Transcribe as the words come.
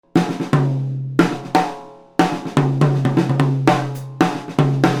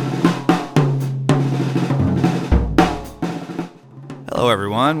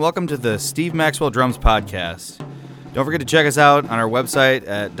everyone. Welcome to the Steve Maxwell Drums Podcast. Don't forget to check us out on our website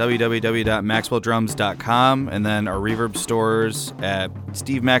at www.maxwelldrums.com and then our Reverb stores at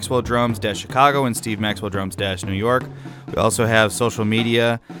Steve Maxwell Drums-Chicago and Steve Maxwell Drums-New York. We also have social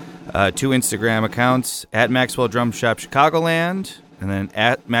media, 2 Instagram accounts, at Maxwell Drum Shop Chicagoland and then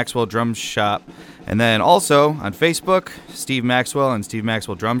at Maxwell Drum Shop. And then also on Facebook, Steve Maxwell and Steve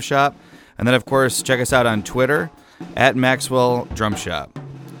Maxwell Drum Shop. And then, of course, check us out on Twitter at Maxwell Drum Shop.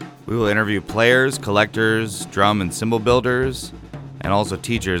 We will interview players, collectors, drum and cymbal builders, and also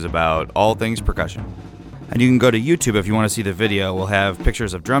teachers about all things percussion. And you can go to YouTube if you want to see the video. We'll have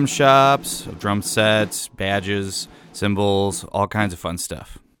pictures of drum shops, of drum sets, badges, cymbals, all kinds of fun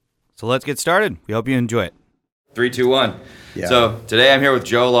stuff. So let's get started. We hope you enjoy it. 3, 2, 1. Yeah. So today I'm here with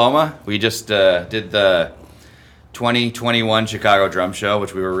Joe Loma. We just did the 2021 Chicago Drum Show,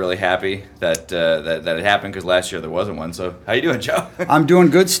 which we were really happy that it happened because last year there wasn't one. So how you doing, Joe? I'm doing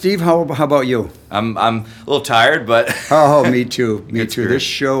good, Steve. How about you? I'm a little tired, but Oh, me too. Me Good too. spirit. This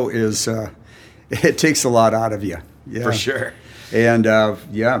show is it takes a lot of you. Yeah. for sure. And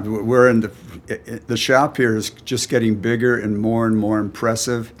we're in the shop here is just getting bigger and more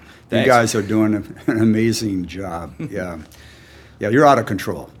impressive. Thanks. You guys are doing an amazing job. Yeah. Yeah, you're out of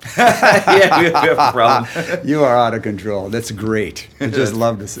control. Yeah, we have a problem. You are out of control. That's great. I just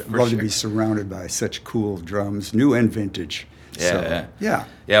love to sure. be surrounded by such cool drums, new and vintage. Yeah.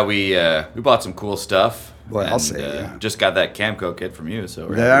 Yeah, we bought some cool stuff. Well, I'll and, say, yeah. Just got that Camco kit from you, so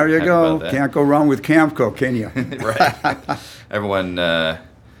we're There you happy go. about that. Can't go wrong with Camco, can you? Right.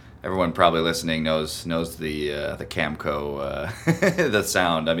 Everyone probably listening knows the Camco the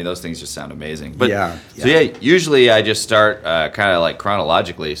sound. I mean, those things just sound amazing. But So usually I just start kind of like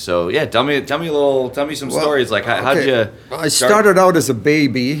chronologically. So yeah, tell me some stories. Like how'd you? I started out as a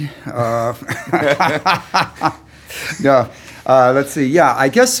baby. Let's see. Yeah, I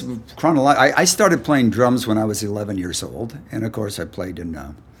guess I started playing drums when I was 11 years old, and of course I played in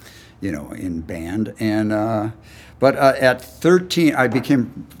band. And but at 13,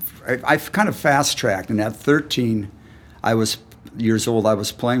 I've kind of fast-tracked, and at 13 years old, I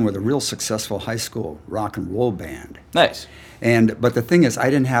was playing with a real successful high school rock and roll band. Nice. But the thing is,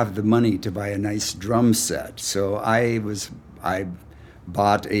 I didn't have the money to buy a nice drum set, so I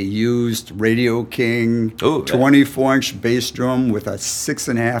bought a used Radio King 24-inch bass drum with a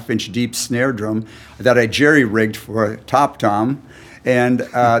 6.5-inch deep snare drum that I jerry-rigged for a top tom. And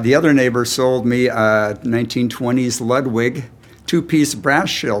the other neighbor sold me a 1920s Ludwig 2-piece brass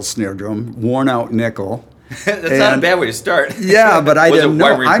shell snare drum, worn out nickel. That's not a bad way to start. Yeah, but I didn't know.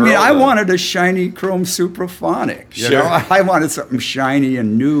 White Reaper I Pearl, wanted a shiny chrome supraphonic. You know? I wanted something shiny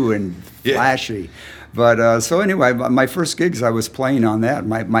and new and flashy. But so anyway, my first gigs, I was playing on that.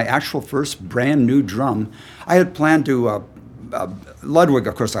 My actual first brand new drum, I had planned to Ludwig.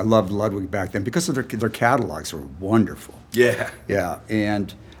 Of course, I loved Ludwig back then because of their catalogs were wonderful. Yeah. Yeah,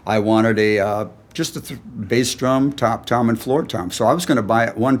 and I wanted just a bass drum, top tom, and floor tom. So I was going to buy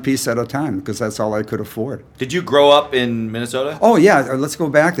it one piece at a time because that's all I could afford. Did you grow up in Minnesota? Oh yeah, let's go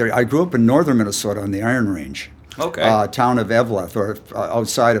back there. I grew up in northern Minnesota on the Iron Range. Okay. Town of Eveleth, or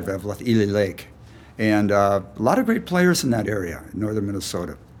outside of Eveleth, Ely Lake. And a lot of great players in that area, in northern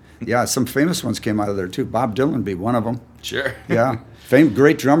Minnesota. Yeah, some famous ones came out of there too. Bob Dylan being one of them. Sure. Yeah.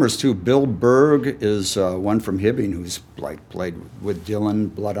 Great drummers too. Bill Berg is one from Hibbing who's played with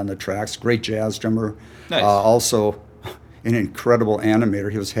Dylan, Blood on the Tracks. Great jazz drummer. Nice. Also an incredible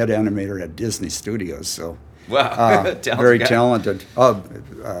animator. He was head animator at Disney Studios. So Wow. very talented.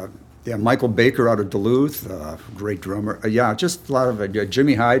 Michael Baker out of Duluth, great drummer. Just a lot of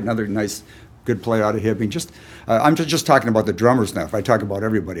Jimmy Hyde, another nice, good player out of Hibbing. I'm just talking about the drummers now. If I talk about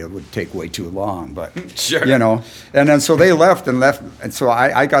everybody, it would take way too long. But Sure. And then so they left, and so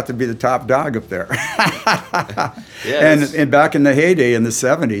I got to be the top dog up there. Yes. And back in the heyday in the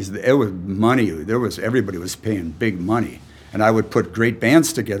 '70s, it was money. Everybody was paying big money, and I would put great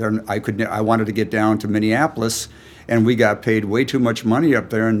bands together. And I wanted to get down to Minneapolis. And we got paid way too much money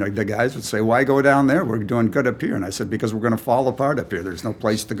up there, and the guys would say, "Why go down there? We're doing good up here." And I said, "Because we're going to fall apart up here. There's no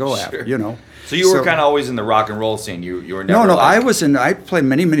place to go after, So you were kind of always in the rock and roll scene. You were never. No. I played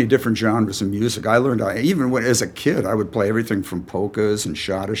many different genres of music. I learned as a kid, I would play everything from polkas and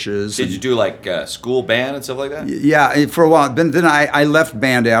schottisches. Did you do like school band and stuff like that? Yeah, for a while. Then I left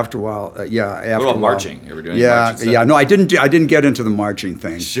band after a while. After what about a while. marching? You were doing marching stuff? Yeah. No, I didn't get into the marching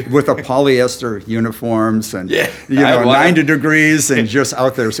thing Sure. with the polyester uniforms and. Yeah. know, 90 degrees and just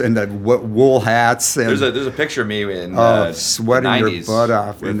out there in the wool hats. And there's a picture of me in sweating the 90s your butt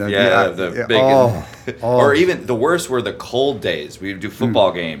off. With, the big. Or even the worst were the cold days. We would do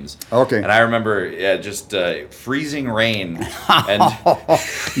football games. Okay. And I remember, just freezing rain. And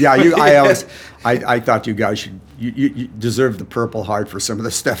I thought you guys you deserved the Purple Heart for some of the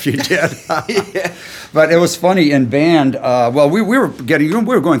stuff you did. Yeah. But it was funny in band. We were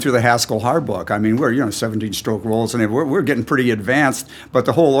going through the Haskell Hard Book. I mean, we're 17-stroke rolls and we're getting pretty advanced. But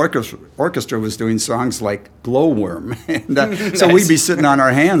the whole orchestra was doing songs like Glowworm, and Nice. So we'd be sitting on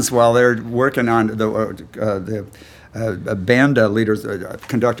our hands while they're working on the band leaders,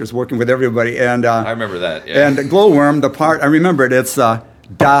 conductors working with everybody. And I remember that. Yeah. And Glowworm, the part I remember it. It's da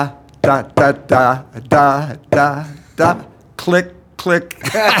da da da da da click click.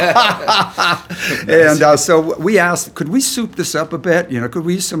 And so we asked, could we soup this up a bit? Could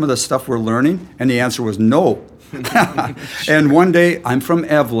we use some of the stuff we're learning? And the answer was no. And one day, I'm from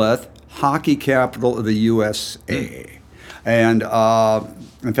Eveleth, hockey capital of the USA. And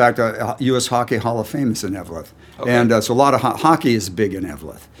in fact, U.S. Hockey Hall of Fame is in Eveleth. Okay. And so a lot of hockey is big in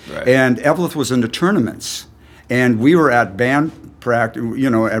Eveleth. Right. And Eveleth was into tournaments. And we were at band practice,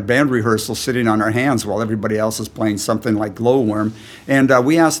 at band rehearsal, sitting on our hands while everybody else is playing something like Glowworm. And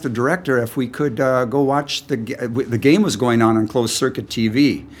we asked the director if we could go watch the game was going on closed circuit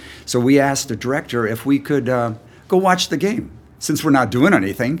TV. So we asked the director if we could go watch the game, since we're not doing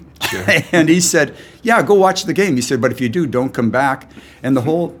anything. Sure. And he said, yeah, go watch the game. He said, but if you do, don't come back. And the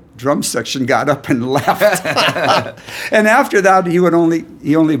whole drum section got up and left. And after that,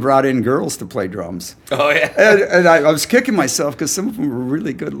 he only brought in girls to play drums. Oh yeah. And I was kicking myself because some of them were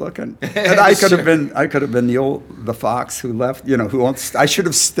really good looking. And I could have been the fox who left. I should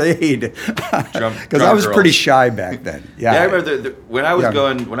have stayed because I was pretty shy back then. Yeah. Yeah, I remember when I was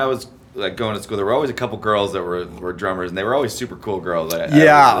going to school, there were always a couple girls that were drummers, and they were always super cool girls. I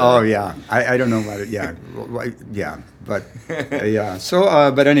don't know about it. Yeah, but yeah.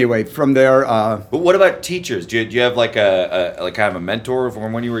 So, but anyway, from there. But what about teachers? Do you have like a kind of a mentor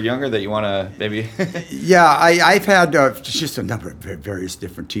from when you were younger that you want to maybe? Yeah, I've had just a number of various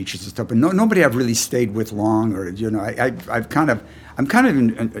different teachers and stuff, but nobody I've really stayed with long, or I'm kind of I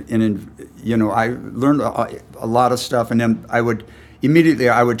learned a lot of stuff, and then I would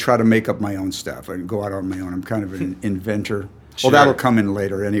try to make up my own stuff and go out on my own. I'm kind of an inventor. Sure. Well, that'll come in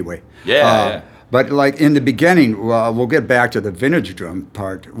later anyway. Yeah. But like in the beginning, we'll get back to the vintage drum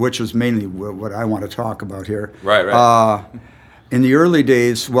part, which is mainly what I want to talk about here. Right. In the early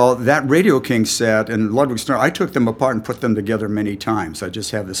days, that Radio King set and Ludwig Snarl, I took them apart and put them together many times. I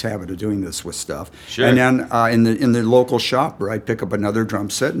just have this habit of doing this with stuff. Sure. And then in the local shop where I'd pick up another drum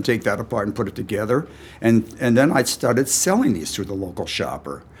set and take that apart and put it together. And then I started selling these through the local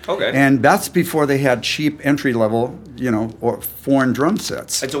shopper. Okay. And that's before they had cheap entry level, or foreign drum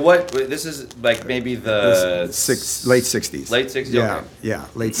sets. And so this is like maybe the late 60s. Late 60s. Yeah, okay. yeah,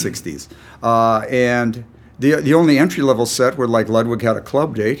 late 60s. And the only entry level set were like Ludwig had a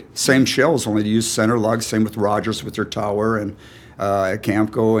club date, same shells, only to use center lugs. Same with Rogers with their tower, and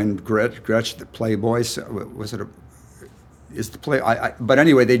Camco and Gretsch the Playboy. Was it but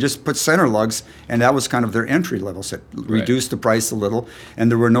anyway, they just put center lugs, and that was kind of their entry level set. Reduced the price a little, and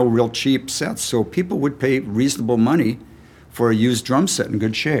there were no real cheap sets, so people would pay reasonable money for a used drum set in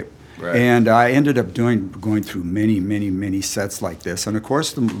good shape. Right. And I ended up going through many, many, many sets like this. And of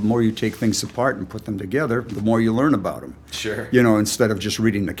course, the more you take things apart and put them together, the more you learn about them. Sure. Instead of just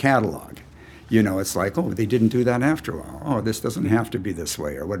reading the catalog. It's like, oh, they didn't do that after a while. Oh, this doesn't have to be this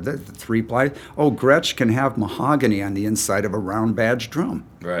way. Or what? The 3-ply. Oh, Gretsch can have mahogany on the inside of a round badge drum.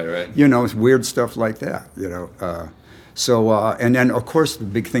 Right. It's weird stuff like that. And then of course the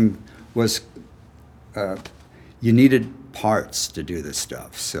big thing was, you needed parts to do this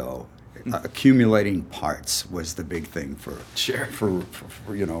stuff. So accumulating parts was the big thing for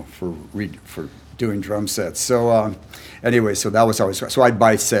doing drum sets. So anyway, so that was always so I'd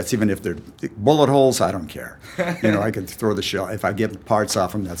buy sets even if they're bullet holes. I don't care. I could throw the shell if I get parts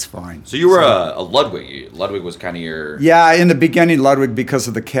off them. That's fine. So you were a Ludwig. Ludwig was kind of your. Yeah, in the beginning, Ludwig because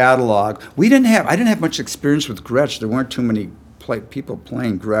of the catalog. I didn't have much experience with Gretsch. There weren't too many people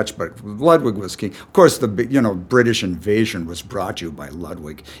playing Gretsch, but Ludwig was king. Of course, the British invasion was brought to you by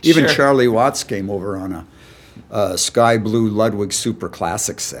Ludwig. Even Sure. Charlie Watts came over on a sky blue Ludwig super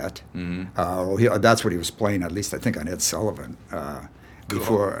classic set. Mm-hmm. That's what he was playing, at least I think on Ed Sullivan.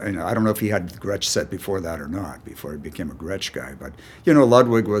 Before, I don't know if he had the Gretsch set before that or not, before he became a Gretsch guy. But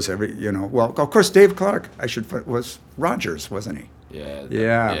Ludwig was well, of course, Dave Clark was Rogers, wasn't he? Yeah.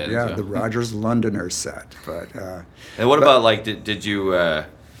 The Rogers Londoner set. But and what about like did you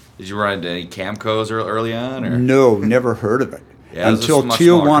Did you run into any Camcos early on? Or? No, never heard of it. Yeah, until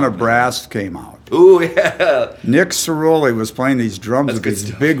Tijuana Brass came out. Ooh, yeah. Nick Ceroli was playing these drums with these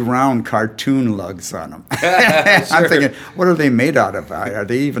big round cartoon lugs on them. I'm thinking, what are they made out of? Are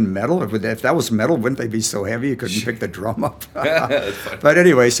they even metal? If that was metal, wouldn't they be so heavy you couldn't pick the drum up? But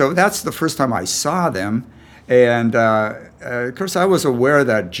anyway, so that's the first time I saw them. And of course, I was aware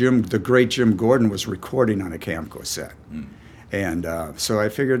that the great Jim Gordon was recording on a Camco set. And so I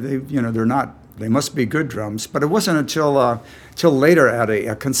figured they must be good drums. But it wasn't until later at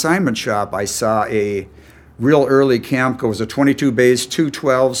a consignment shop I saw a real early Camco. It was a 22 bass,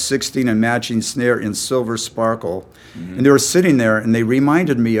 212, 16 and matching snare in silver sparkle. And they were sitting there and they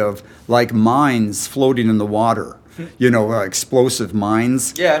reminded me of like mines floating in the water, explosive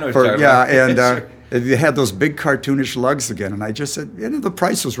mines. Yeah, I know what you're talking about. And they had those big cartoonish lugs again. And I just said, the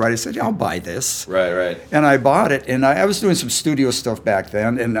price was right. I said, yeah, I'll buy this. Right. And I bought it. And I was doing some studio stuff back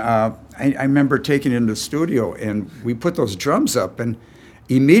then. And I remember taking it into the studio and we put those drums up and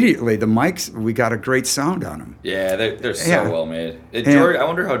immediately the mics, we got a great sound on them. Yeah, they're so well made. I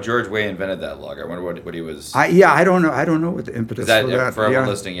wonder how George Way invented that lug. I wonder what he was. I don't know. I don't know what the impetus for that. For everyone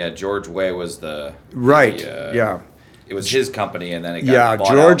listening, George Way was the It was his company, and then it got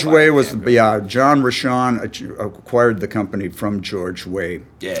bought George out Way was John Rashawn acquired the company from George Way.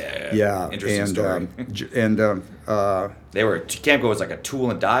 Yeah. Interesting story. Camco was like a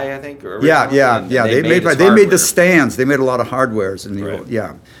tool and die, I think. They made the stands. They made a lot of hardwares, and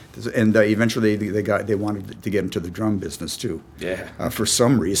eventually they wanted to get into the drum business too. Yeah. For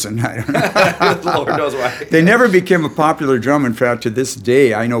some reason, I don't know. Lord knows why. They never became a popular drum. In fact, to this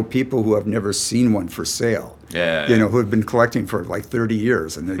day, I know people who have never seen one for sale. Who have been collecting for like 30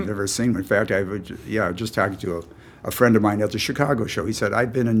 years and they've never seen one. In fact, I was just talking to a friend of mine at the Chicago show. He said,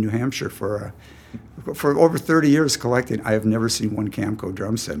 I've been in New Hampshire for over 30 years collecting. I have never seen one Camco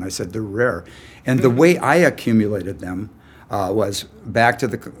drum set. And I said, they're rare. And the way I accumulated them was back to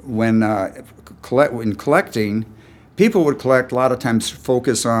when collecting, people would collect, a lot of times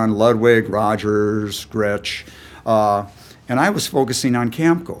focus on Ludwig, Rogers, Gretsch, and I was focusing on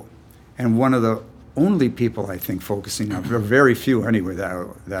Camco. And one of the only people I think focusing on, very few anyway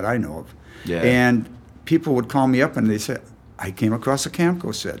that I know of. Yeah. And people would call me up and they said, I came across a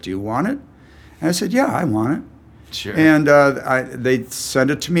Camco set. Do you want it? And I said, yeah, I want it. Sure. And they'd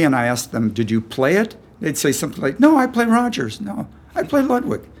send it to me and I asked them, did you play it? They'd say something like, no, I play Rogers. No, I play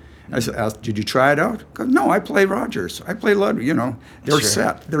Ludwig. I said, did you try it out? Go, no, I play Rogers. I play Ludwig. They're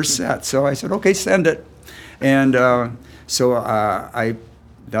set. They're set. So I said, okay, send it. And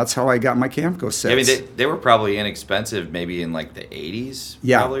that's how I got my Camco sets. I mean, they were probably inexpensive maybe in like the 80s,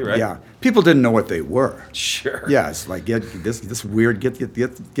 probably, right? Yeah. People didn't know what they were. Sure. Yeah, it's like, get this weird, get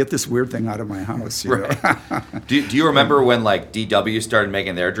this weird thing out of my house. You know? Do you remember when like DW started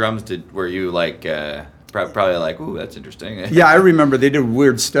making their drums? Were you like... probably like, ooh, that's interesting. Yeah, I remember they did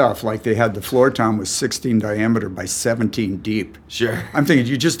weird stuff. Like they had the floor tom was 16 diameter by 17 deep. Sure. I'm thinking,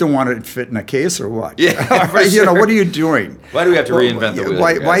 you just don't want it to fit in a case or what? Yeah, for sure. What are you doing? Why do we have to reinvent the wheel?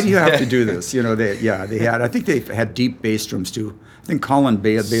 Why do you have to do this? They had. I think they had deep bass drums too. I think Colin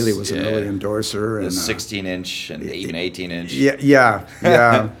Bailey was an early endorser. And 16-inch and even 18-inch. Yeah.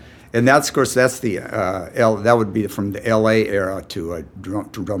 And that's the that would be from the L.A. era to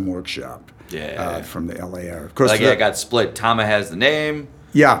Drum Workshop. Yeah. From the LA era. Of course, it got split. Tama has the name.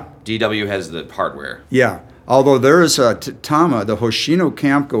 Yeah. DW has the hardware. Yeah. Although there is Tama, the Hoshino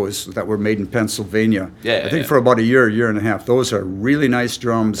Camcos that were made in Pennsylvania. Yeah. I think for about a year and a half. Those are really nice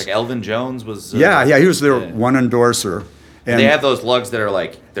drums. Like Elvin Jones was. He was their one endorser. And they have those lugs that are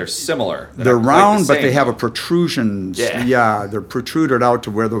like, they're similar. They're round, but they have a protrusion. Yeah, they're protruded out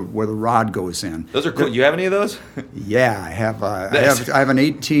to where the rod goes in. Those are cool. You have any of those? Yeah, I have. I have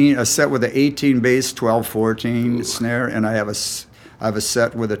a set with an 18 bass, 12-14 snare, and I have a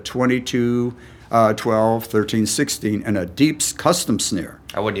set with a 22, 12, 13, 16, and a deep custom snare.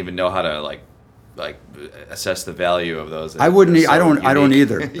 I wouldn't even know how to like assess the value of those. I wouldn't. I don't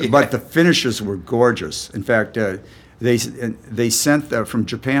either. But the finishes were gorgeous. In fact. They sent from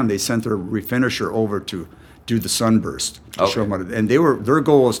Japan. They sent their refinisher over to do the Sunburst. To show them and their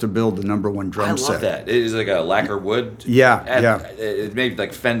goal was to build the #1 drum set. I love that. It is like a lacquer wood. Yeah. It made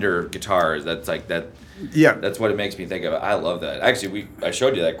like Fender guitars. That's like that. Yeah. That's what it makes me think of. I love that. Actually, I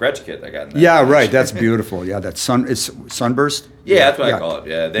showed you that Gretsch kit I got in that. Yeah, right. That's beautiful. Yeah, it's Sunburst. Yeah, that's what I call it.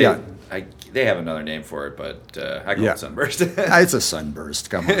 Yeah, they have another name for it, but I call it Sunburst. It's a Sunburst,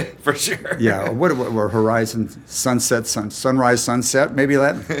 come on. For sure. Yeah, what Horizon, Sunset, Sunrise, Sunset, maybe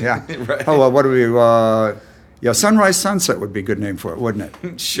that? Yeah. Right. Oh, what do we, Sunrise, Sunset would be a good name for it, wouldn't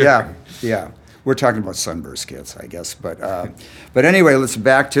it? Sure. Yeah. We're talking about Sunburst kits, I guess. But anyway, let's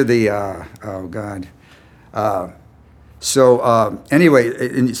back to the, oh, God. So in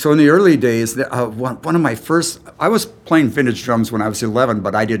the early days, one of my first, I was playing vintage drums when I was 11,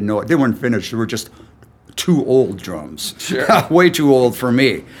 but I didn't know it. They weren't vintage. They were just too old drums. Sure. Way too old for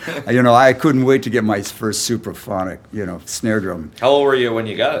me. I couldn't wait to get my first Supraphonic, snare drum. How old were you when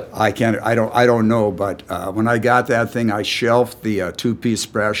you got it? I don't know, but when I got that thing, I shelved the two-piece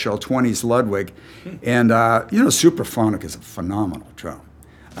brass shell 20s Ludwig, and Supraphonic is a phenomenal drum.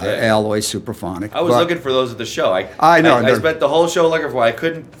 Alloy Supraphonic. I was looking for those at the show. I know. I spent the whole show looking for one. I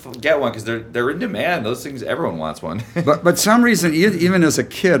couldn't get one because they're in demand. Those things, everyone wants one. but some reason, even as a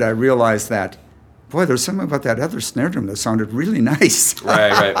kid, I realized that, boy, there's something about that other snare drum that sounded really nice.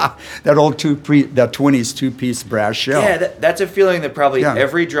 Right. That old that 20s two-piece brass shell. Yeah, that's a feeling that probably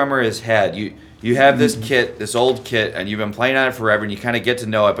every drummer has had. You have this kit, this old kit, and you've been playing on it forever, and you kind of get to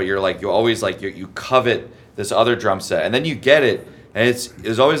know it, but you're like, you always like, you covet this other drum set, and then you get it, and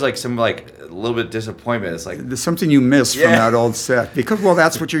it's always like some like a little bit of disappointment. It's like there's something you miss from that old set because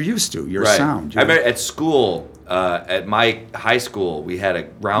that's what you're used to, your sound. I remember at school, at my high school, we had a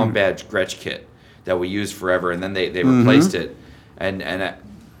round badge Gretsch kit that we used forever, and then they replaced it, and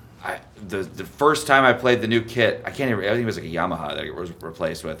the first time I played the new kit, I think it was like a Yamaha that it was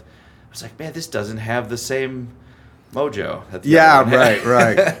replaced with. I was like, man, this doesn't have the same mojo.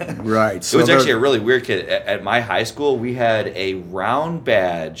 Right. So it was actually a really weird kit. At my high school, we had a round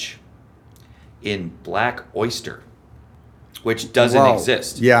badge in Black Oyster, which doesn't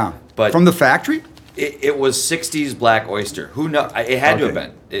exist. Yeah, but from the factory? It was 60s Black Oyster. Who knows? It had to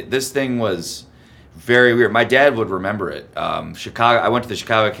have been. This thing was very weird. My dad would remember it. Chicago. I went to the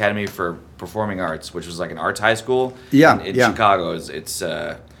Chicago Academy for Performing Arts, which was like an arts high school. In Chicago. It's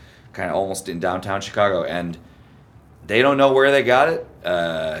kind of almost in downtown Chicago, and they don't know where they got it.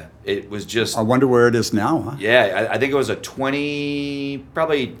 It was just. I wonder where it is now. Huh? Yeah, I think it was a probably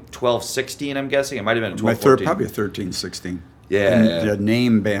 1216. I'm guessing it might have been a 1214. Probably a 1316. Yeah, the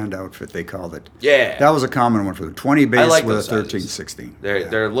name band outfit they called it. Yeah, that was a common one for the 20 bass with a 1316.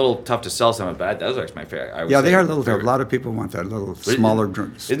 They're a little tough to sell some, but that was actually my favorite. They are a little tough. A lot of people want that little smaller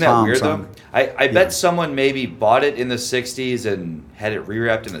drum. Isn't that weird though? I bet someone maybe bought it in the 60s and had it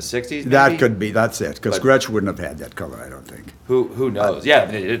rewrapped in the 60s. Maybe? That could be. That's it. Because Gretsch wouldn't have had that color, I don't think. Who knows? Yeah,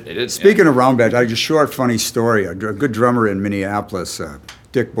 it did. Speaking of round badge, a short funny story. A good drummer in Minneapolis,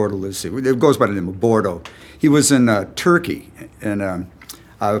 Dick Bortoluzzi. It goes by the name of Bordo. He was in Turkey, and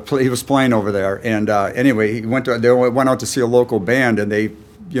he was playing over there. And anyway, they went out to see a local band, and they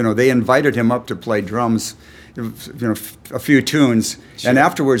invited him up to play drums, a few tunes. Sure. And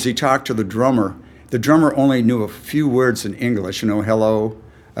afterwards, he talked to the drummer. The drummer only knew a few words in English. Hello,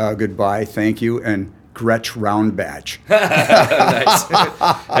 goodbye, thank you, and Gretsch round badge. Nice.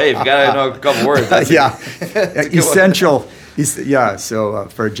 Hey, if you gotta know a couple words. That's essential. So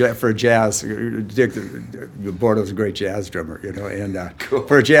for jazz, Dick Bordo's a great jazz drummer, and cool.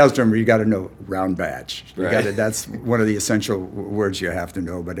 For a jazz drummer, you got to know round badge. That's one of the essential words you have to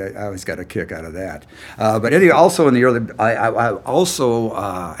know. But I always got a kick out of that. But anyway, also in the early, I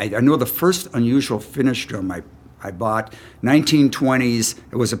know the first unusual Finnish drum I bought, 1920s.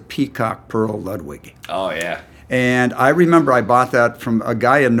 It was a Peacock Pearl Ludwig. Oh yeah. And I remember I bought that from a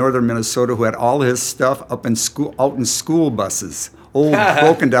guy in northern Minnesota who had all his stuff out in school buses, old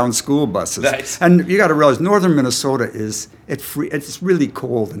broken down school buses. Nice. And you got to realize northern Minnesota it's really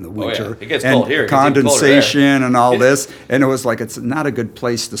cold in the winter. Oh, yeah. It gets cold here. Condensation and all this. And it was like it's not a good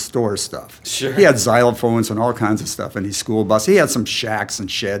place to store stuff. Sure. He had xylophones and all kinds of stuff in his school bus. He had some shacks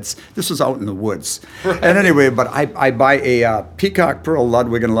and sheds. This was out in the woods. Right. And anyway, but I buy a Peacock Pearl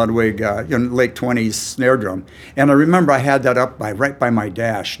Ludwig and Ludwig late 20s snare drum. And I remember I had that up right by my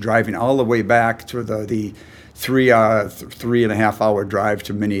dash, driving all the way back to the 3.5 hour drive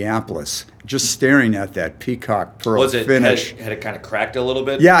to Minneapolis, just staring at that Peacock Pearl finish. Had it kind of cracked a little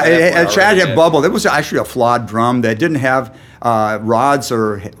bit? Yeah, it had bubbled. It was actually a flawed drum that didn't have rods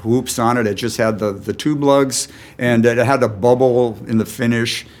or hoops on it. It just had the tube lugs, and it had a bubble in the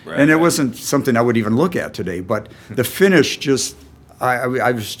finish. It wasn't something I would even look at today, but the finish just...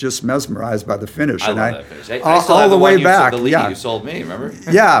 I was just mesmerized by the finish. I love that finish. All the way back. You sold me, remember?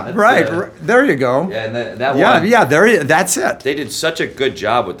 Yeah, right. There you go. Yeah, and that one. Yeah, that's it. They did such a good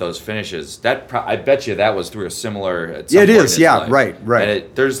job with those finishes. I bet you that was through a similar. It is. Yeah, right.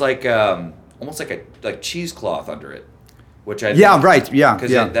 And there's like almost like cheesecloth under it. which I think, right, yeah,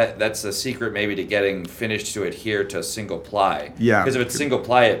 because that's the secret maybe to getting finish to adhere to single ply. Yeah, because if it's single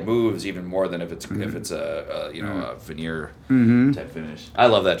ply, it moves even more than if it's a veneer type finish. I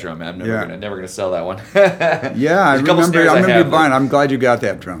love that drum, man. I'm never gonna sell that one. Yeah, I remember you buying. I'm glad you got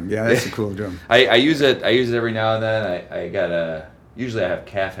that drum. Yeah, that's a cool drum. I use it every now and then. I got usually I have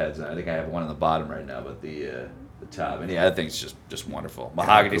calf heads. I think I have one on the bottom right now, but the top. And that thing's just wonderful.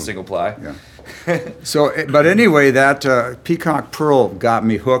 Mahogany single ply. Yeah. So, but anyway, that Peacock Pearl got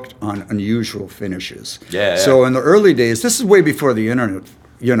me hooked on unusual finishes. Yeah. So in the early days, this is way before the internet.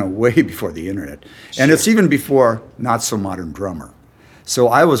 Way before the internet, and it's even before Not So Modern Drummer. So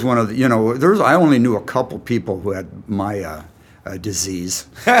I was one of the. I only knew a couple people who had my disease.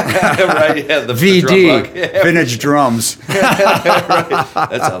 Right, yeah, the VD, vintage drums. Right.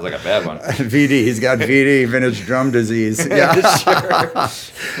 That sounds like a bad one. VD, he's got VD, vintage drum disease. Yeah, sure.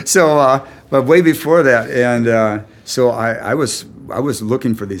 So, but way before that, and so I was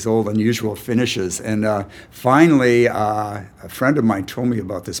looking for these old unusual finishes, and finally a friend of mine told me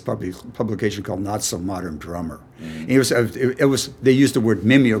about this publication called Not So Modern Drummer. Mm. It was they used the word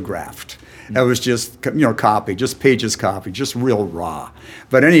mimeographed. It was just copy, just pages copy, just real raw.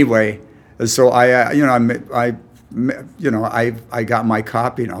 But anyway, so I got my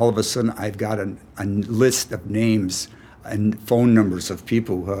copy, and all of a sudden I've got a list of names and phone numbers of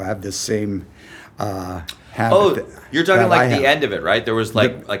people who have the same habit. Oh, you're talking like the end of it, right? There was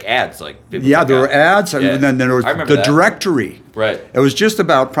like ads, like there were ads, and then there was the directory. Right. It was just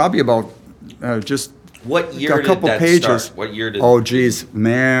probably about just. What year a couple did that pages. start? What year did? Oh, geez,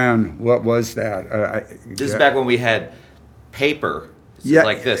 man, what was that? This is back when we had paper.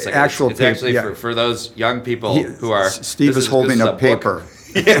 Like this. Like actual it's paper. Actually for those young people who are. Steve is holding up paper.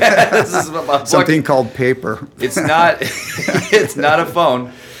 Yeah, this is about something called paper. It's not. It's not a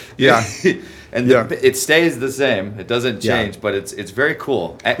phone. Yeah. And it stays the same. It doesn't change, but it's very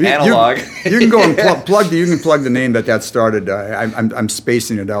cool. Analog. You can go and plug the name that started. I'm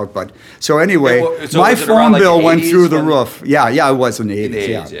spacing it out, but so anyway, my phone bill went through the roof. Yeah, it was in the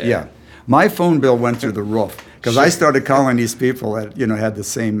 80s. Yeah. My phone bill went through the roof because I started calling these people that had the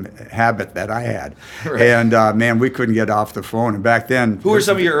same habit that I had, right. And man, we couldn't get off the phone. And back then, who were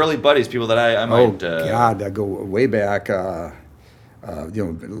some of your early buddies? People that I might. Oh God, I go way back.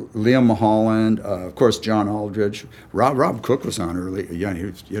 Liam Mulholland, of course, John Aldridge. Rob Cook was on early. Yeah, he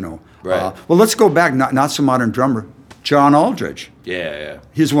was, Right. Well, let's go back. Not So Modern Drummer. John Aldridge. Yeah.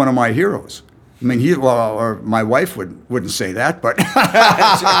 He's one of my heroes. I mean, or my wife wouldn't say that, but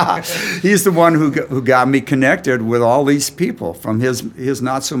he's the one who got me connected with all these people from his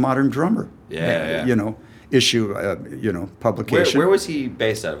Not So Modern Drummer. Yeah. Issue, publication. Where was he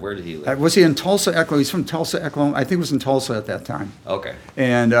based at? Where did he live? Was he in Tulsa, Oklahoma? He's from Tulsa, Oklahoma. I think it was in Tulsa at that time. Okay.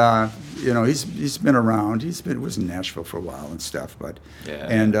 And he's been around. Was in Nashville for a while and stuff. But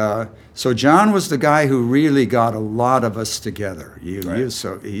so John was the guy who really got a lot of us together. He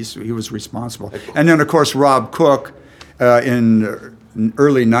was responsible. Cool. And then of course Rob Cook, in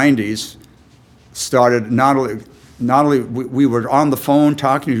early '90s, started not only we were on the phone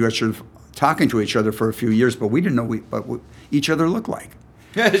talking to each other for a few years, but we didn't know what each other looked like.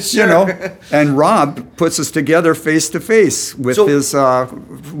 Sure. And Rob puts us together face to face with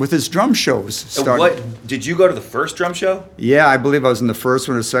his drum shows. What did you go to the first drum show? Yeah, I believe I was in the first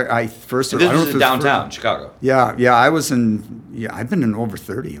one or second. This was in downtown Chicago. Yeah, I was in. Yeah, I've been in over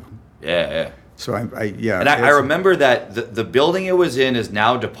 30 of them. Yeah. So And I remember that the building it was in is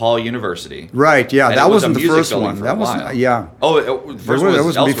now DePaul University. Right. Yeah, and that wasn't the first one. That wasn't. Yeah. Oh, the first one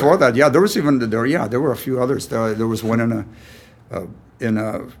was elsewhere. Before that. Yeah, there was even there. Yeah, there were a few others. There was one in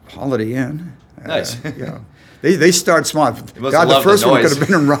a Holiday Inn. Nice. Yeah. They start small. God, the first one could have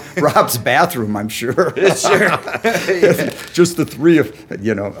been in Rob's bathroom, I'm sure. Sure. Just the three of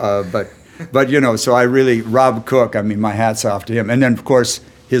but so I really Rob Cook. I mean, my hat's off to him. And then of course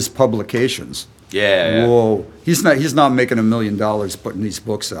his publications. Yeah. Whoa. He's not making $1 million putting these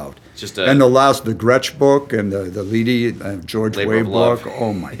books out. And the Gretsch book and the Leedy George Way book.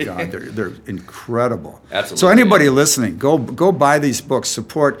 Oh my God, they're incredible. Absolutely. So anybody listening, go buy these books.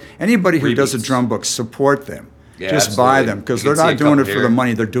 Support anybody who does a drum book. Support them. Yeah, just absolutely. buy them because they're not doing it for the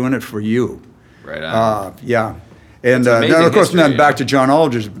money. They're doing it for you. Right on. Yeah. And then, of course, back to John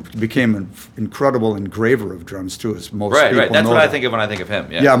Aldridge, became an incredible engraver of drums too, as most people know. Right. That's what I think of when I think of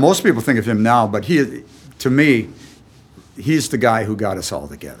him. Yeah. Yeah, most people think of him now, but to me, he's the guy who got us all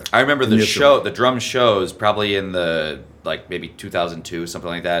together. I remember the drum shows probably in the like maybe 2002, something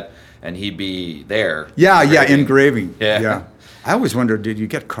like that, and he'd be there. Yeah, engraving. Yeah. I always wondered, did you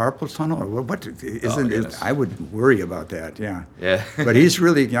get carpal tunnel or what? Isn't it? I would worry about that. Yeah. Yeah. But he's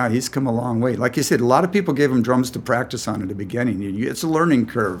come a long way. Like you said, a lot of people gave him drums to practice on in the beginning. It's a learning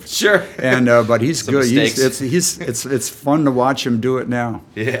curve. Sure. And but he's good. Mistakes. It's fun to watch him do it now.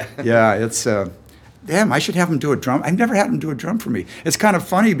 Yeah. Yeah. It's. Damn, I should have him do a drum. I've never had him do a drum for me. It's kind of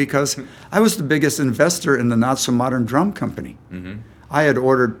funny because I was the biggest investor in the Not So Modern Drum Company. Mm-hmm. I had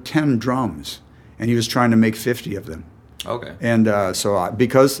ordered 10 drums, and he was trying to make 50 of them. Okay. And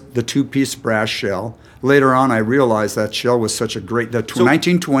because the two-piece brass shell, later on I realized that shell was such a great,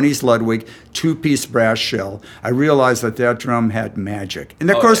 1920s Ludwig two-piece brass shell, I realized that drum had magic.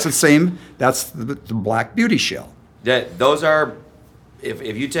 And of course the same, that's the Black Beauty shell. Yeah, those are,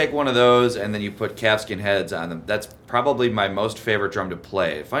 if you take one of those and then you put calfskin heads on them, that's probably my most favorite drum to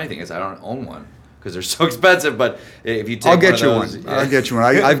play. The funny thing is I don't own one, because they're so expensive. But if you take I'll get one of those, I'll get you one.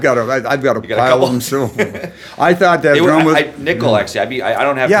 I've got a pile of them. So I thought that drum was nickel. Actually, I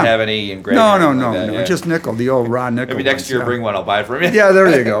don't have to have any engraving. No, just nickel, the old raw nickel. Maybe next year bring one. I'll buy it from you. Yeah,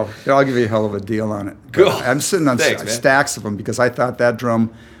 there you go. I'll give you a hell of a deal on it. Cool. I'm sitting on stacks of them because I thought that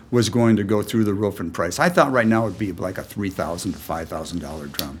drum was going to go through the roof in price. I thought right now it'd be like a $3,000 to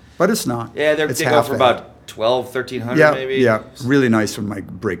 $5,000 drum, but it's not. Yeah, they go for about $1,200, maybe. Yeah, really nice one might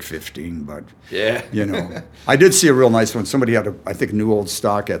break 15, but yeah, I did see a real nice one. Somebody had I think new old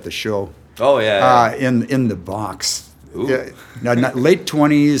stock at the show. Oh yeah. In the box. Yeah, late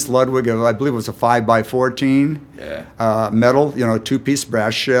 20s Ludwig, I believe it was a 5x14. Yeah. Metal, two-piece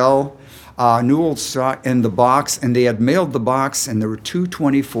brass shell. New old stock in the box, and they had mailed the box, and there were 2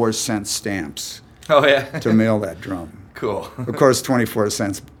 24-cent stamps. Oh yeah. To mail that drum. Cool. Of course, 24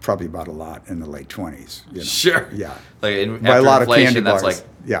 cents probably bought a lot in the late 20s. Sure. Yeah. Like by a lot of candy that's bars.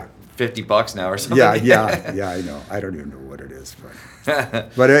 Like $50 now or something. Yeah. I know. I don't even know what it is,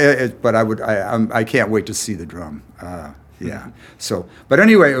 but I can't wait to see the drum. Yeah. So, but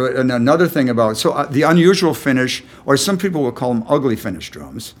anyway, another thing about the unusual finish, or some people would call them ugly finish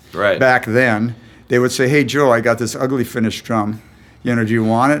drums. Right. Back then, they would say, "Hey Joe, I got this ugly finish drum. Do you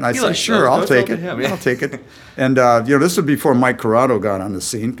want it?" And I said, "Sure, I'll take it. I'll take it." And this was before Mike Corrado got on the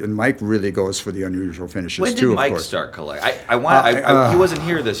scene, and Mike really goes for the unusual finishes when too. When did Mike start collecting? He wasn't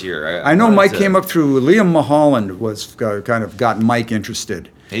here this year. I know Mike came up through Liam Mulholland was kind of got Mike interested.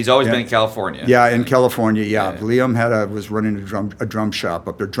 He's always been in California. Yeah, in California. Yeah. Liam was running a drum shop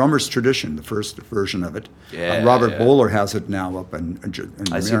up there. Drummer's Tradition, the first version of it. Yeah. Robert Bowler has it now up in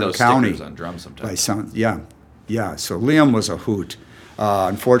I see those County. Stickers on drums sometimes. Yeah. So Liam was a hoot.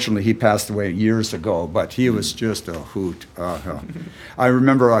 Unfortunately, he passed away years ago, but he was just a hoot. I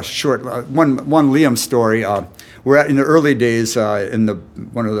remember a short one Liam story. We're in the early days in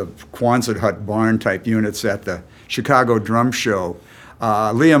one of the Quonset hut barn type units at the Chicago Drum Show.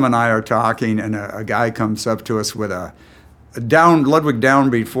 Liam and I are talking, and a guy comes up to us with a Ludwig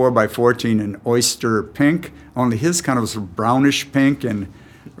Downbeat 4x14 in oyster pink. Only his kind of was brownish pink, and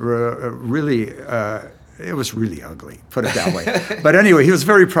really. It was really ugly, put it that way. But anyway, he was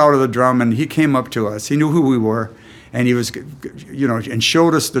very proud of the drum, and he came up to us. He knew who we were, and he was, and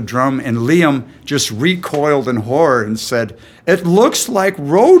showed us the drum. And Liam just recoiled in horror and said, "It looks like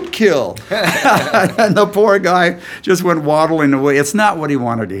roadkill." And the poor guy just went waddling away. It's not what he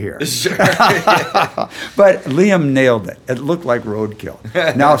wanted to hear. Sure. But Liam nailed it. It looked like roadkill.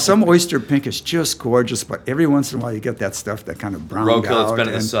 Now, some oyster pink is just gorgeous, but every once in a while you get that stuff that kind of browned out. Roadkill that's been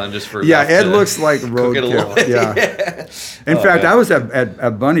in the sun just for it looks like roadkill. Yeah. In fact, I was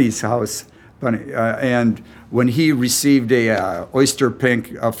at Bunny's house, and when he received a oyster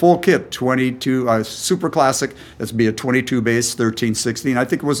pink full kit 22 super classic, that's be a 22 bass 13/16. I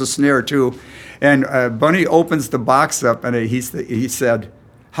think it was a snare too, and Bunny opens the box up and he said,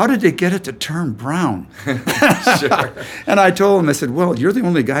 "How did they get it to turn brown?" Sure. And I told him, I said, "Well, you're the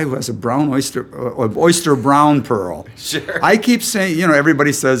only guy who has a brown oyster brown pearl." Sure. I keep saying,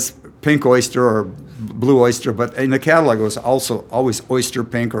 everybody says pink oyster or blue oyster, but in the catalog it was also always oyster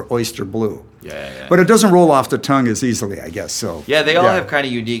pink or oyster blue. Yeah. But it doesn't roll off the tongue as easily, I guess. So yeah, they all have kind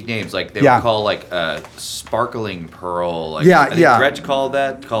of unique names. Like they would call sparkling pearl. Like, I think Gretsch called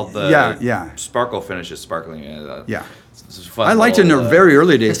the sparkle finishes sparkling. Yeah. Fun I liked in the very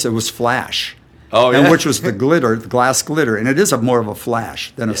early days it was flash. Oh yeah. And which was the glitter, the glass glitter, and it is more of a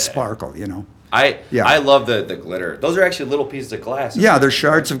flash than a sparkle, I love the glitter. Those are actually little pieces of glass. Yeah, they're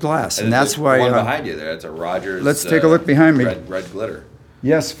shards of glass, and that's why. One behind you there, it's a Rogers. Let's take a look behind me. Red glitter.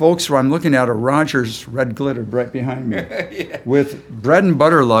 Yes, folks, I'm looking at a Rogers Red Glitter right behind me with bread and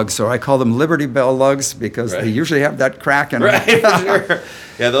butter lugs. So I call them Liberty Bell lugs because they usually have that crack in them. Right, sure.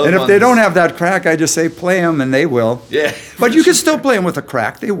 Yeah, those and if ones... they don't have that crack, I just say play them and they will. Yeah. But you can still play them with a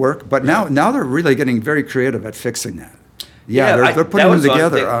crack. They work. But now they're really getting very creative at fixing that. Yeah, they're putting them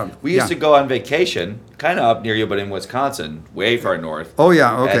together. We used to go on vacation, kind of up near you, but in Wisconsin, way far north. Oh,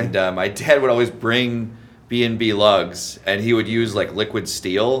 yeah, okay. And my dad would always bring B&B lugs, and he would use like liquid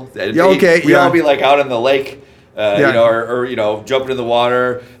steel. We'd all be like out in the lake, or jumping in the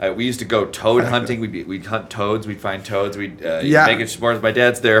water. We used to go toad hunting. We'd hunt toads. We'd find toads. We'd make it s'mores. My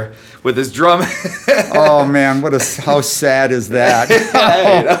dad's there with his drum. Oh man, how sad is that?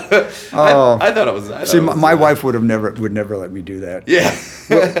 I thought it was. My wife would never let me do that. Yeah.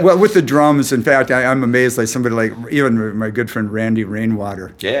 well, with the drums, in fact, I'm amazed. Like somebody like even my good friend Randy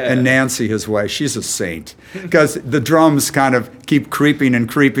Rainwater, and Nancy, his wife, she's a saint because the drums kind of keep creeping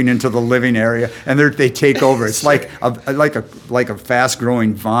into the living area, and they take over. It's like a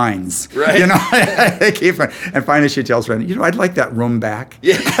fast-growing vines, right? You know, they keep. And finally, she tells Randy, I'd like that room back.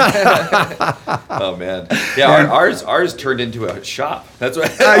 Yeah. Oh man. Yeah, ours turned into a shop. That's what.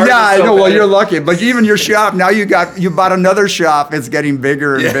 I know. Well, you're lucky, but even your shop now you bought another shop. It's getting bigger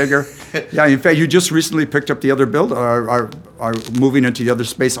and bigger. Yeah. In fact, you just recently picked up the other build. Are moving into the other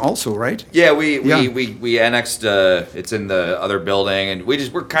space also, right? Yeah, we annexed. It's in the other building, and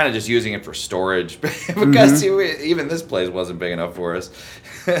we're kind of just using it for storage because even this place wasn't big enough for us.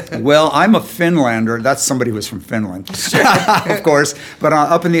 Well, I'm a Finlander. That's somebody who's from Finland, of course. But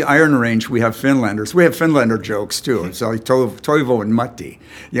up in the Iron Range, we have Finlanders. We have Finlander jokes too. So Toivo and Matti,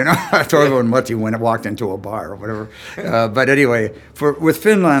 Toivo and Matti walked into a bar or whatever. But anyway, with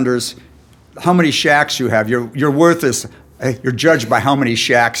Finlanders, how many shacks you have, your worth is. You're judged by how many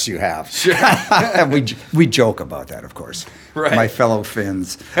shacks you have. Sure. we joke about that, of course. Right. My fellow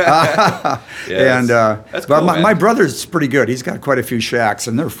Finns. That's cool, my brother's pretty good. He's got quite a few shacks,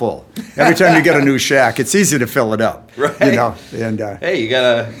 and they're full. Every time you get a new shack, it's easy to fill it up. Right. And hey, you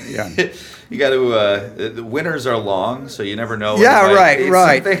gotta. Yeah. You got to. The winters are long, so you never know. Yeah,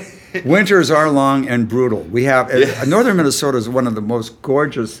 right. Winters are long and brutal. We have northern Minnesota is one of the most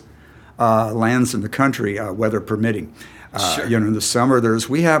gorgeous lands in the country, weather permitting. Sure. In the summer,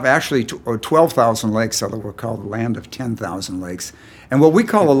 we have actually 12,000 lakes, although we're called the land of 10,000 lakes. And what we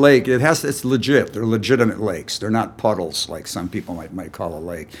call a lake, it's legit. They're legitimate lakes. They're not puddles like some people might call a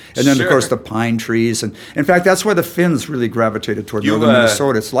lake. And then, of course, the pine trees. And in fact, that's why the Finns really gravitated toward northern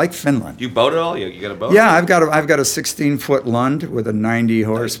Minnesota. It's like Finland. You boat at all? You got a boat? Yeah, I've got a 16-foot Lund with a 90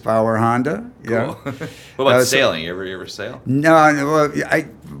 horsepower Honda. Cool. Yeah. What about sailing? You ever sail? No, I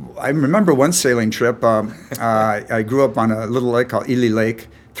remember one sailing trip. I grew up on a little lake called Ely Lake,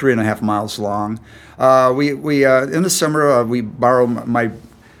 3.5 miles long. We in the summer we borrow my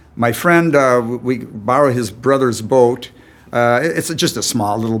friend. We borrow his brother's boat. It's just a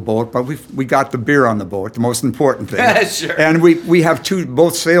small little boat, but we got the beer on the boat, the most important thing. Sure. And we have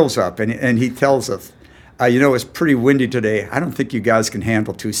both sails up, and he tells us. It's pretty windy today. I don't think you guys can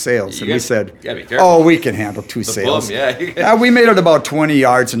handle 2 sails. And we said, we can handle 2 sails. Boom, we made it about 20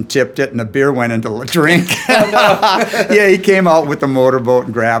 yards and tipped it, and the beer went into the drink. Yeah, he came out with the motorboat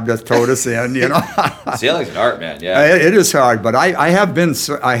and grabbed us, towed us in. Sailing's an art, man. Yeah, it is hard, but I have been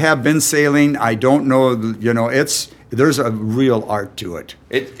sailing. I don't know. There's a real art to it.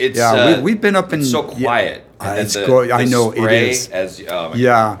 We've been up in. It's so quiet. I know it is. I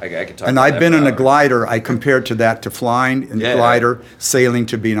can talk. And I've been in a glider. I compared to flying in a glider, sailing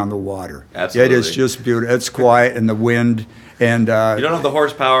to being on the water. Absolutely. It is just beautiful. It's quiet and the wind. And you don't have the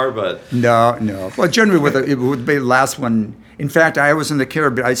horsepower, but no. Well, generally it would be the last one. In fact, I was in the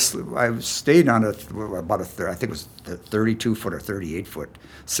Caribbean. I stayed on I think it was a 32-foot or 38-foot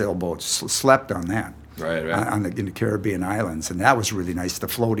sailboat. Slept on that. Right. In the Caribbean islands, and that was really nice. The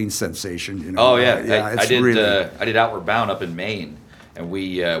floating sensation, Oh yeah, I did Outward Bound up in Maine, and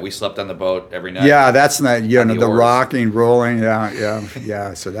we slept on the boat every night. Yeah, that's not the rocking, rolling.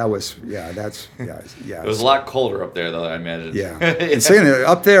 Yeah. So that was It was a lot colder up there, though, I imagine. Yeah, and saying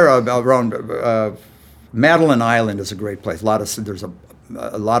up there around Madeline Island is a great place. There's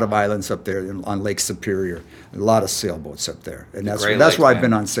a lot of islands up there on Lake Superior. A lot of sailboats up there, and that's why I've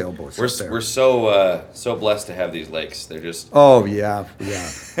been on sailboats. We're so blessed to have these lakes. They're just they're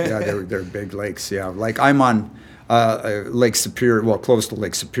big lakes. Yeah, like I'm on Lake Superior, close to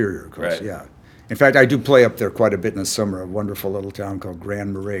Lake Superior, of course. Right. Yeah. In fact, I do play up there quite a bit in the summer. A wonderful little town called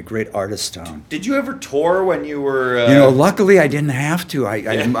Grand Marais, great artist town. Did you ever tour when you were? Luckily I didn't have to.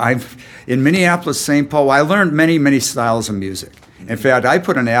 I've in Minneapolis, St. Paul. I learned many styles of music. In fact, I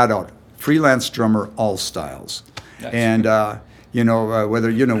put an ad out: freelance drummer, all styles. Nice. And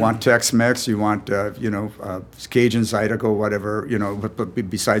Whether want Tex-Mex, you want Cajun, Zydeco, whatever, but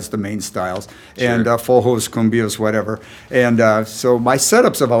besides the main styles, and Fojos, Cumbias, whatever. And so my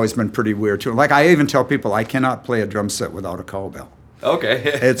setups have always been pretty weird too. Like I even tell people I cannot play a drum set without a cowbell. Okay.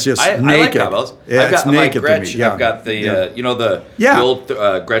 It's just naked. I like cowbells. Yeah, I've got it's naked my Gretsch. to me. Yeah. I've got the the old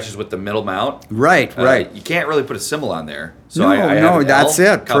Gretches with the middle mount. Right. You can't really put a cymbal on there. So no, I have that's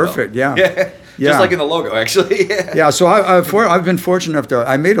it. cowbell. Perfect. Yeah. Just like in the logo, actually. Yeah, so I've been fortunate enough to.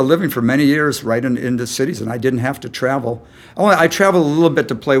 I made a living for many years right in the cities, and I didn't have to travel. I traveled a little bit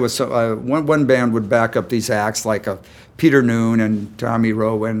to play with one band would back up these acts like Peter Noon and Tommy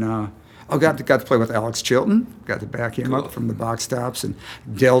Rowe, and I got to play with Alex Chilton. Got to back him up from the box tops, and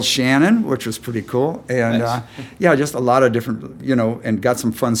Del Shannon, which was pretty cool, and nice. Just a lot of different, and got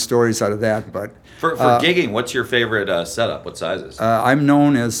some fun stories out of that, but. For gigging, what's your favorite setup? What sizes? I'm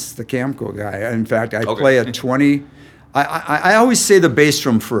known as the Camco guy. In fact, I play a 20. I always say the bass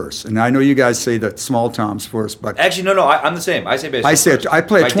drum first, and I know you guys say the small toms first, but actually, no, I'm the same. I say bass drum first. I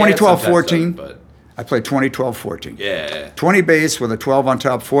play a 20-12-14. But I play 20-12-14. Yeah. 20 bass with a 12 on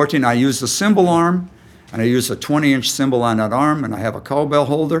top, 14. I use the cymbal arm, and I use a 20-inch cymbal on that arm, and I have a cowbell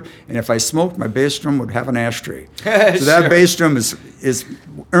holder. And if I smoked, my bass drum would have an ashtray. So that bass drum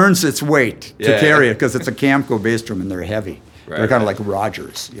earns its weight to carry it because it's a Camco bass drum, and they're heavy. They're kind of like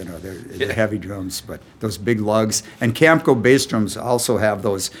Rogers, they're heavy drums, but those big lugs. And Camco bass drums also have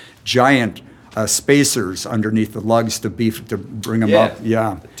those giant spacers underneath the lugs to bring them up.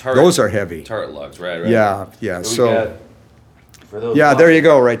 Yeah, those are heavy. Turret lugs, right. Yeah. So for those there you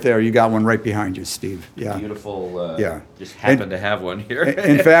go, right there. You got one right behind you, Steve. Yeah. Beautiful. Just happen to have one here.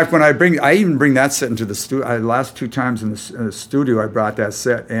 In fact, when I even bring that set into the studio. Last 2 times in the studio, I brought that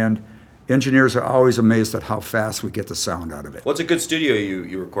set, and engineers are always amazed at how fast we get the sound out of it. What's a good studio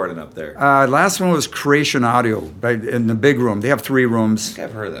you recording up there? Last one was Creation Audio in the big room. They have 3 rooms. I think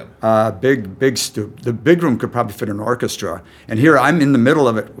I've heard of them. The big room could probably fit an orchestra. And here I'm in the middle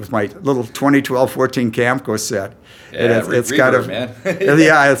of it with my little 20-12-14 Camco set. Yeah, it's kind of, man.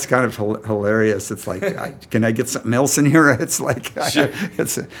 It's kind of hilarious. It's like, can I get something else in here? It's like, sure.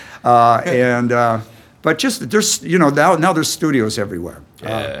 But just there's now there's studios everywhere.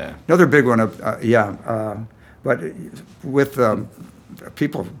 Another big one but with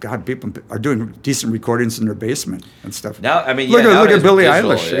people are doing decent recordings in their basement and stuff. Now, I mean, look at Billie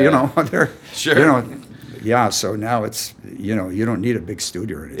Eilish. Sure. So now it's you don't need a big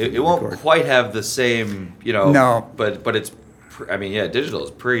studio or anything. It won't quite have the same No. But it's. I mean, digital is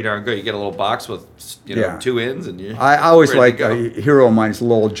pretty darn good. You get a little box with 2 ends, and you. I always like a hero of mine is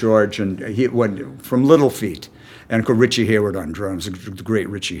Lowell George, and he went from Little Feat, and Richie Hayward on drums, the great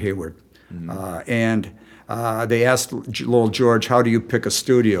Richie Hayward, and they asked Lowell George, "How do you pick a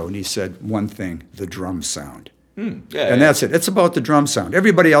studio?" And he said, "One thing: the drum sound." That's it. It's about the drum sound.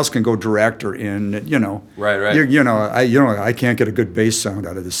 Everybody else can go direct or in. Right. I can't get a good bass sound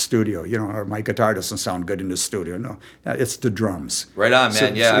out of the studio. Or my guitar doesn't sound good in the studio. No, it's the drums. Right on,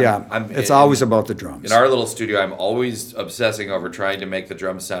 man. It's always about the drums. In our little studio, I'm always obsessing over trying to make the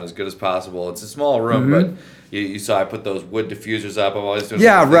drums sound as good as possible. It's a small room, but you saw I put those wood diffusers up. I'm always doing.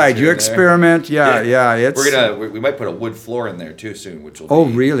 Yeah, right. You experiment. Yeah. We might put a wood floor in there too soon, which will. Oh,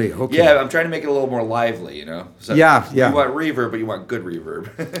 really? Okay. Yeah, I'm trying to make it a little more lively. So you want reverb, but you want good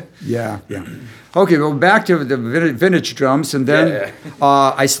reverb. Yeah. Okay, well, back to the vintage drums, and then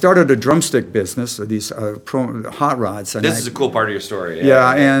I started a drumstick business, these hot rods. And this is a cool part of your story.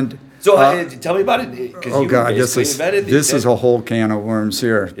 And so tell me about it. This is a whole can of worms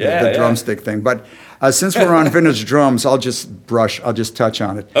here. The drumstick thing, but. Since we're on vintage drums, I'll just touch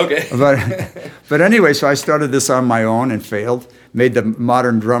on it. Okay. But anyway, so I started this on my own and failed. Made the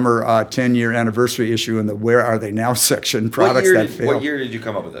Modern Drummer 10-year anniversary issue in the Where Are They Now section, products that failed. What year did you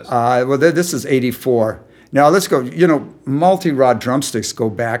come up with this? This is 84. Now let's go, multi-rod drumsticks go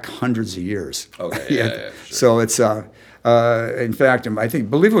back hundreds of years. Okay, sure. So it's, in fact,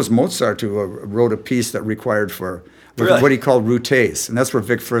 believe it was Mozart who wrote a piece that required for what he called routes, and that's where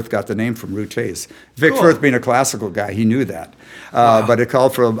Vic Firth got the name from, routes. Vic Firth being a classical guy, he knew that. But it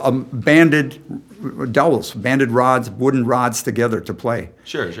called for banded dowels, banded rods, wooden rods together to play.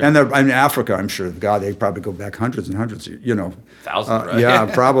 Sure. And in Africa, I'm sure, they probably go back hundreds and hundreds, Thousands, right? Yeah,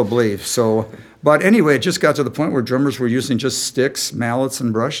 probably. So, but anyway, it just got to the point where drummers were using just sticks, mallets,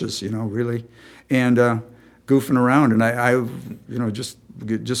 and brushes, really, and goofing around. And I just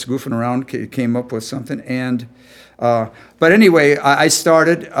goofing around, came up with something. And but anyway, I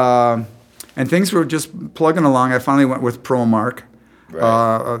started, and things were just plugging along. I finally went with ProMark.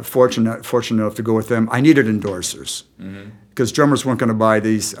 Right. Fortunate enough to go with them. I needed endorsers, because drummers weren't going to buy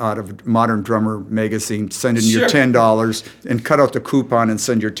these out of Modern Drummer magazine, send in your Sure. $10 and cut out the coupon and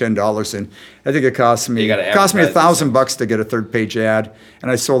send your $10 in. I think it cost me You gotta $1,000 advertise bucks to get a 3rd-page ad,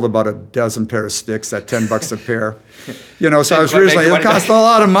 and I sold about a dozen pair of sticks at $10 a pair. You know, so I was Make originally, money it cost a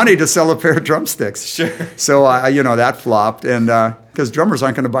lot of money to sell a pair of drumsticks. Sure. So that flopped, and because drummers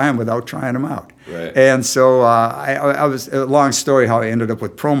aren't going to buy them without trying them out. Right. And so I was, a long story how I ended up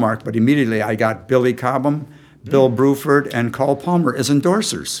with ProMark, but immediately I got Billy Cobham, Bill Bruford, and Carl Palmer as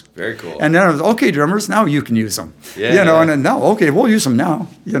endorsers. Very cool. And then I was, okay, drummers, now you can use them. Yeah, you know, yeah. and then, no, okay, we'll use them now,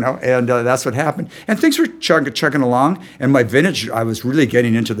 you know, and that's what happened. And things were chugging along, and my vintage, I was really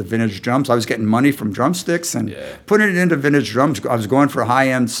getting into the vintage drums. I was getting money from drumsticks and putting it into vintage drums. I was going for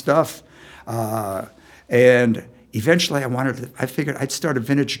high-end stuff. And eventually I figured I'd start a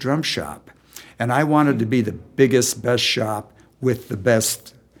vintage drum shop. And I wanted to be the biggest, best shop with the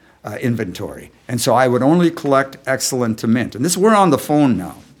best inventory. And so I would only collect excellent to mint. And we're on the phone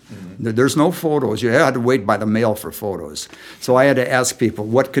now. Mm-hmm. There's no photos. You had to wait by the mail for photos. So I had to ask people,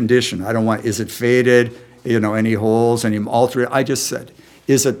 what condition? I don't want, is it faded? You know, any holes, any altered? I just said,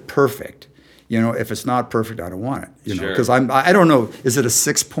 is it perfect? You know, if it's not perfect, I don't want it. You know, because I don't know, is it a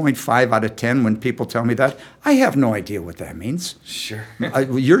 6.5 out of 10 when people tell me that? I have no idea what that means. Sure.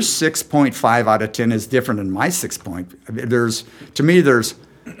 Your 6.5 out of 10 is different than my 6 point. To me, there's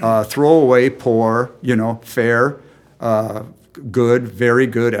throwaway, poor, you know, fair, good, very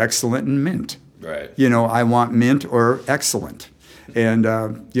good, excellent, and mint. Right. You know, I want mint or excellent. And,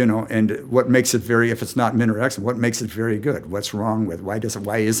 you know, and what makes it if it's not mint or excellent, what makes it very good? What's wrong with it?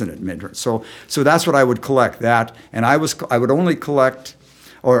 Why isn't it mint? So that's what I would collect, that. And I would only collect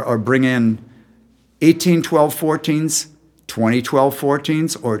or bring in 18 12 14s, 20 12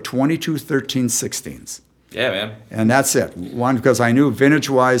 14s, or 22 13 16s. Yeah, man. And that's it. One, because I knew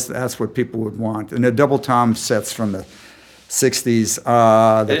vintage-wise, that's what people would want. And the double tom sets from the 60s,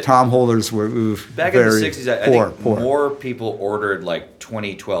 the tom holders were back very in the 60s. I think more people ordered like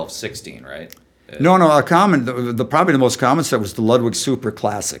 2012 16, right? No, a common, probably the most common set was the Ludwig Super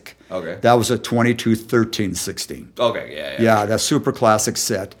Classic. Okay. That was a 22 13 16. Okay, yeah. Yeah, that Super Classic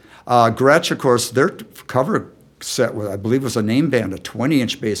set. Gretsch, of course, their cover set, I believe, was a name band, a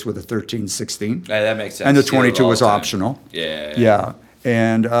 20-inch bass with a 13 16. Yeah, that makes sense. And the See it 22 all was the time. optional. Yeah.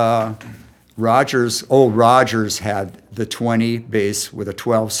 And Rogers had the 20 bass with a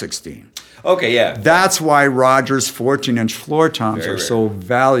 12 16. Okay, yeah. That's why Rogers 14-inch floor toms are so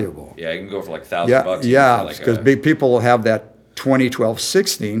valuable. Yeah, you can go for like $1,000. Yeah, because people will have that 20 12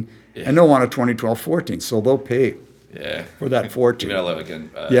 16 and they'll want a 20 12 14, so they'll pay for that 14. Even like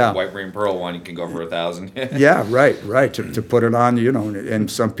a white green pearl one, you can go for $1,000. Yeah, right. To put it on, you know, and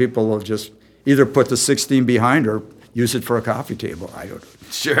some people will just either put the 16 behind or use it for a coffee table. I don't know.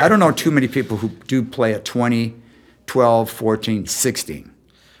 Sure. I don't know too many people who do play a 20, 12, 14, 16.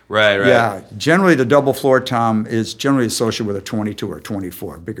 Right. Yeah, generally the double floor tom is generally associated with a 22 or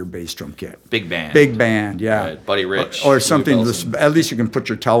 24, bigger bass drum kit. Big band, yeah. Right. Buddy Rich. Or something, at least you can put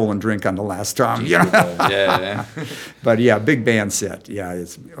your towel and drink on the last tom. Yeah. But yeah, big band set, yeah.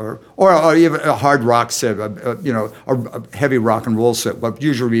 Or even a hard rock set, you know, a heavy rock and roll set, but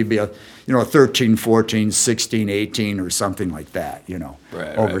usually be a 13, 14, 16, 18 or something like that, you know,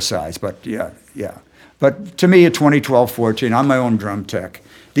 oversized. But yeah. But to me, a 20, 12, 14, I'm my own drum tech.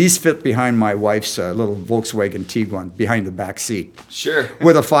 These fit behind my wife's little Volkswagen Tiguan, behind the back seat. Sure.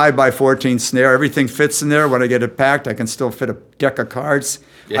 With a 5x14 snare. Everything fits in there. When I get it packed, I can still fit a deck of cards.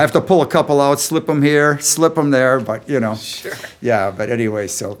 Yeah. I have to pull a couple out, slip them here, slip them there, but, you know. Sure. Yeah, but anyway,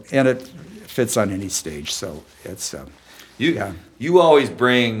 and it fits on any stage, so it's... You always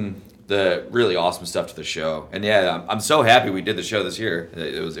bring the really awesome stuff to the show, and I'm so happy we did the show this year.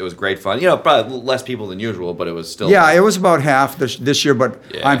 It was great fun. You know, probably less people than usual, but it was still. Yeah, it was about half this year, but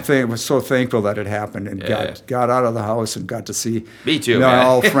I was so thankful that it happened and got out of the house and got to see. Me too, man.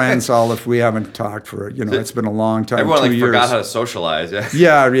 All friends. If we haven't talked for it's been a long time. Everyone 2 years. Forgot how to socialize.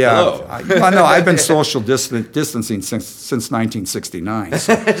 Yeah. Hello. No, I've been social distancing since 1969.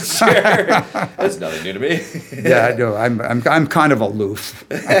 So. Sure, that's nothing new to me. Yeah, no, I'm kind of aloof.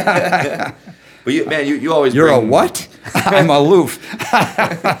 But you always. You're a what? I'm aloof.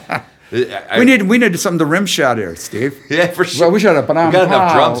 We need something to rim shot here, Steve. Yeah, for sure. Well, we should have. We got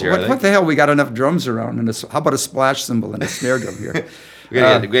enough drums here. What the hell? We got enough drums around, and how about a splash cymbal and a snare drum here? we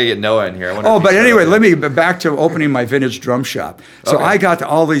gotta get Noah in here. But anyway, let me back to opening my vintage drum shop. So I got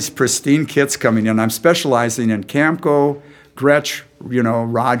all these pristine kits coming in. I'm specializing in Camco, Gretsch,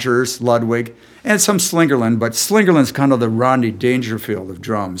 Rogers, Ludwig, and some Slingerland, but Slingerland's kind of the Rodney Dangerfield of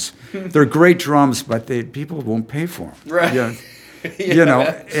drums. They're great drums, but people won't pay for them. Right. You know,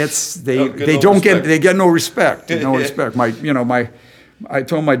 it's they get no respect. No respect. I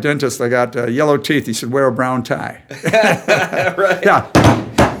told my dentist I got yellow teeth. He said, wear a brown tie. Right. Yeah.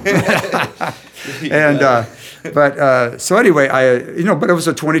 And so anyway, but it was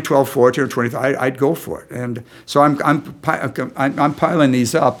a 2012 Fortune or 20. I'd go for it, and so I'm piling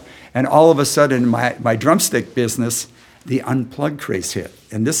these up, and all of a sudden my drumstick business, the Unplugged craze hit,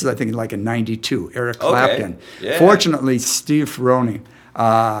 and this is I think like in '92. Eric Clapton. Yeah. Fortunately, Steve Ferroni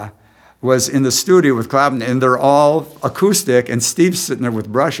was in the studio with Clapton, and they're all acoustic, and Steve's sitting there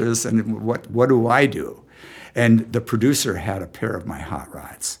with brushes, and what do I do? And the producer had a pair of my hot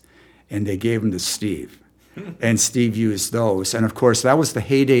rods, and they gave them to Steve. And Steve used those. And of course, that was the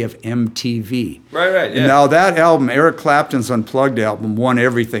heyday of MTV. Right, yeah. Now, that album, Eric Clapton's Unplugged album, won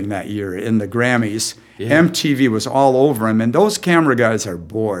everything that year in the Grammys. Yeah. MTV was all over him. And those camera guys are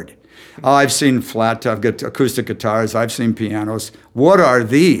bored. I've seen flat top acoustic guitars. I've seen pianos. What are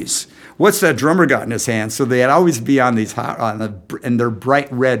these? What's that drummer got in his hand? So they'd always be on these and they're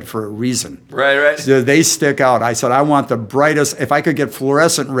bright red for a reason. Right. So they stick out. I said, I want the brightest. If I could get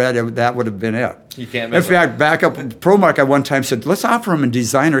fluorescent red, that would have been it. You can't. In fact, back up, ProMark at one time said, let's offer them in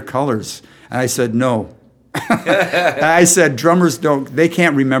designer colors. And I said, no. I said, drummers they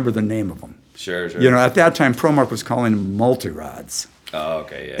can't remember the name of them. Sure. You know, at that time, ProMark was calling them multi-rods. Oh,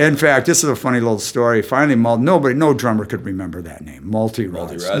 okay, yeah. In fact, this is a funny little story. Finally, no drummer could remember that name,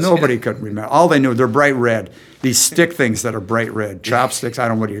 multi-rods. Nobody could remember. All they knew, they're bright red. These stick things that are bright red, chopsticks, I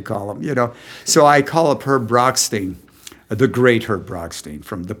don't know what you call them, you know. So I call up Herb Brockstein, the great Herb Brockstein,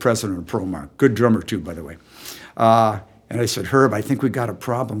 from the president of ProMark. Good drummer, too, by the way. And I said, Herb, I think we got a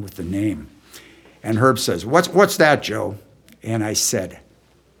problem with the name. And Herb says, what's that, Joe? And I said,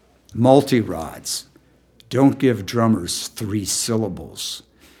 multi-rods. Don't give drummers 3 syllables.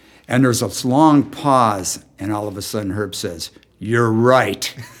 And there's this long pause, and all of a sudden Herb says, you're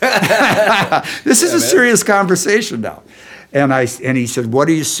right. This is a serious conversation now. And he said, what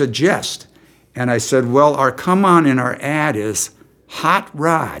do you suggest? And I said, well, our come on in our ad is hot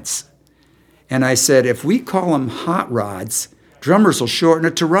rods. And I said, if we call them hot rods, drummers will shorten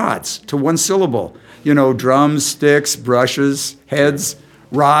it to rods, to 1 syllable. You know, drums, sticks, brushes, heads,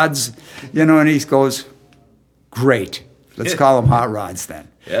 rods, you know, and he goes, great. Let's call them hot rods then.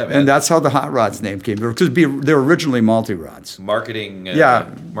 Yeah, man. And that's how the hot rods name came. Because they're originally multi-rods. Marketing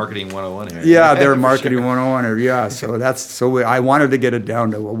 101 here. Yeah, they're marketing 101 here. Yeah, so I wanted to get it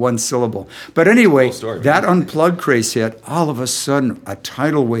down to a 1 syllable. But anyway, cool story, that Unplugged craze hit, all of a sudden a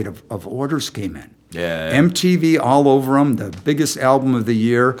tidal wave of orders came in. Yeah. MTV all over them, the biggest album of the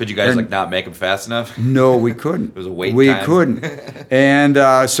year. Could you guys not make them fast enough? No, we couldn't. It was a wait time. We couldn't. And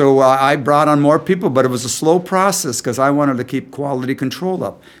so I brought on more people, but it was a slow process because I wanted to keep quality control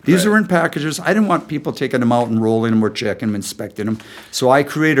up. These are in packages. I didn't want people taking them out and rolling them or checking them, inspecting them. So I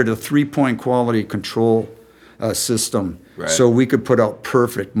created a 3-point quality control system so we could put out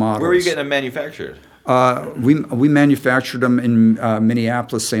perfect models. Where were you getting them manufactured? We manufactured them in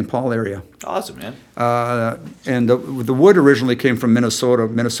Minneapolis, St. Paul area. Awesome, man. And the wood originally came from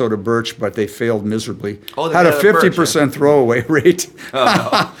Minnesota birch, but they failed miserably. Oh, had a 50% throwaway rate. Oh,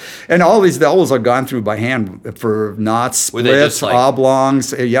 no. And all these dowels are gone through by hand for knots, splits,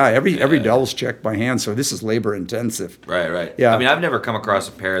 oblongs. Yeah, every dowel's checked by hand, so this is labor intensive. Right. Yeah. I mean, I've never come across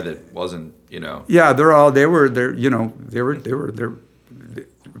a pair that wasn't, you know. Yeah, they were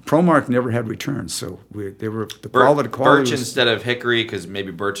ProMark never had returns, so they were the quality. Birch instead of hickory, because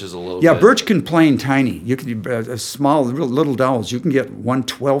maybe birch is a little. Yeah, birch can plane tiny. You can small little dowels. You can get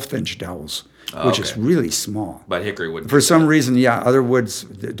 1/12 inch dowels, which is really small. But hickory wouldn't. For some reason, other woods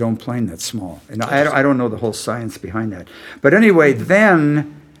don't plane that small, and I don't know the whole science behind that. But anyway,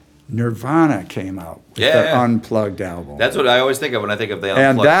 then Nirvana came out with the Unplugged album. That's what I always think of when I think of the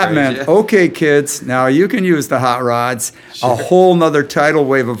Unplugged. And that meant, okay, kids, now you can use the hot rods. Sure. A whole nother tidal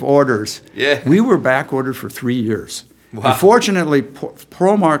wave of orders. Yeah. We were back ordered for 3 years. Wow. Unfortunately,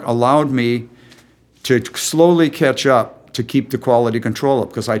 ProMark allowed me to slowly catch up to keep the quality control up,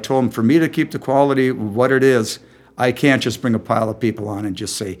 because I told them for me to keep the quality what it is, I can't just bring a pile of people on and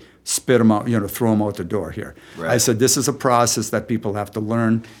just say, spit them out, throw them out the door here. Right. I said, this is a process that people have to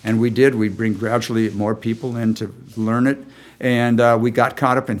learn. And we did. We bring gradually more people in to learn it. And we got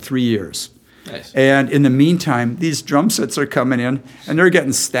caught up in 3 years. Nice. And in the meantime, these drum sets are coming in, and they're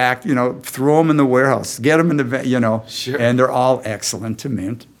getting stacked. Throw them in the warehouse, get them in the, Sure. And they're all excellent to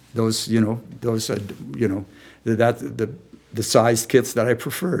mint. The sized kits that I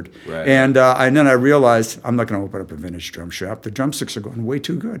preferred. Right. And then I realized I'm not going to open up a vintage drum shop. The drumsticks are going way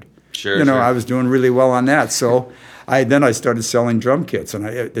too good. Sure. I was doing really well on that. So I started selling drum kits, and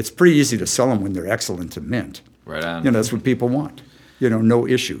it's pretty easy to sell them when they're excellent to mint. Right on. That's what people want. no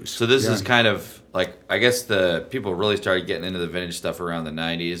issues. So this is kind of like, I guess the people really started getting into the vintage stuff around the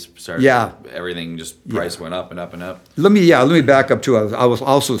 90s. Everything just price went up and up and up. Let me back up too. I was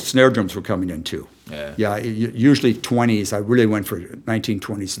also snare drums were coming in too. Yeah. Usually 20s. I really went for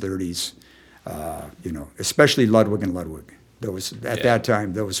 1920s, 30s. Especially Ludwig and Ludwig. That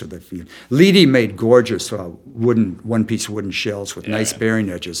time, those were the few. Leedy made gorgeous one-piece wooden shells with nice bearing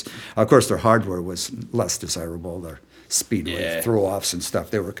edges. Of course, their hardware was less desirable. Their Speedway throw-offs and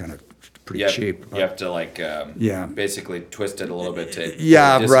stuff, they were kind of pretty cheap. You have to basically twist it a little bit to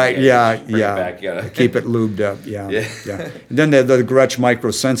right, keep it lubed up, yeah. And then the Gretsch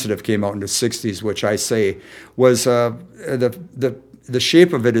Micro-Sensitive came out in the 60s, which I say was the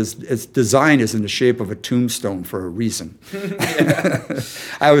shape of its design is in the shape of a tombstone for a reason.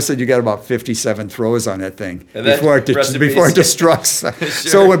 I always said you got about 57 throws on that thing before it destructs.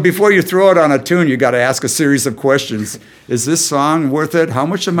 So before you throw it on a tune, you got to ask a series of questions. Is this song worth it? How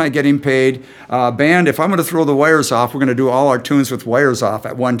much am I getting paid? Band, if I'm going to throw the wires off, we're going to do all our tunes with wires off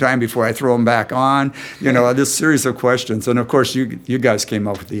at one time before I throw them back on. This series of questions. And of course, you guys came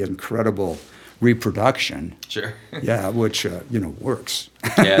up with the incredible reproduction. Sure. Yeah, which works.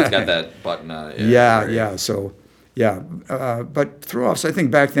 Yeah, it's got that button on it. Yeah. So, but throw-offs, I think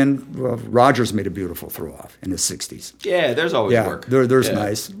back then, Rogers made a beautiful throw-off in the 60s. Yeah, there's always work. There's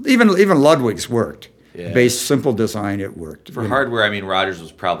nice. Even Ludwig's worked. Yeah. Based simple design, it worked. For hardware, I mean, Rogers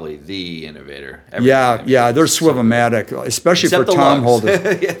was probably the innovator. They're Swivel-matic, especially except for tom holders.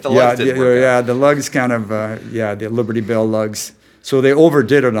 The lugs didn't work out. The lugs kind of, the Liberty Bell lugs. So they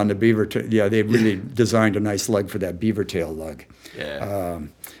overdid it on the beaver tail. Yeah, they really designed a nice lug for that beaver tail lug. Yeah.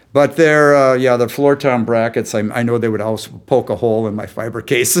 But the floor tom brackets, I know they would also poke a hole in my fiber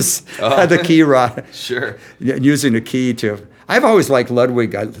cases. The key rod. Sure. Using the key to. I've always liked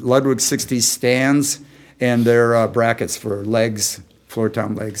Ludwig 60s stands and their brackets for legs, floor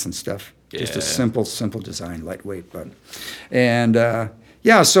tom legs and stuff. Yeah. Just a simple design, lightweight.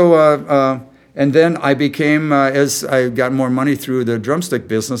 And then I became, as I got more money through the drumstick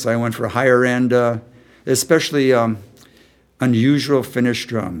business, I went for higher end, especially unusual finish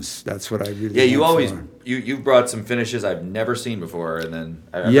drums. That's what I really. Yeah, you always you brought some finishes I've never seen before, and then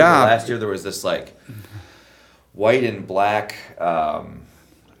I remember last year there was this like white and black. I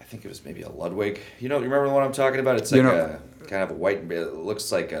think it was maybe a Ludwig. You remember the one I'm talking about? It's like a kind of a white. It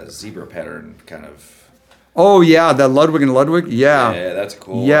looks like a zebra pattern kind of. Oh yeah, the Ludwig and Ludwig. Yeah, that's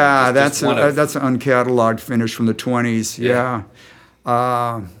cool. Yeah, that's an uncatalogued finish from the 20s. Yeah.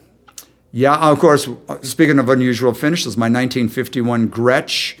 Of course. Speaking of unusual finishes, my 1951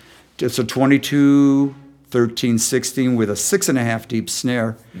 Gretsch. It's a 22 13/16 with a 6.5 deep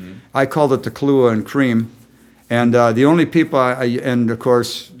snare. Mm-hmm. I called it the Kahlua and Cream, and the only people of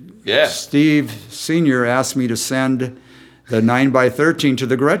course, Steve Sr. asked me to send the 9x13 to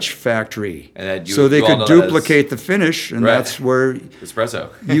the Gretsch factory, so they could duplicate the finish, and that's where espresso.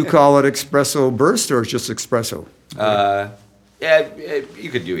 You call it espresso burst, or it's just espresso? You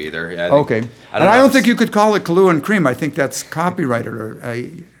could do either. Okay, I don't think you could call it Kahlua and Cream. I think that's copyrighted.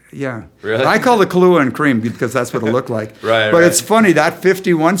 Really? I call it Kahlua and Cream because that's what it looked like. But it's funny that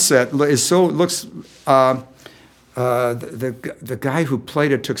 51 set looks. The guy who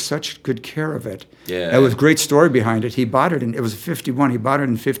played it took such good care of it. Yeah. There was a great story behind it. He bought it it was 51. He bought it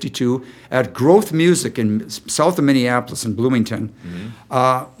in 52 at Growth Music in south of Minneapolis in Bloomington.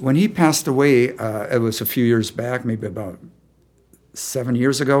 Mm-hmm. When he passed away, it was a few years back, maybe about 7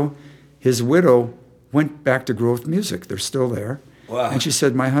 years ago, his widow went back to Growth Music. They're still there. Wow. And she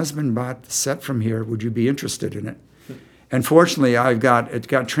said, my husband bought the set from here. Would you be interested in it? And fortunately, it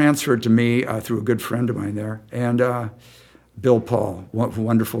got transferred to me through a good friend of mine there, and Bill Paul,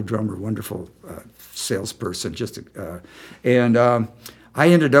 wonderful drummer, wonderful salesperson. And I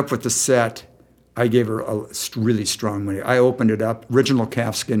ended up with the set. I gave her a really strong money. I opened it up, original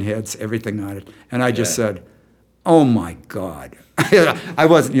calfskin heads, everything on it, and I just said, "Oh my God!" I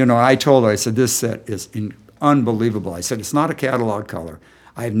wasn't, I told her, I said, "This set is unbelievable." I said, "It's not a catalog color.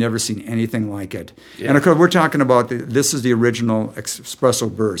 I've never seen anything like it." Yeah. And of course, we're talking about this is the original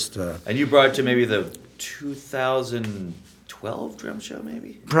Espresso Burst. And you brought it to maybe the 2012 drum show,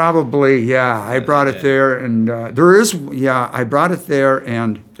 maybe? Probably, yeah. I brought it there, and I brought it there,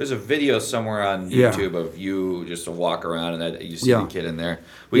 and there's a video somewhere on YouTube of you just to walk around, and you see the kid in there.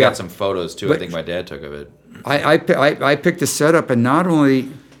 We got some photos too. I think my dad took of it. I picked the setup, and not only.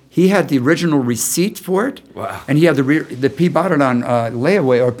 He had the original receipt for it. Wow. And he had he bought it on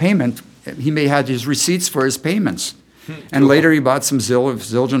layaway or payment. He had his receipts for his payments. And later he bought some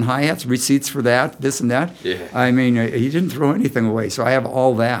Zildjian hi-hats, receipts for that, this and that. Yeah. I mean, he didn't throw anything away. So I have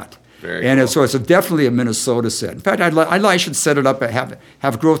all that. Very and cool. so it's definitely a Minnesota set. In fact, I should set it up,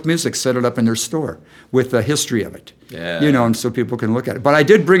 have Growth Music set it up in their store with the history of it. Yeah. You know, and so people can look at it. But I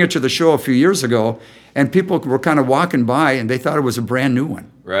did bring it to the show a few years ago, and people were kind of walking by, and they thought it was a brand new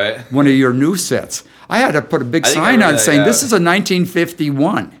one. Right. One of your new sets. I had to put a big I think I sign read on that, saying, yeah. this is a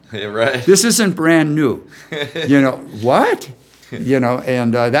 1951. Yeah, right. This isn't brand new. You know, what? You know,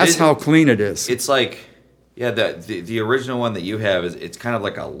 and that's how clean it is. It's like, yeah, the original one that you have it's kind of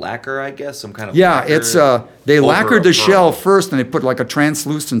like a lacquer, I guess, some kind of Yeah, lacquer it's they over lacquered a the pearl. shell first, and they put like a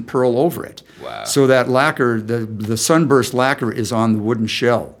translucent pearl over it. Wow. So that lacquer, the sunburst lacquer, is on the wooden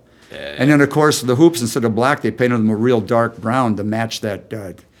shell. Yeah. And then, of course, the hoops, instead of black, they painted them a real dark brown to match that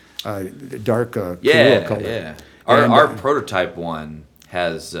dark Yeah, color. yeah. And, Our prototype one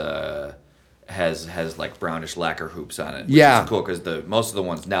has like brownish lacquer hoops on it. Which Yeah. is cool because most of the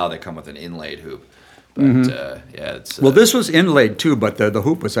ones now they come with an inlaid hoop. But yeah, it's Well, this was inlaid too, but the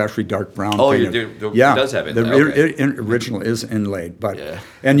hoop was actually dark brown. Oh, painted. it does have inlay, okay. Original is inlaid, but Yeah.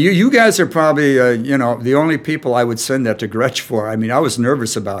 and you guys are probably the only people I would send that to Gretsch for. I mean, I was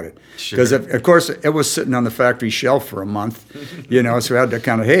nervous about it because Sure. of course it was sitting on the factory shelf for a month, so I had to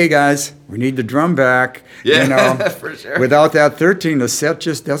kind of, hey guys, we need the drum back. Yeah, for sure. Without that 13, the set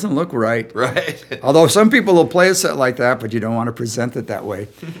just doesn't look right. right. Although some people will play a set like that, but you don't want to present it that way.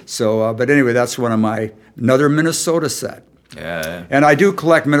 So, but anyway, that's one of another Minnesota set. Yeah. And I do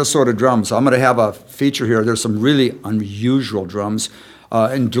collect Minnesota drums. I'm going to have a feature here. There's some really unusual drums.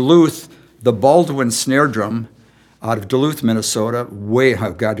 In Duluth, the Baldwin snare drum out of Duluth, Minnesota,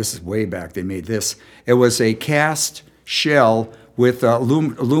 oh God, this is way back they made this. It was a cast shell with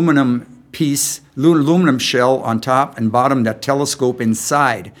aluminum shell on top and bottom, that telescope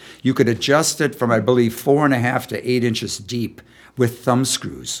inside. You could adjust it from, I believe, 4.5 to 8 inches deep with thumb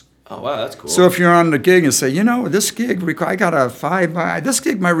screws. Oh wow, that's cool. So if you're on the gig and say, this gig I got a 5. This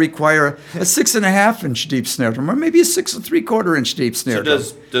gig might require a 6.5 inch deep snare drum, or maybe a 6 3/4 inch deep snare drum.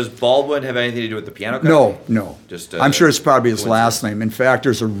 Does Baldwin have anything to do with the piano company? No. Just I'm sure it's probably his last name. In fact,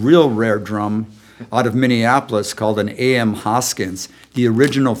 there's a real rare drum out of Minneapolis called an A.M. Hoskins, the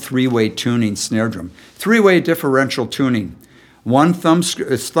original 3-way tuning snare drum. 3-way differential tuning.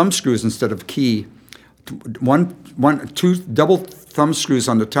 It's thumb screws instead of key. Two double thumb screws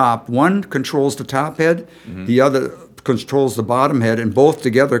on the top. One controls the top head, the other controls the bottom head, and both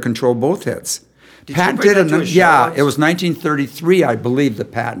together control both heads. Patented it. Yeah, it was 1933, I believe, the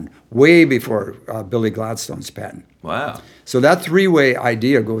patent, way before Billy Gladstone's patent. Wow. So that 3-way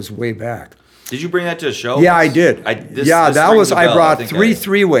idea goes way back. Did you bring that to a show? Yeah, I did. I brought three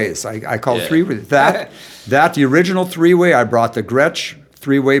 3-ways. I called Yeah. 3-ways. The original 3-way, I brought the Gretsch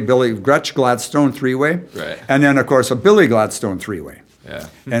 3-way, Gretsch Gladstone 3-way. Right. And then, of course, a Billy Gladstone 3-way. Yeah.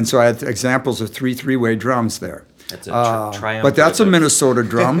 And so I had examples of 3-way drums there. That's a triumph. But that's a Minnesota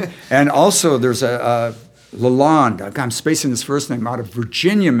drum. And also there's a Lalonde, I'm spacing his first name, out of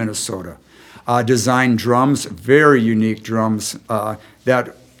Virginia, Minnesota, designed drums, very unique drums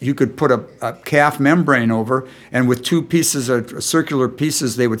that you could put a calf membrane over, and with 2 pieces of circular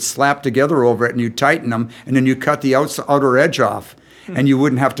pieces, they would slap together over it, and you tighten them, and then you cut the outer edge off, and you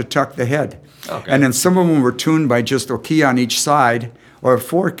wouldn't have to tuck the head. Okay. And then some of them were tuned by just a key on each side, or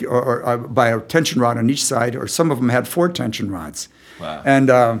by a tension rod on each side, or some of them had 4 tension rods. Wow.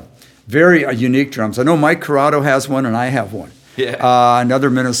 And very unique drums. I know Mike Corrado has one, and I have one. Yeah.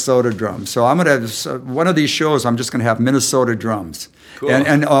 Another Minnesota drum. So I'm going to one of these shows. I'm just going to have Minnesota drums. Cool.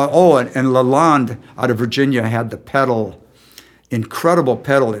 And Lalonde out of Virginia had the pedal, incredible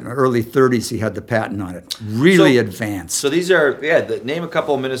pedal. In the early 30s, he had the patent on it. Really advanced. So these are name a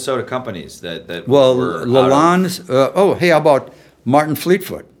couple of Minnesota companies that. Well, were Lalonde's. Hey, how about Martin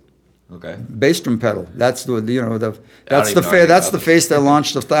Fleetfoot? Okay. Bass drum pedal. That's the the face that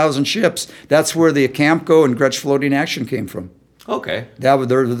launched 1,000 ships. That's where the Camco and Gretsch floating action came from. Okay. They're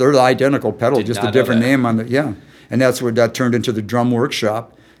the identical pedal, Did just not a different know that. name on the and that's where that turned into the Drum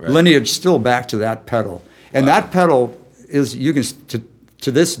Workshop. Right. Lineage still back to that pedal, and that pedal is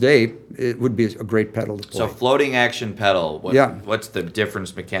to this day it would be a great pedal to play. So floating action pedal. What's the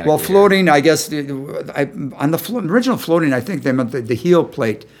difference mechanically? Well, floating, I guess, on the original floating, I think they meant the heel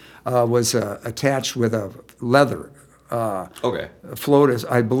plate was attached with a leather. Okay. Float is,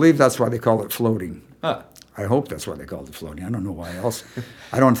 I believe that's why they call it floating. Huh. I hope that's why they called it floating. I don't know why else.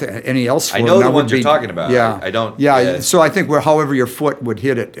 I don't think any else. I know the ones you're talking about. Yeah, I don't. Yeah. So I think however your foot would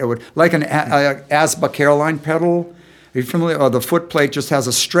hit it, it would like an Asba Caroline pedal. Are you familiar? The foot plate just has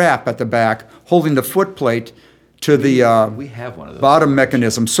a strap at the back holding the foot plate to the we have one of those bottom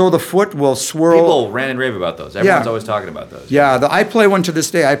mechanism. So the foot will swirl. People rant and rave about those. Everyone's always talking about those. Yeah, I play one to this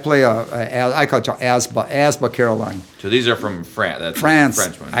day. I play I call it Asba Caroline. So these are from France. That's France.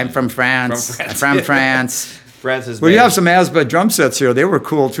 French one. I'm from France. I'm from France. France well, you have some Asba drum sets here. They were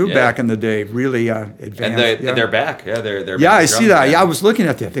cool too back in the day. Really advanced. And they're back. Yeah, they're yeah, I see that. Yeah, I was looking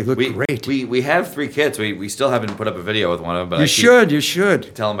at that. They look great. We have 3 kits. We still haven't put up a video with one of them. But you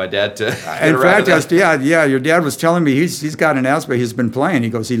should. Telling my dad to. In fact, your dad was telling me he's got an Asba he's been playing. He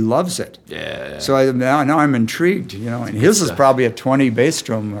goes, he loves it. Yeah. So now I'm intrigued. And his is probably a 20 bass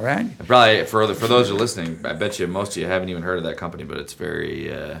drum, right? Probably for those who are listening, I bet you most of you haven't even heard of that company, but it's very.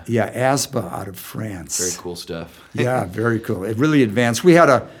 Asba out of France. Very cool stuff. Yeah. Very cool. It really advanced. We had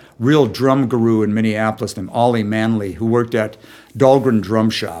a real drum guru in Minneapolis named Ollie Manley who worked at Dahlgren Drum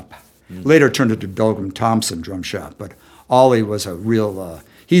Shop. Later turned into Dahlgren Thompson Drum Shop. But Ollie was a real.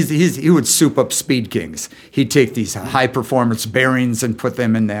 He would soup up Speed Kings. He'd take these high performance bearings and put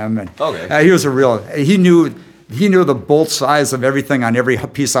them in them. And he was a real. He knew the bolt size of everything on every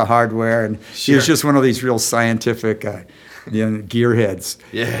piece of hardware, and he was just one of these real scientific gearheads.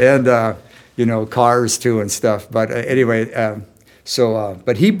 Yeah. And. Cars too and stuff. But anyway,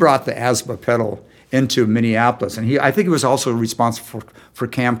 but he brought the Asba pedal into Minneapolis, and I think he was also responsible for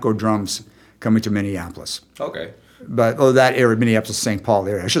Camco drums coming to Minneapolis. Okay. But that area, Minneapolis, St. Paul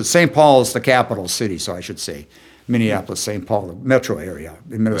area. St. Paul is the capital city, so I should say Minneapolis, St. Paul, the metro area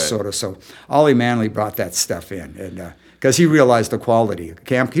in Minnesota. Right. So Ollie Manley brought that stuff in, and because he realized the quality.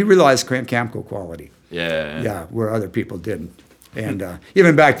 He realized Camco quality. Yeah. Yeah, where other people didn't. And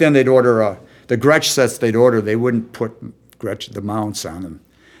even back then, they'd order the Gretsch sets. They wouldn't put the mounts on them.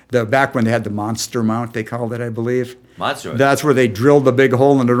 Back when they had the monster mount, they called it, I believe. Monster. That's where they drilled the big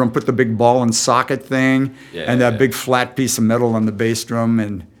hole in the drum, put the big ball and socket thing, and that big flat piece of metal on the bass drum.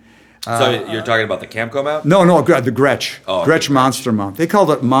 And so you're talking about the Camco mount? No, the Gretsch. Oh, Gretsch monster mount. They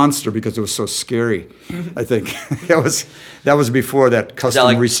called it monster because it was so scary. I think that was before that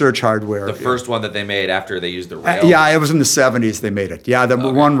custom research hardware. The first one that they made after they used the rail. It was in the 70s they made it. Yeah, the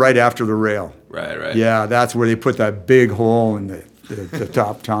one right after the rail. Right. Yeah, that's where they put that big hole in the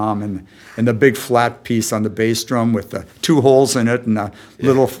top tom and the big flat piece on the bass drum with the 2 holes in it and a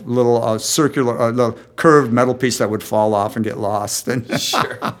little circular, little curved metal piece that would fall off and get lost. And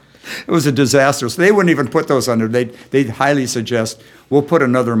sure. It was a disaster. So they wouldn't even put those under. They'd highly suggest, we'll put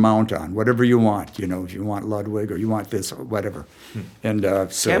another mount on, whatever you want. If you want Ludwig or you want this or whatever. And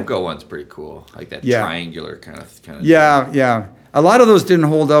Camco one's pretty cool, like that triangular kind of. Yeah. A lot of those didn't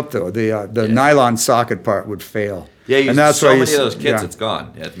hold up though. The nylon socket part would fail. Yeah, and that's so many of those kits, it's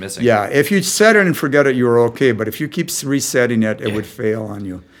gone. Yeah, it's missing. Yeah, if you set it and forget it, you were okay. But if you keep resetting it, it would fail on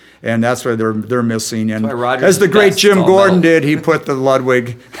you. And that's why they're missing. And as the great Jim Gordon did, he put the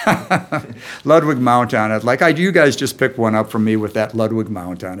Ludwig mount on it. Like you guys just picked one up from me with that Ludwig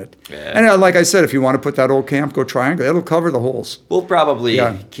mount on it. Yeah. And like I said, if you want to put that old Camco triangle, it'll cover the holes. We'll probably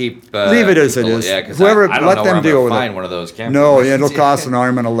keep leave it as it is. Yeah, because whoever I don't let know them where deal I'm with find it. one of those Camco. No, it'll cost an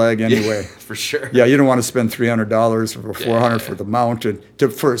arm and a leg anyway. For sure. Yeah, you don't want to spend $300 or $400 for the mount,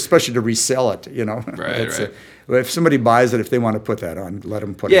 especially to resell it. Right. If somebody buys it, if they want to put that on, let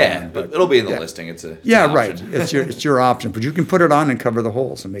them put it on. Yeah, but it'll be in the listing. It's an right. It's your option, but you can put it on and cover the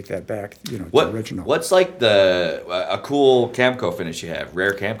holes and make that back, the original. What's like a cool Camco finish you have?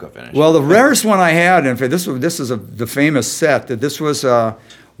 Rare Camco finish. Well, the rarest one I had, in fact, this is the famous set. That this was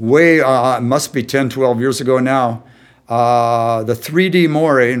must be 10, 12 years ago now. The 3D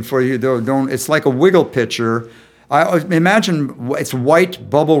Moray, and for you don't, it's like a wiggle pitcher. I imagine it's white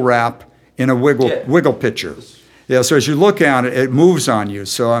bubble wrap in a wiggle pitcher. Yeah, so as you look at it, it moves on you.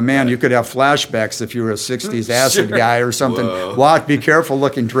 So, you could have flashbacks if you were a 60s acid guy or something. Whoa. Be careful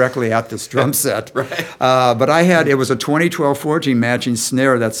looking directly at this drum set. Right. But it was a 2012 14 matching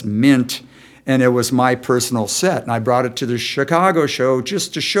snare that's mint, and it was my personal set. And I brought it to the Chicago show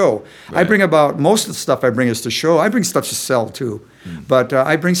just to show. Right. Most of the stuff I bring is to show. I bring stuff to sell too. But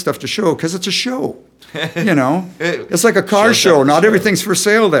I bring stuff to show because it's a show. It's like a car show. Not everything's for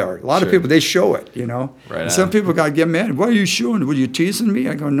sale there. A lot of people, they show it, Right. Some people got to get mad. Why are you showing? Were you teasing me?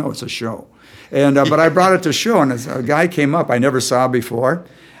 I go, no, it's a show. And but I brought it to show, and a guy came up I never saw before.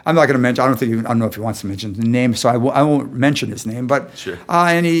 I'm not going to mention. I don't know if he wants to mention the name, so I won't mention his name. But sure.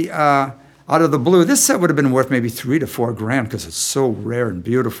 And he out of the blue, this set would have been worth maybe $3,000 to $4,000 because it's so rare and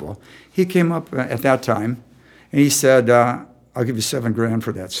beautiful. He came up at that time, and he said, "I'll give you $7,000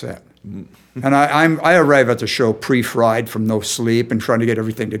 for that set." And I arrive at the show pre-fried from no sleep and trying to get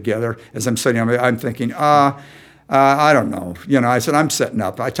everything together. As I'm sitting, I'm thinking, I don't know. I said, I'm setting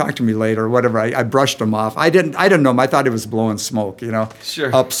up. Talk to me later or whatever. I brushed him off. I didn't know him. I thought he was blowing smoke,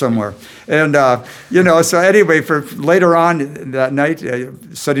 Sure. up somewhere. And, so anyway, for later on that night,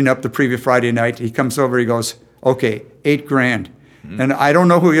 setting up the previous Friday night, he comes over, he goes, okay, $8,000. And I don't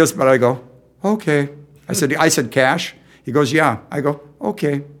know who he is, but I go, okay. I said, cash? He goes, yeah. I go,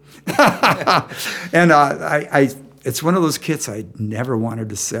 okay. And it's one of those kits I never wanted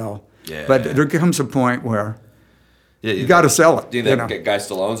to sell. Yeah. But there comes a point where yeah, you got to sell it. Do you think that guy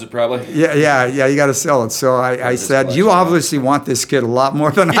still owns it probably? Yeah, you got to sell it. So I said, you obviously want this kit a lot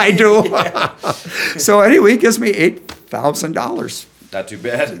more than I do. So anyway, he gives me $8,000. Not too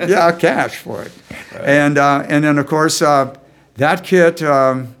bad. Yeah, cash for it. Right. And then, of course, that kit,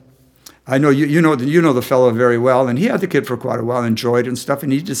 I know you know the fellow very well, and he had the kit for quite a while, enjoyed it and stuff,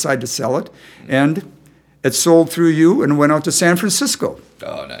 and he decided to sell it. And it sold through you and went out to San Francisco.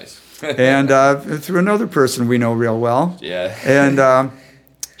 Oh, nice. And through another person we know real well. Yeah. And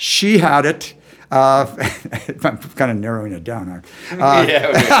she had it. I'm kind of narrowing it down.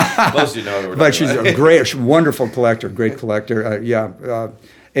 Yeah, most of you know what we're but she's about. Wonderful collector, great collector.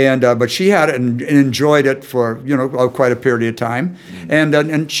 But she had it and enjoyed it for quite a period of time,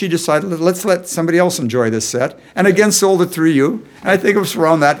 and she decided let's let somebody else enjoy this set, and again sold it through you. And I think it was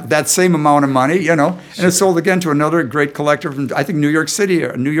around that same amount of money, and it sold again to another great collector from I think New York City,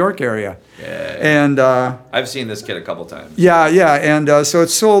 or New York area. Yeah. And I've seen this kit a couple times. Yeah, and so it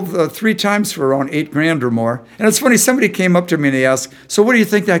sold 3 times for around $8,000 or more. And it's funny, somebody came up to me and they asked, "So what do you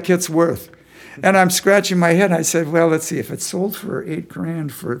think that kit's worth?" And I'm scratching my head. I said, well, let's see. If it sold for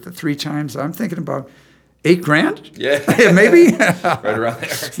 $8,000 for the 3 times, I'm thinking about $8,000. Yeah, maybe right around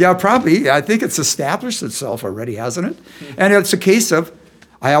there. Yeah, probably. I think it's established itself already, hasn't it? And it's a case of,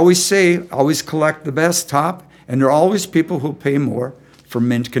 I always say, always collect the best top, and there are always people who pay more for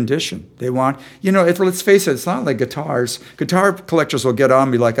mint condition. They want, let's face it, it's not like guitars. Guitar collectors will get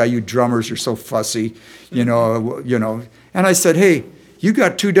on me like, you drummers, you're so fussy, And I said, hey. You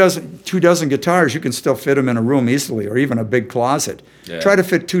got 2 dozen guitars, you can still fit them in a room easily, or even a big closet. Yeah. Try to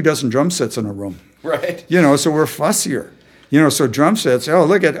fit 2 dozen drum sets in a room. Right. So we're fussier. So drum sets,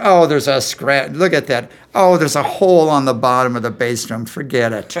 there's a scratch, look at that. Oh, there's a hole on the bottom of the bass drum,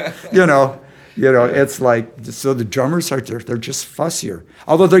 forget it. It's like, so the drummers they're just fussier.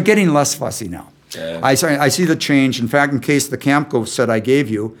 Although they're getting less fussy now. Yeah. I see the change. In fact, in case the Camco set I gave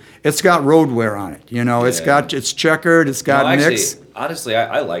you, it's got road wear on it. It's checkered, it's got nicks. Honestly,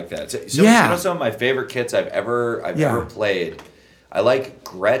 I like that. So, some of my favorite kits I've ever played. I like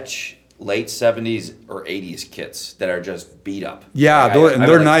Gretsch late 70s or 80s kits that are just beat up. Yeah,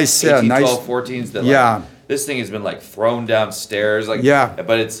 they're nice. 18, nice. 12, 14s that this thing has been thrown downstairs.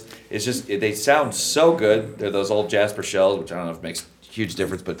 But it's just they sound so good. They're those old Jasper shells, which I don't know if it makes huge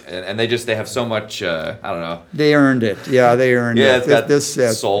difference, but and they have so much I don't know. They earned it. Yeah, they earned it. Yeah, it's got this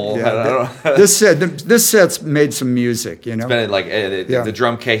set, soul. Yeah, I don't know. this set's made some music. It's been the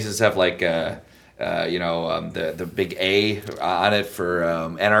drum cases have the big A on it for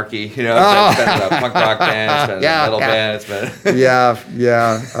Anarchy. It's been a punk rock band. It's been a metal band. It's been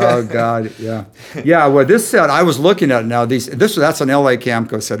yeah. Oh God, yeah. Well, this set I was looking at now. That's an LA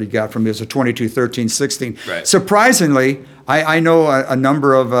Camco set he got from me. It's a 22, 13, 16. Right. Surprisingly, I know a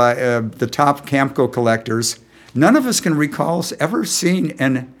number of the top Camco collectors. None of us can recall us ever seeing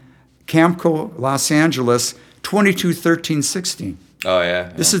an Camco Los Angeles 22, 13, 16. Oh yeah.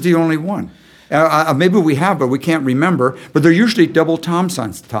 This is the only one. Maybe we have, but we can't remember. But they're usually double toms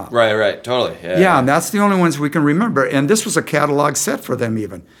on top. Right, totally. Yeah, and that's the only ones we can remember. And this was a catalog set for them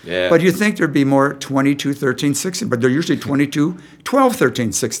even. Yeah. But you'd think there'd be more 22, 13, 16. But they're usually 22, 12, 13,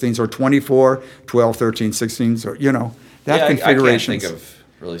 16s, or 24, 12, 13, 16s, or, that configuration. I can't think of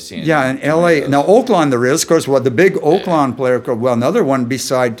really seeing. Yeah, in L.A. Now, Oaklawn there is, of course, the big Oaklawn player, another one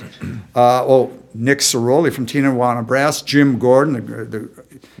beside, Nick Ceroli from Tijuana Brass, Jim Gordon, the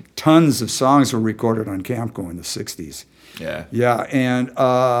tons of songs were recorded on Camco in the 60s. Yeah. Yeah, and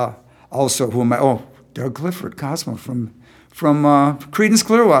also, Doug Clifford, Cosmo from Creedence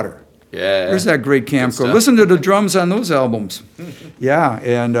Clearwater. Yeah. There's that great Camco. Listen to the drums on those albums. Yeah,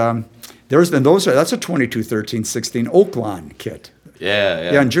 and that's a 22, 13, 16 Oaklawn kit.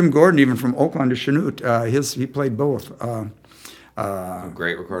 Yeah. Yeah, and Jim Gordon, even from Oaklawn to Chanute, he played both.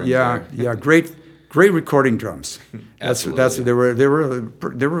 Great recording. Yeah, great recording drums. Absolutely. They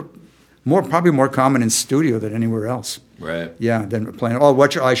were probably more common in studio than anywhere else. Right. Yeah, than playing.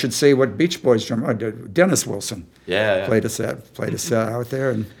 I should say what Beach Boys drummer Dennis Wilson. Yeah. Played a set out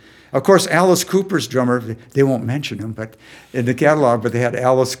there, Of course, Alice Cooper's drummer, they won't mention him, but in the catalog, but they had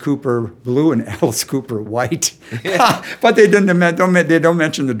Alice Cooper blue and Alice Cooper white. Yeah. But they don't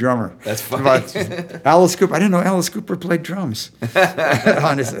mention the drummer. That's funny. But Alice Cooper, I didn't know Alice Cooper played drums.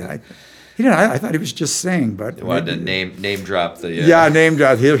 Honestly, I thought he was just saying, but you wanted to name drop the name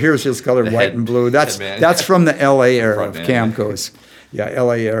drop. Here's his color, white and blue. That's from the L.A. era of Camcos. Yeah,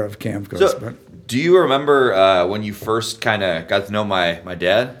 L.A. era of Camcos. So, do you remember when you first kind of got to know my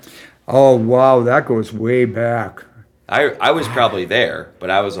dad? Oh wow, that goes way back. I was probably there, but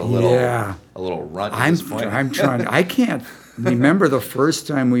I was a little runt at this point. I'm trying. I can't remember the first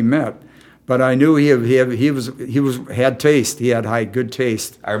time we met. But I knew he had taste. He had good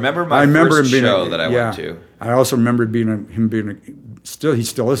taste. I remember first show that I went to. I also remember he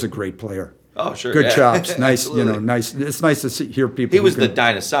still is a great player. Oh sure, good chops, nice, nice. It's nice to hear people. He was the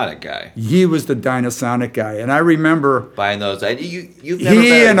Dynasonic guy. He was the Dynasonic guy, and I remember buying those. You've never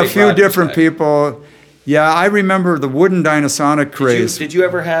he and a few different people. Yeah, I remember the wooden Dynasonic craze. Did you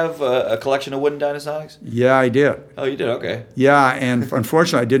ever have a collection of wooden Dynasonics? Yeah, I did. Oh, you did? Okay. Yeah, and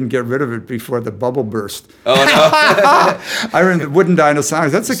unfortunately, I didn't get rid of it before the bubble burst. Oh, no. I remember the wooden Dynasonics.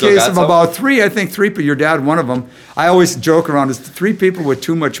 That's a case of about three people, your dad, one of them. I always joke around, it's 3 people with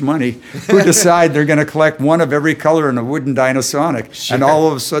too much money who decide they're going to collect one of every color in a wooden Dynasonic. Sure. And all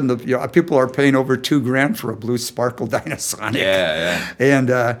of a sudden, people are paying over $2,000 for a blue sparkle Dynasonic. Yeah.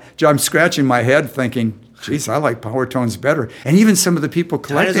 And I'm scratching my head thinking, geez, I like power tones better. And even some of the people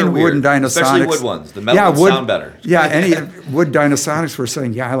collecting wooden Dynasonics. Especially wood ones. The metal ones sound better. Yeah, any wood Dynasonics were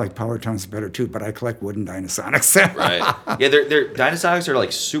saying, I like power tones better too, but I collect wooden Dynasonics. Right. Yeah, their Dynasonics are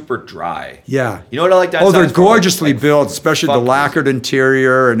like super dry. Yeah. You know what I like Dynasonics for? Oh, they're gorgeously built, especially the lacquered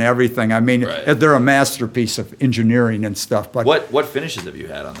interior and everything. I mean, they're a masterpiece of engineering and stuff. But what finishes have you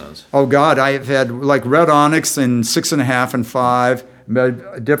had on those? Oh, God, I've had like red onyx in 6.5 and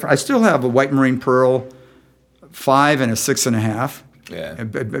 5. I still have a white marine pearl 5 and a 6.5.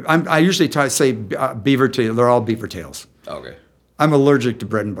 Yeah. I usually say beaver tail. They're all beaver tails. Okay. I'm allergic to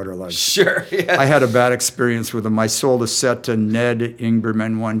bread and butter lugs. Sure. Yeah. I had a bad experience with them. I sold a set to Ned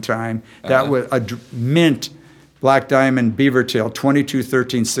Ingberman one time. That was a mint black diamond beaver tail, 22,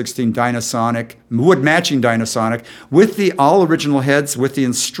 13, 16 Dynasonic, wood matching Dynasonic, with the all original heads with the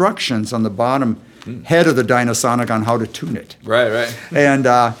instructions on the bottom head of the Dynasonic on how to tune it. Right.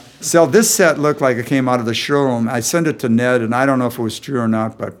 And so this set looked like it came out of the showroom. I sent it to Ned, and I don't know if it was true or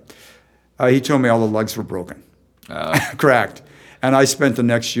not, but he told me all the lugs were broken, cracked. And I spent the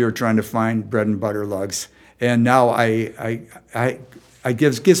next year trying to find bread and butter lugs. And now it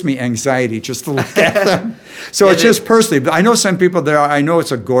gives me anxiety just to look at them. So it's just personally. But I know some people there. I know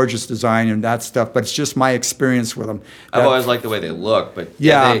it's a gorgeous design and that stuff, but it's just my experience with them. I've always liked the way they look, but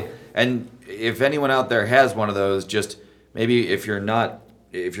and if anyone out there has one of those, just maybe if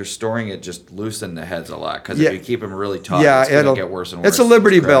you're storing it, just loosen the heads a lot, because if you keep them really taut, it's going to get worse and worse. It's a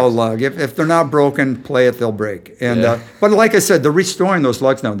Liberty Bell lug. If they're not broken, play it, they'll break. And but like I said, they're restoring those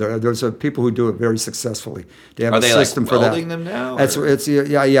lugs now. There's people who do it very successfully. They have a system for that. Are they welding them now?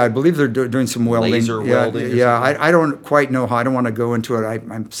 I believe they're doing some welding. Laser welding. Yeah. I don't quite know how. I don't want to go into it.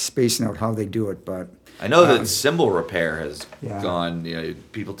 I'm spacing out how they do it, but I know that cymbal repair has gone.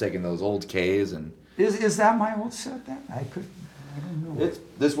 People taking those old Ks and. Is that my old set? Then I don't know.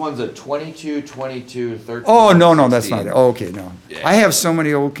 This one's a 22, 22, 13. Oh, no, that's not it. Oh, okay, no. Yeah. I have so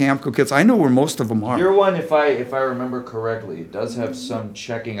many old Camco kits. I know where most of them are. Your one, if I remember correctly, does have some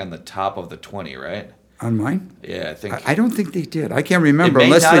checking on the top of the 20, right? On mine? Yeah, I think. I don't think they did. I can't remember. It may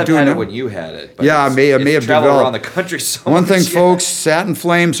unless not they have do had now. it when you had it. But I may have traveled developed around the country so One much. thing, folks, Satin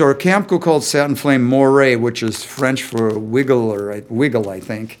Flames, or Camco called Satin Flame Moire, which is French for wiggle, I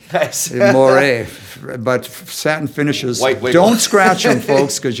think. Nice. Moire. But satin finishes. White wiggle. Don't scratch them,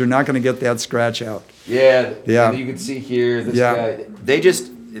 folks, because you're not going to get that scratch out. Yeah. And you can see here, this guy. They just,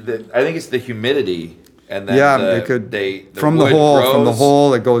 I think it's the humidity. And then from the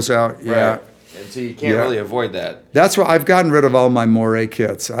hole it goes out. Yeah. Right. And so you can't really avoid that. That's why I've gotten rid of all my Moire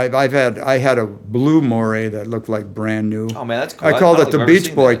kits. I had a blue Moire that looked like brand new. Oh man, that's cool. I called it the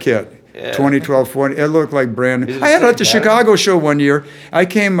Beach Boy kit. Yeah. 2012, 40. It looked like brand new. I had it at the Chicago show one year. I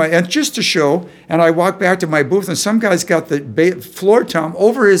came and just a show, and I walked back to my booth, and some guy's got the floor tom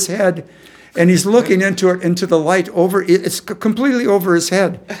over his head, and he's looking into the light over. It's completely over his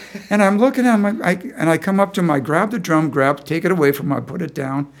head, and I'm looking at him. And I come up to him. I grab the drum, take it away from him. I put it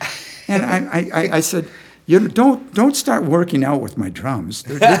down, and I said, don't start working out with my drums.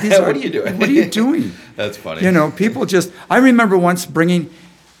 What are you doing? What are you doing? That's funny. People just. I remember once bringing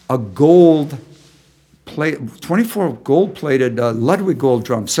a gold plate, 24 gold-plated Ludwig gold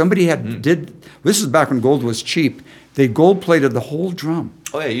drum. Somebody this is back when gold was cheap. They gold-plated the whole drum.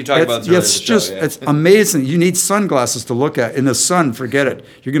 Oh yeah, you talked about it's amazing. You need sunglasses to look at. In the sun, forget it.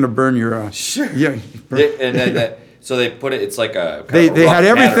 You're going to burn your. Sure. Yeah. So they put it. It's like a. They had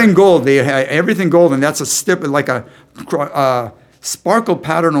everything gold. They had everything gold, and that's a stip like a sparkle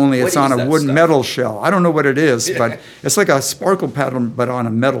pattern. Only it's on a wooden metal shell. I don't know what it is, but it's like a sparkle pattern, but on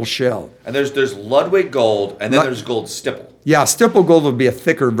a metal shell. And there's Ludwig gold, and then there's gold stipple. Yeah, stipple gold would be a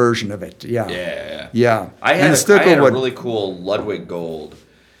thicker version of it. Yeah. Yeah. I had a really cool Ludwig gold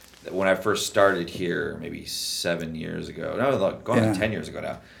when I first started here, maybe 7 years ago. No, going on 10 years ago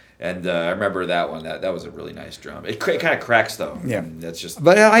now. And I remember that one. That was a really nice drum. It kind of cracks though. Yeah, that's just.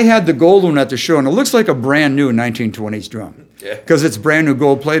 But I had the gold one at the show, and it looks like a brand new 1920s drum. Yeah. Because it's brand new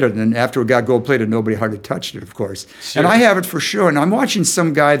gold plated, and after it got gold plated, nobody hardly touched it, of course. Sure. And I have it for sure. And I'm watching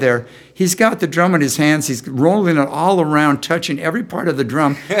some guy there. He's got the drum in his hands. He's rolling it all around, touching every part of the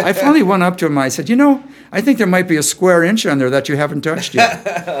drum. I finally went up to him. I said, I think there might be a square inch on there that you haven't touched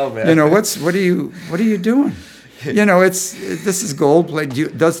yet. Oh man. What are you doing? This is gold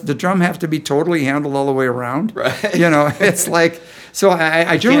plate. Does the drum have to be totally handled all the way around? Right. It's like, so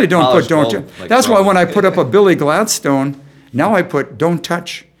I generally don't put don't. Like that's why when I put up a Billy Gladstone, now I put don't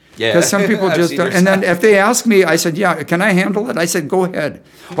touch. Yeah. Because some people just don't. And then if they ask me, I said, yeah, can I handle it? I said, go ahead.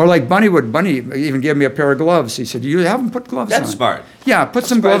 Or like Bunny even gave me a pair of gloves. He said, you haven't put gloves on. That's smart. Yeah, put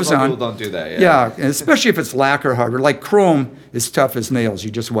some gloves on. People don't do that. Yeah, and especially if it's lacquer hardware. Like chrome is tough as nails. You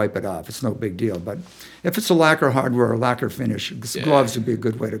just wipe it off. It's no big deal. But if it's a lacquer hardware or lacquer finish, gloves would be a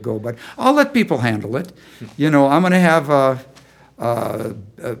good way to go. But I'll let people handle it. I'm going to have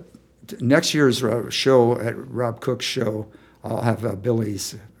next year's show at Rob Cook's show. I'll have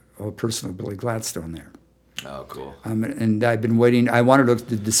Billy's personal Billy Gladstone there. Oh, cool. And I've been waiting. I wanted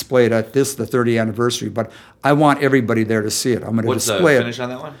to display it at the 30th anniversary, but I want everybody there to see it. I'm going to display it. What's the finish on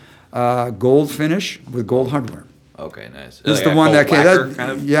that one? Gold finish with gold hardware. Okay, nice. This is the one that came.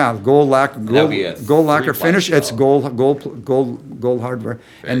 Kind of? Yeah, gold lacquer finish. It's gold hardware,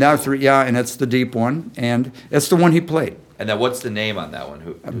 and now and it's the deep one, and it's the one he played. And then what's the name on that one?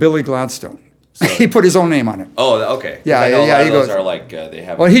 Who? Billy Gladstone. So, he put his own name on it. Oh, okay. Yeah, a lot of those are like they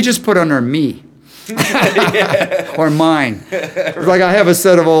have. Well, he just put under me. Or mine. Like I have a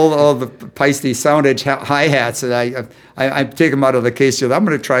set of all the Paiste Soundedge hi-hats, and I take them out of the case. I'm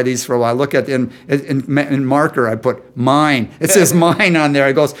going to try these for a while. I look at in marker, I put mine. It says mine on there.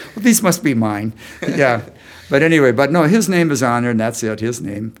 I goes, well, these must be mine. Yeah. But anyway, no, his name is on there, and that's it, his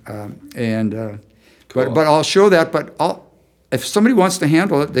name. Cool. But I'll show that. But if somebody wants to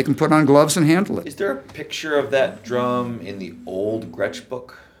handle it, they can put on gloves and handle it. Is there a picture of that drum in the old Gretsch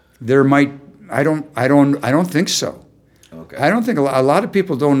book? There might. I don't think so. Okay. I don't think a lot of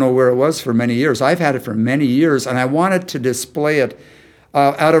people don't know where it was for many years. I've had it for many years, and I wanted to display it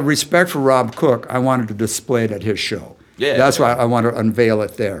out of respect for Rob Cook. I wanted to display it at his show. Yeah. That's why I want to unveil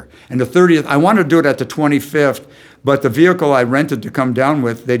it there. And the 30th, I wanted to do it at the 25th, but the vehicle I rented to come down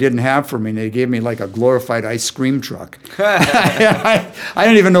with, they didn't have for me. They gave me like a glorified ice cream truck. I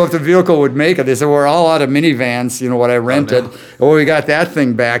didn't even know if the vehicle would make it. They said, we're all out of minivans, what I rented. Oh, we got that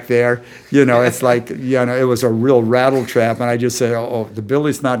thing back there. It's like, it was a real rattle trap. And I just said, the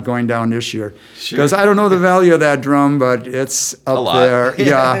Billy's not going down this year. Because I don't know the value of that drum, but it's up there.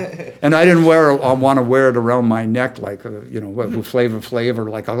 Yeah. And I didn't want to wear it around my neck like, with Flavor,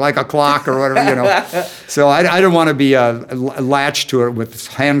 like a clock or whatever, So I didn't want to be latched to it with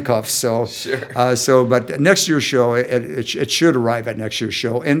handcuffs. So, but next year's show, it should arrive at next year's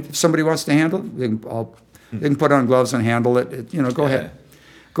show. And if somebody wants to handle it, they can put on gloves and handle it. Go ahead.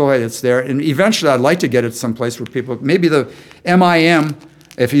 Go ahead, it's there. And eventually I'd like to get it someplace where people, maybe the MIM,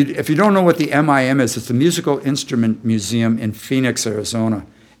 if you don't know what the MIM is, it's the Musical Instrument Museum in Phoenix, Arizona.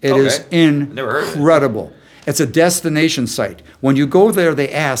 It is incredible. It's a destination site. When you go there,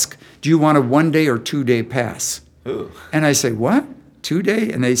 they ask, do you want a 1-day or 2-day pass? Ooh. And I say, what?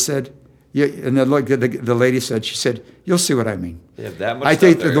 2-day? And they said, yeah. And the lady said, you'll see what I mean. They have that much I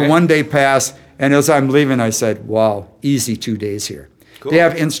take there, the 1-day pass, and as I'm leaving, I said, wow, easy 2 days here. Cool. They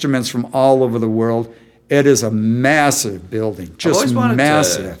have instruments from all over the world. It is a massive building, just I've always wanted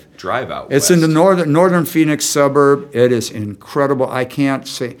massive. To drive out. It's west. in the northern Phoenix suburb. It is incredible. I can't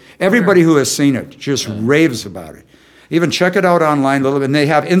say. Everybody who has seen it just raves about it. Even check it out online a little bit. And they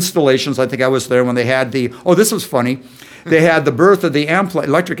have installations. I think I was there when they had this was funny. They had the birth of the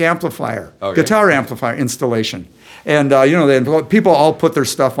electric amplifier, guitar amplifier installation. And, people all put their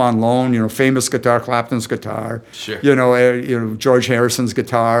stuff on loan, famous guitar, Clapton's guitar, George Harrison's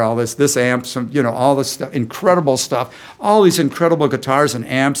guitar, all this amp, all this stuff, incredible stuff, all these incredible guitars and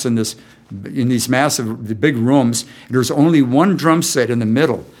amps in these massive, big rooms. And there's only one drum set in the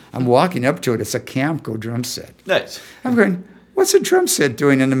middle. I'm walking up to it. It's a Camco drum set. Nice. I'm going, what's a drum set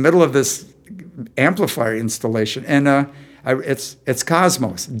doing in the middle of this amplifier installation? And it's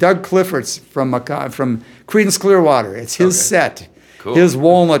Cosmos. Doug Clifford's from Creedence Clearwater. It's his set. Cool. His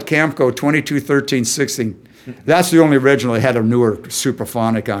Walnut Camco 2213-16. That's the only original. It had a newer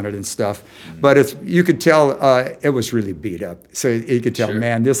Supraphonic on it and stuff. But you could tell it was really beat up. So you could tell,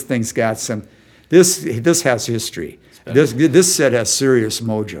 man, this thing's got some. This has history. This set has serious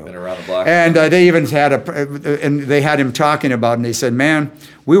mojo. Been around the block. And they even had him talking about it, and they said, man,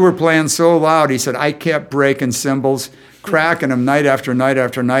 we were playing so loud. He said, I kept breaking cymbals, cracking them night after night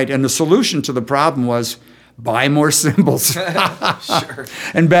after night. And the solution to the problem was buy more cymbals. Sure.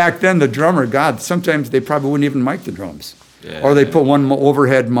 And back then, the drummer, God, sometimes they probably wouldn't even mic the drums. Yeah, or they put one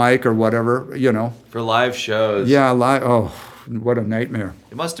overhead mic or whatever, For live shows. Yeah, oh, what a nightmare.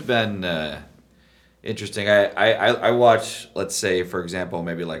 It must have been interesting. I watch, let's say, for example,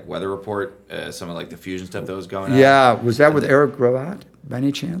 maybe like Weather Report, some of like the fusion stuff that was going on. Yeah, was that with Eric Gravatt by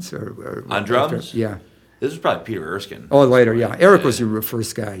any chance? Or on drums? After? Yeah. This was probably Peter Erskine. Oh, later, yeah. Eric was your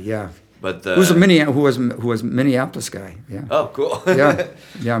first guy, yeah. But who was Minneapolis guy? Yeah. Oh, cool. Yeah.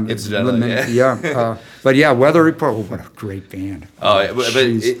 Incidentally, but yeah, Weather Report. Oh, what a great band. Oh,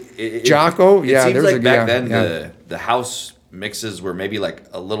 but Jocko. Yeah, it seems like back then yeah. the house mixes were maybe like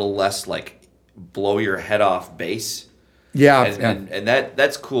a little less like blow your head off bass. Yeah, and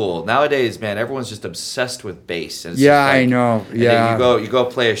that's cool. Nowadays, man, everyone's just obsessed with bass. And yeah, I know. Yeah, you go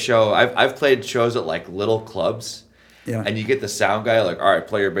play a show. I've played shows at like little clubs. Yeah. And you get the sound guy like, all right,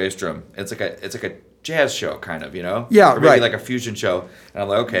 play your bass drum. It's like a jazz show kind of, Yeah, or maybe right. like a fusion show. And I'm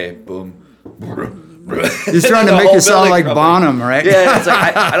like, okay, boom. He's trying to make you sound like Bonham, right? Yeah, it's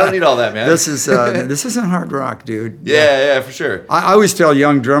like I don't need all that, man. This isn't hard rock, dude. Yeah, for sure. I always tell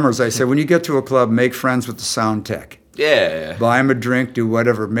young drummers, I say, when you get to a club, make friends with the sound tech. Yeah. Buy them a drink, do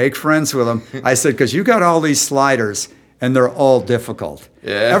whatever, make friends with them. I said, because you got all these sliders. And they're all difficult.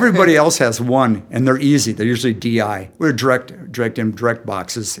 Yeah. Everybody else has one, and they're easy. They're usually DI. We're direct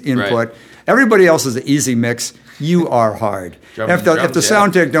boxes, input. Right. Everybody else is an easy mix. You are hard. If the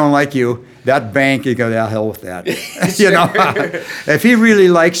sound tech don't like you, that bank, you go, the hell with that. If he really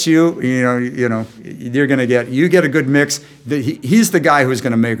likes you, you're gonna get a good mix. He's the guy who's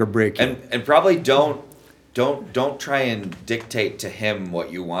gonna make or break you. And probably don't try and dictate to him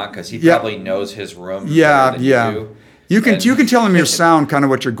what you want, because he probably knows his room. better than you do. You can tell them your sound, kind of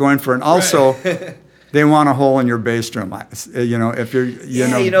what you're going for, and also they want a hole in your bass drum. If you're,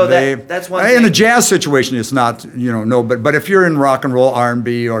 that's one in thing. a jazz situation, it's not, but if you're in rock and roll,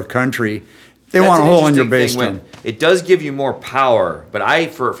 R&B, or country, they want a hole in your bass drum. It does give you more power, but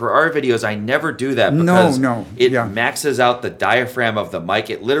for our videos, I never do that because it maxes out the diaphragm of the mic.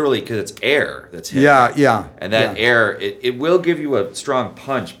 It literally, because it's air that's hitting. Yeah. And that air, it will give you a strong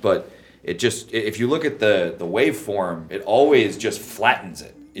punch, but it just, if you look at the waveform, it always just flattens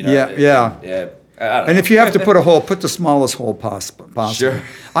it. Yeah. And if you have to put a hole, put the smallest hole possible. Sure.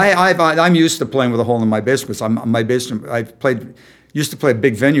 I'm used to playing with a hole in my bass because my bass drum, used to play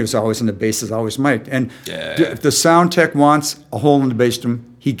big venues always, and the bass is always mic'd. And if the sound tech wants a hole in the bass drum,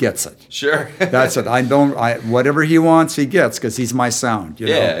 he gets it. Sure. That's it. Whatever he wants, he gets, because he's my sound.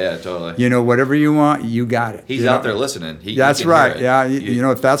 Yeah, totally. Whatever you want, you got it. He's out there listening. That's right. Yeah,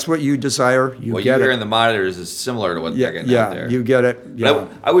 if that's what you desire, you what get it. What you hear in the monitors is similar to what they're getting out there. Yeah, you get it. Yeah.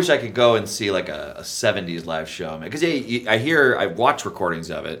 I wish I could go and see like a 70s live show, man. Because I watch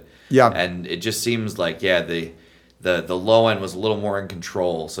recordings of it. Yeah. And it just seems like, the low end was a little more in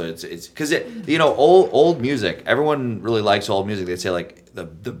control. So it's because old music, everyone really likes old music. They say like the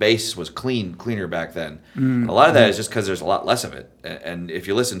bass was cleaner back then. A lot of that is just because there's a lot less of it. And if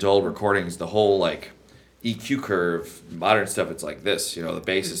you listen to old recordings, the whole like EQ curve, modern stuff, it's like this. The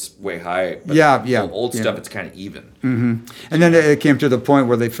bass is way high. But old stuff, it's kind of even. Mm-hmm. And then it came to the point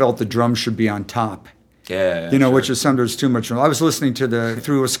where they felt the drums should be on top. Yeah, sure. Which is sometimes too much. I was listening to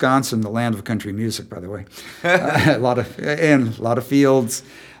Through Wisconsin, the land of country music, by the way. a lot of fields,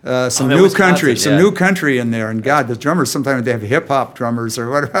 some new country, new country in there. And God, the drummers, sometimes they have hip hop drummers or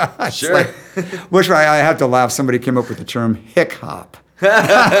whatever. Sure. Which I had to laugh. Somebody came up with the term hick hop.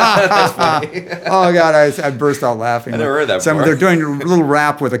 That's funny. Oh God, I burst out laughing. I never heard that before. They're doing a little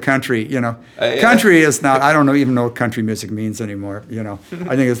rap with a country, Country is not, I don't even know what country music means anymore, I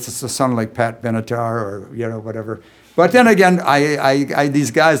think it's just sounding like Pat Benatar or, whatever. But then again, I these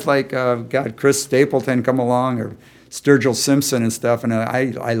guys like, Chris Stapleton come along, or Sturgill Simpson and stuff, and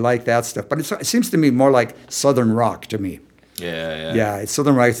I like that stuff. But it seems to me more like Southern rock to me. Yeah. Yeah, it's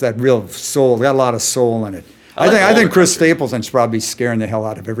Southern rock. It's that real soul. Got a lot of soul in it. I think Chris Stapleton's probably scaring the hell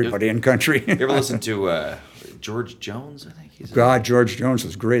out of everybody in country. You ever listen to George Jones? I think he's. God, George Jones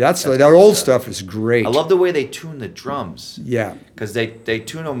was great. That old stuff is great. I love the way they tune the drums. Yeah, because they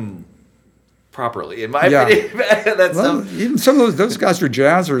tune them properly. In my opinion, even some of those guys are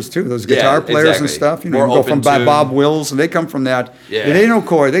jazzers too. Those guitar players and stuff. You know, you go from Bob Wills, and they come from that. Yeah. They know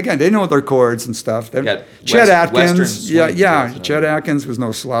chord. They know their chords and stuff. Chet Atkins. Chet Atkins was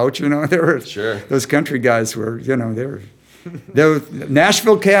no slouch. You know, those country guys were. You know, they were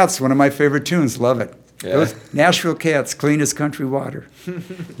Nashville Cats. One of my favorite tunes. Love it. Yeah. Those Nashville Cats, clean as country water.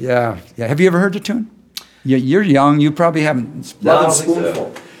 Yeah. Have you ever heard the tune? You're young. You probably haven't. No, I don't think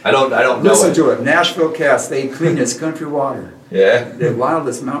so. I don't know. Listen to it. Nashville Cats, they clean as country water. Yeah. They're wild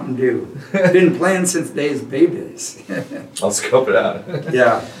as Mountain Dew. Been playing since Babe days. I'll scope it out.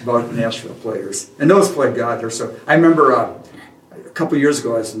 Yeah, about Nashville players. And those play God. They're so. I remember a couple years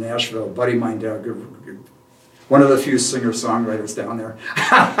ago I was in Nashville. A buddy of mine down, one of the few singer-songwriters down there,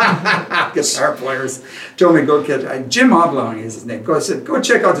 guitar players, told me go catch Jim Oblong is his name. Go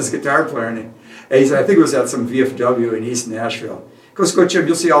check out this guitar player. And he said, I think it was at some VFW in East Nashville. Go check.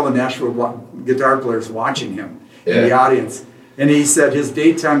 You'll see all the Nashville guitar players watching him in the audience. And he said his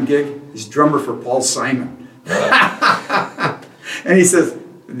daytime gig is drummer for Paul Simon. And he says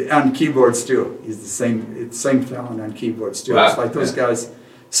on keyboards too. He's the same talent on keyboards too. Wow. It's like those guys.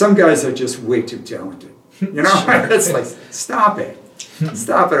 Some guys are just way too talented. You know, it's like stop it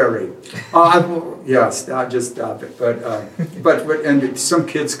already. Stop it. But and some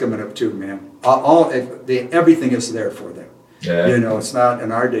kids coming up too, man. Everything is there for them. Yeah. You know, it's not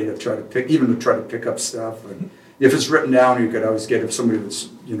in our day to try to pick up stuff. And if it's written down, you could always get if somebody would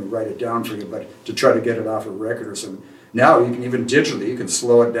write it down for you. But to try to get it off a record or something, now you can even digitally you can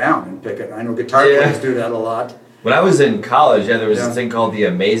slow it down and pick it. I know guitar players do that a lot. When I was in college, there was this thing called the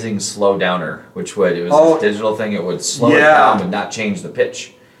Amazing Slow Downer, it was this digital thing. It would slow it down but not change the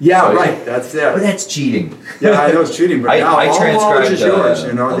pitch. Yeah, so right. That's it. But that's cheating. Yeah, I know it's cheating. But now all knowledge is yours.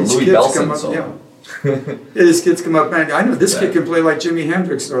 You know, these kids Belson come up. song. Yeah. These kids come up, man. I know this kid can play like Jimi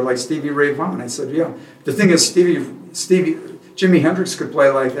Hendrix or like Stevie Ray Vaughan. I said, yeah. The thing is, Jimi Hendrix could play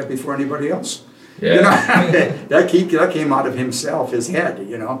like that before anybody else. Yeah. You know, that came out of himself, his head.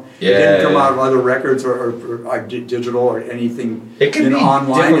 You know, it didn't come out of other records or digital or anything. It can be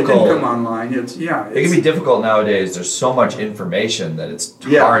online. Difficult. It didn't come online. It can be difficult nowadays. There's so much information that it's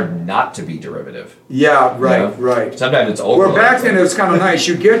hard not to be derivative. Yeah, right, right. Sometimes it's over. Well, back then it was kind of nice.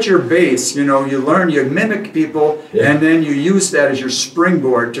 You get your base. You know, you learn, you mimic people, and then you use that as your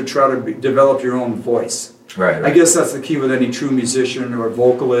springboard to try to develop your own voice. Right. I guess that's the key with any true musician or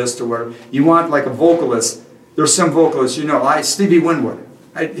vocalist or whatever. You want like a vocalist. There's some vocalists, Stevie Winwood.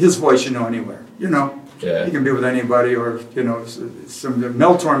 His voice, anywhere. He can be with anybody, or some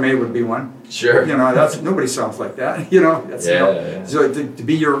Mel Torme would be one. Sure. That's nobody sounds like that. So to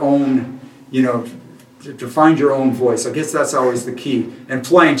be your own, to find your own voice. I guess that's always the key. And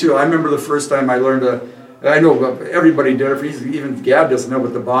playing too. I remember the first time I learned I know everybody did it. Even Gab doesn't know,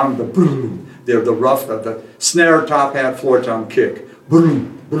 but the bottom, the boom. The rough, the snare, top hat, floor tom kick.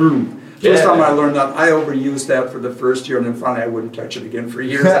 Boom, boom. First time I learned that, I overused that for the first year, and then finally I wouldn't touch it again for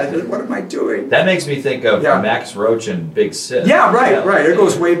years. I said, what am I doing? That makes me think of Max Roach and Big Sid. Yeah, right. It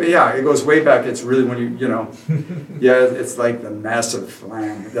goes way back. It's really when it's like the massive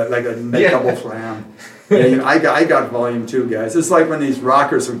flam, like a double flam. Yeah, I got volume 2, guys. It's like when these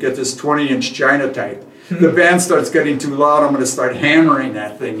rockers would get this 20-inch China type. The band starts getting too loud, I'm going to start hammering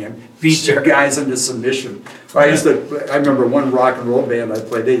that thing and beat your guys into submission. I remember one rock and roll band I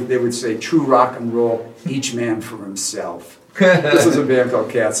played, they would say, true rock and roll, each man for himself. This was a band called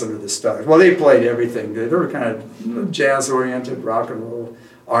Cats Under the Stars. Well, they played everything. They were kind of jazz-oriented, rock and roll,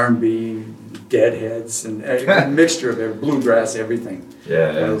 R&B, Deadheads, and a mixture of their bluegrass, everything.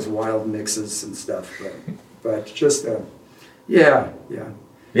 Yeah. Those wild mixes and stuff. But just, yeah.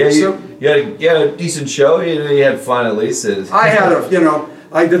 Yeah, you had a decent show. You had fun at least. I had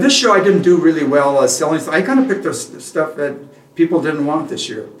this show I didn't do really well selling. I kind of picked up stuff that people didn't want this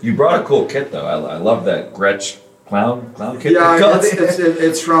year. You brought a cool kit though. I love that Gretsch clown kit. Yeah,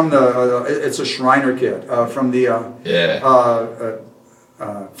 it's from it's a Shriner kit from the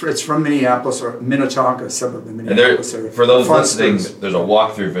it's from Minneapolis or Minnetonka, suburb of Minneapolis. For those listening, there's a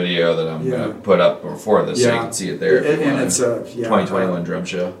walkthrough video that I'm going to put up before this so you can see it there. And it's a 2021 drum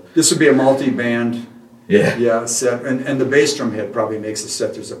show. This would be a multi-band set. And the bass drum head probably makes a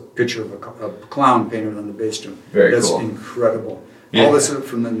set. There's a picture of a clown painted on the bass drum. Very cool. That's incredible. Yeah. All this is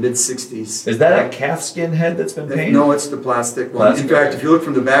from the mid-'60s. Is that a calfskin head that's been painted? No, it's the plastic one. In fact, if you look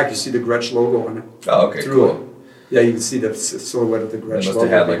from the back, you see the Gretsch logo on it. Oh, okay, cool. Yeah, you can see the silhouette of the Gretsch. They must have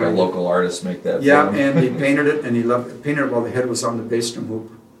had like a local artist make that. Yeah, and he painted it, and he painted it while the head was on the bass drum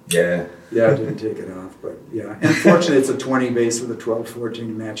hoop. Yeah. Yeah, I didn't take it off, but yeah. And fortunately, it's a 20 bass with a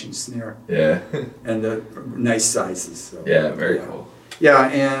 12-14 matching snare. Yeah. And the nice sizes. So, yeah, very cool. Yeah,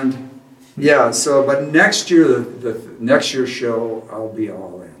 and so but next year, the next year's show, I'll be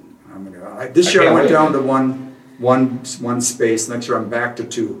all in. This year I went down to one space. Next year I'm back to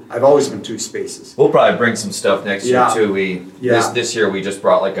 2. I've always been 2 spaces. We'll probably bring some stuff next year too. This year we just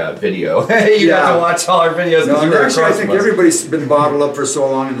brought like a video. You got to watch all our videos. No, next year I think everybody's been bottled up for so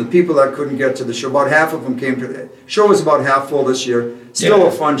long, and the people that couldn't get to the show, about half of them came to the show. Was about half full this year. Still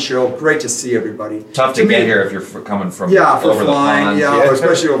a fun show. Great to see everybody. Tough to get here if you're coming from over flying, the pond.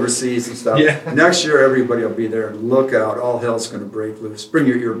 Especially overseas and stuff. Yeah. Next year everybody will be there. Look out! All hell's going to break loose. Bring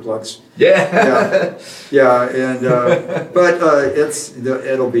your earplugs. Yeah. And but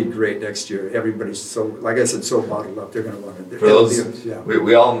it'll be great next year. Everybody's so, like I said, so bottled up. They're going to love it. For those,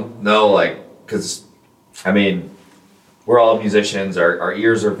 we all know, like, because I mean, we're all musicians. Our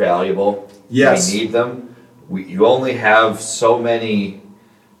ears are valuable. Yes. We need them. You only have so many,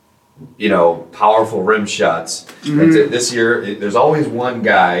 powerful rim shots. Mm-hmm. This year, there's always one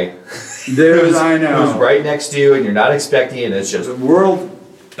guy who's right next to you, and you're not expecting it, and it's just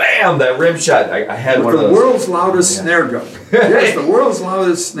bam, that rim shot. I had one of those. The world's loudest snare gun. Yes, the world's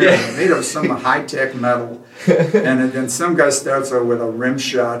loudest snare gun, made of some high-tech metal. And then some guy starts out with a rim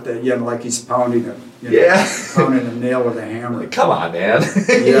shot that, like he's pounding pounding a nail with a hammer. Like, come on, man.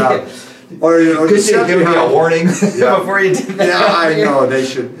 Yeah. Or could you give me a warning before you did that? Yeah, I know they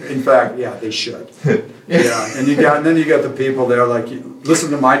should. In fact, they should. Yeah, and then you got the people there like, listen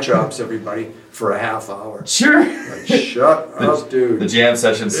to my chops, everybody, for a half hour. Sure. Like, shut up, dude. The jam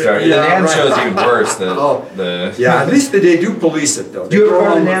session started. The NAMM show's even worse. At least they do police it though. Do you ever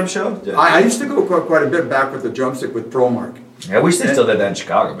go to the NAMM show? I used to go quite a bit back with the drumstick with ProMark. Yeah, we should still did that in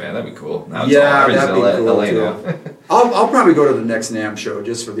Chicago, man. That'd be cool. That'd be cool too. I'll probably go to the next NAMM show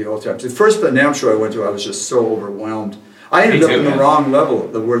just for the old times. The first NAMM show I went to, I was just so overwhelmed. I ended up in the wrong level,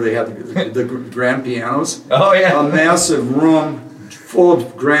 where they had the grand pianos. Oh yeah, a massive room full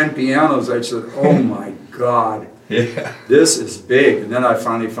of grand pianos. I said, "Oh my God, this is big." And then I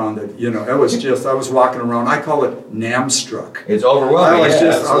finally found that I was walking around. I call it NAMM struck. It's overwhelming. I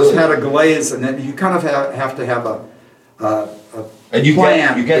had a glaze, and then you kind of have to have a and you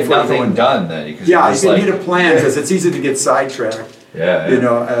plan. You get nothing done then. You need a plan because it's easy to get sidetracked.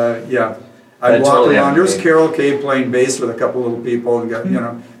 I walk around. There's Carol Kay playing bass with a couple little people, and got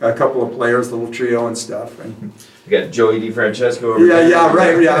a couple of players, little trio and stuff. And you got Joey DiFrancesco over there.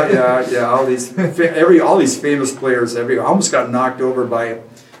 All these famous players. I almost got knocked over by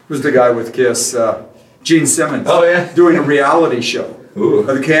who's the guy with Kiss, Gene Simmons. Oh yeah, doing a reality show. Ooh.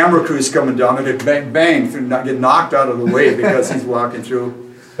 The camera crew's coming down, and they bang, get knocked out of the way because he's walking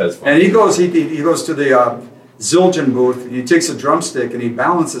through. That's funny. And he goes to the Zildjian booth, and he takes a drumstick and he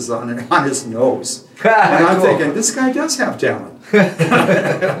balances on it on his nose. And I'm thinking, this guy does have talent.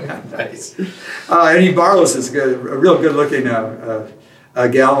 Nice. And he borrows a real good-looking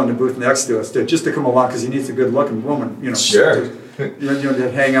gal in the booth next to us just to come along because he needs a good-looking woman. Sure.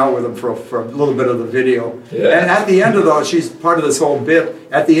 To hang out with him for a little bit of the video. Yeah. And at the end of she's part of this whole bit.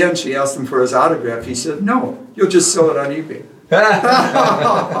 At the end, she asked him for his autograph. He said, "No, you'll just sell it on eBay."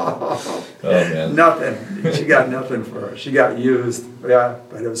 Oh man. Nothing. She got nothing for her. She got used. Yeah,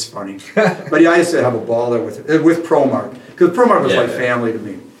 but it was funny. But I used to have a ball there with ProMark because ProMark was like family to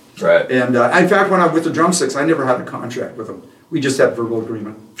me. Right. And in fact, when I with the drumsticks, I never had a contract with them. We just had verbal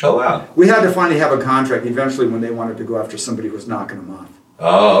agreement. Oh wow. We had to finally have a contract eventually when they wanted to go after somebody who was knocking them off.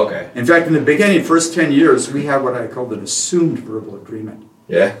 Oh, okay. In fact, in the beginning, first 10 years, we had what I called an assumed verbal agreement.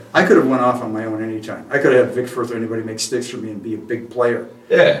 Yeah. I could have went off on my own anytime. I could have had Vic Firth or anybody make sticks for me and be a big player.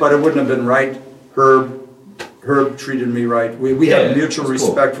 Yeah. But it wouldn't have been right. Herb treated me right. We had mutual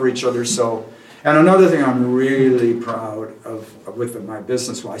respect for each other. So, and another thing I'm really proud of with my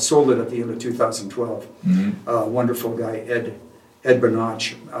business, well, I sold it at the end of 2012. Mm-hmm. A wonderful guy, Ed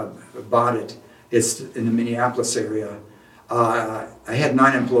Bernach, bought it. It's in the Minneapolis area. I had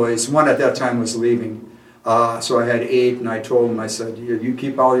 9 employees. One at that time was leaving. So I had 8, and I told him, I said, you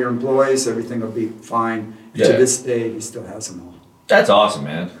keep all your employees, everything will be fine. Yeah. To this day, he still has them all. That's awesome,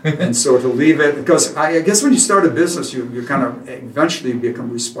 man. And so to leave it, because I guess when you start a business, you kind of eventually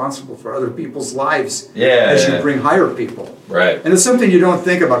become responsible for other people's lives as you hire people. Right. And it's something you don't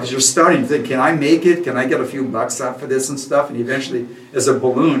think about because you're starting to think, can I make it? Can I get a few bucks out for this and stuff? And eventually, as it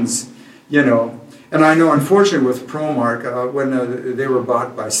balloons, And I know, unfortunately, with ProMark, when they were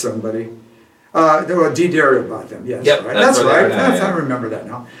bought by somebody, Dario bought them, yes. Yep, right. That's right. Now, yeah. I remember that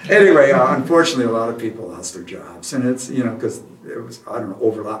now. Anyway, unfortunately, a lot of people lost their jobs, and it's because it was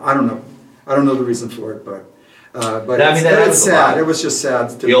overlap. I don't know the reason for it, but it's sad. It was just sad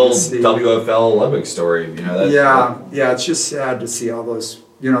to the old see. WFL Olympic story. It's just sad to see all those.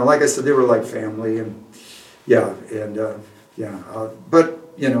 Like I said, they were like family, and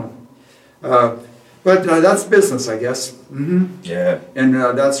but that's business, I guess. Mm-hmm. Yeah. And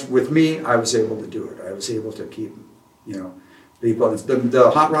that's with me. I was able to do it. I was able to keep, people. The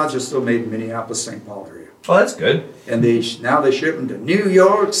hot rods are still made in Minneapolis, St. Paul area. Oh, that's good. And now they ship them to New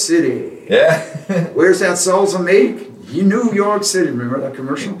York City. Yeah. Where's that salsa made? New York City. Remember that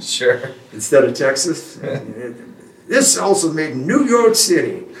commercial? Sure. Instead of Texas. This salsa made in New York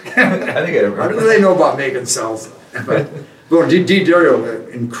City. I think I remember. How do they know about making salsa? Well, Dario,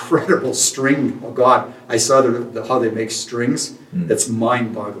 incredible string. Oh God, I saw how they make strings. It's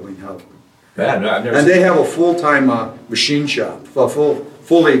mind-boggling how. Yeah, no, I've never. And they have a full-time machine shop. They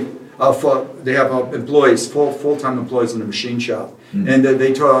have employees, full-time employees in the machine shop. And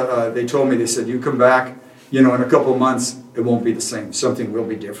they told me, they said, you come back, in a couple of months, it won't be the same. Something will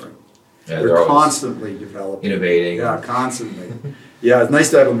be different. Yeah, they're constantly developing, innovating. Yeah, constantly. Yeah, it's nice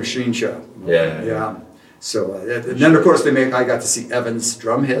to have a machine shop. Yeah. So and then of course I got to see Evans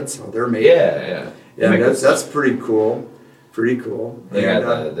drum heads. How they're made. Yeah. And that's pretty cool. Pretty cool. They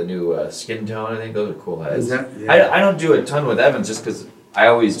got the new skin tone. I think those are cool heads. Is that? Yeah. I don't do a ton with Evans just because I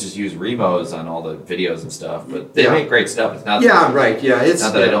always just use Remos on all the videos and stuff. But they make great stuff. It's not. Yeah. Right. Yeah. It's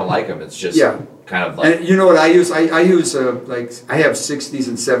not that I don't like them. It's just kind of like. And you know what I use? I use I have 60s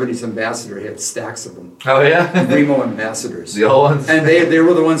and 70s Ambassador heads, stacks of them. Oh yeah. Remo Ambassadors. The old ones. And they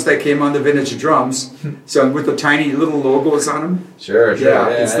were the ones that came on the vintage drums. So with the tiny little logos on them. Sure.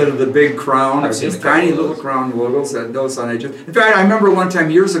 Yeah. Instead of the big crown, or just tiny little crown logos. And those on edges. In fact, I remember one time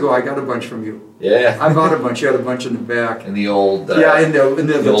years ago, I got a bunch from you. Yeah. I bought a bunch. You had a bunch in the back. In the old. In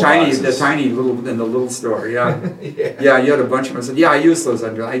the tiny little in the little store. Yeah. Yeah. You had a bunch of them. I said, yeah, I use those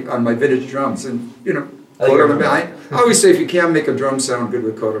on my vintage drums, and I always say if you can't make a drum sound good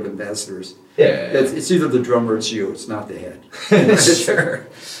with coated Ambassadors, it's either the drum or it's you. It's not the head. Sure.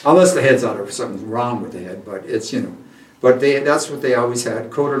 Unless the head's out or something's wrong with the head, but it's But that's what they always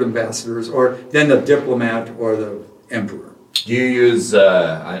had: coated Ambassadors, or then the Diplomat or the Emperor. Do you use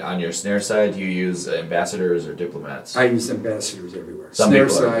on your snare side? Do you use Ambassadors or Diplomats? I use Ambassadors everywhere. Some snare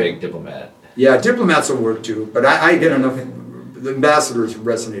people are big Diplomat. Yeah, Diplomats will work too, but I get enough. The Ambassadors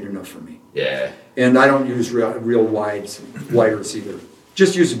resonate enough for me. Yeah. And I don't use real wires either.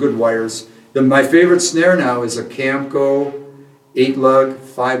 Just use good wires. My favorite snare now is a Camco 8-lug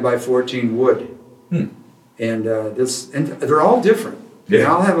 5x14 wood. And they're all different. Yeah. They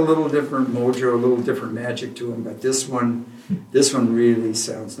all have a little different mojo, a little different magic to them. But this one really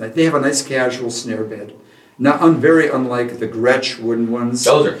sounds nice. They have a nice casual snare bed. Very unlike the Gretsch wooden ones.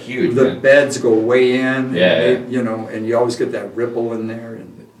 Those are huge. The beds go way in. Yeah. And you always get that ripple in there.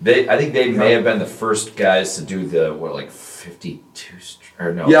 And I think they may have been the first guys to do the 52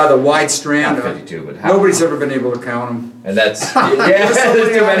 or no. Yeah, the wide strand. Not 52, but nobody's ever been able to count them. And that's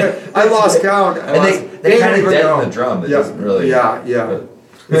I lost count. And they kind of deaden the drum. It doesn't really. Yeah.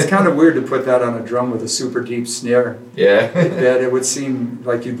 It's kind of weird to put that on a drum with a super deep snare. Yeah. That it would seem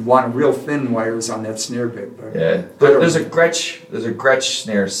like you'd want real thin wires on that snare bit. But there's a Gretsch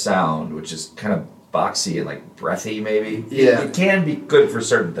snare sound, which is kind of boxy and like breathy, maybe. Yeah. It can be good for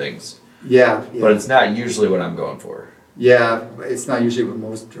certain things. Yeah. But it's not usually what I'm going for. Yeah, it's not usually what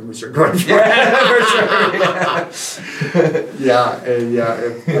most drummers are going for. I've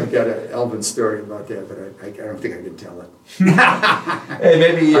got an Elvin story about that, but I don't think I can tell it. Hey,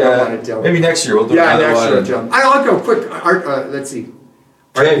 maybe I don't want to tell maybe next year we'll do another one. Next year. I'll go quick. Let's see.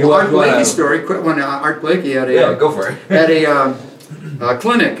 Art Blakey story. Quick one. Art Blakey had a go for it. At a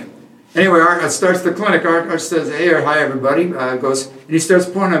clinic. Anyway, Art starts the clinic. Art says, "Hey, hi everybody." Goes and he starts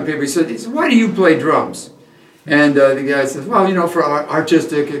pointing on people. He says, "Why do you play drums?" And the guy says, "Well, for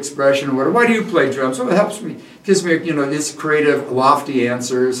artistic expression or whatever. Why do you play drums?" "Well, it helps me, gives me, these creative, lofty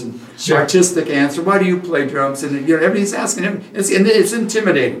answers and artistic answer. Why do you play drums?" And everybody's asking him. It's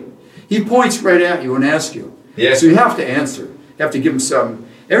intimidating. He points right at you and asks you. Yeah. So you have to answer. You have to give him something.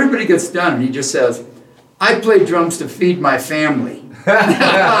 Everybody gets done, and he just says, "I play drums to feed my family." That's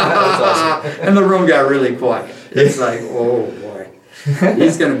awesome. And the room got really quiet. It's like, oh boy,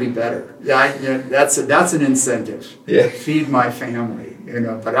 he's going to be better. That's an incentive. Yeah. Feed my family,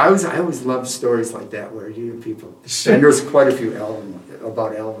 But I always love stories like that where people. And there's quite a few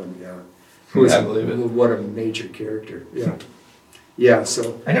about Elvin. Yeah. I believe it. What a major character. Yeah. Yeah,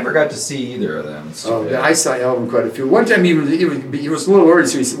 so I never got to see either of them. So, yeah. I saw Alvin quite a few. One time he was a little early,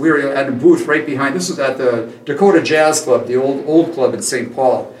 so we were at a booth right behind. This was at the Dakota Jazz Club, the old club in St.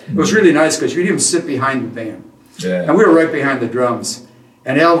 Paul. It was really nice because you could even sit behind the band. Yeah. And we were right behind the drums.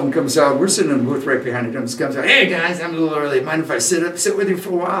 And Alvin comes out. We're sitting in the booth right behind the drums. Comes out. Hey guys, I'm a little early. Mind if I sit with you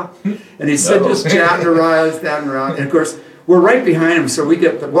for a while? And he said, just chatting around. And of course, we're right behind him, so we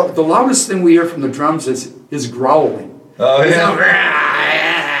get the loudest thing we hear from the drums is growling. Oh yeah.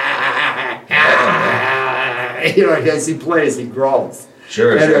 As he plays, he growls.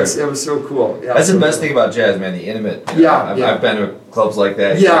 Sure, and sure. It was so cool. Yeah, that's the best thing about jazz, man. The intimate. I've been to clubs like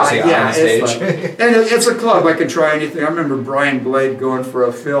that. Yeah, on stage. And it's a club. I can try anything. I remember Brian Blade going for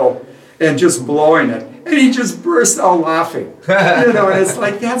a fill and just blowing it, and he just burst out laughing. And it's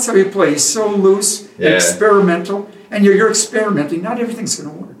like that's how he plays. He's so loose, experimental, and you're experimenting. Not everything's going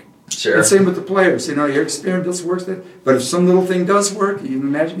to work. Sure. And same with the players. Your experience this works, but if some little thing does work, you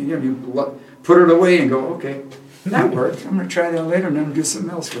imagine you put it away and go, okay, that worked. I'm going to try that later and then do something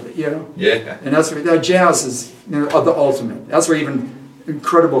else with it. Yeah. And that's where jazz is the ultimate. That's where even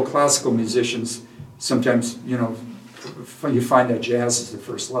incredible classical musicians sometimes you find that jazz is their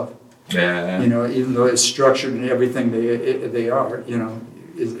first love. Yeah. Even though it's structured and everything they are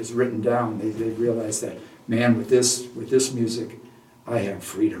is written down. They realize that, man, with this music, I have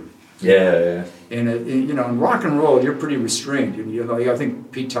freedom. Yeah. And in rock and roll, you're pretty restrained. I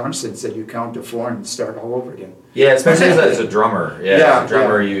think Pete Townshend said you count to 4 and start all over again. Yeah, especially as a drummer. Yeah, as a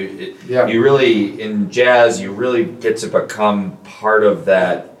drummer, you really in jazz, you really get to become part of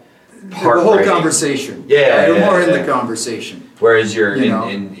that. The whole conversation. You're more in the conversation. Whereas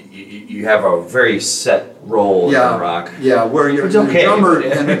you have a very set role in rock. Yeah, where you're the drummer,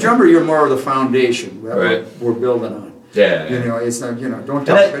 and the drummer, you're more of the foundation that we're building on. Yeah. It's not.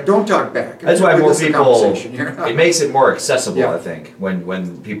 Don't talk back. That's why more people. It makes it more accessible, I think,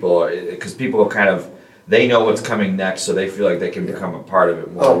 when people, because people kind of they know what's coming next, so they feel like they can become a part of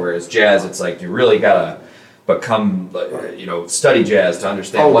it more. Whereas jazz, it's like you really gotta become, study jazz to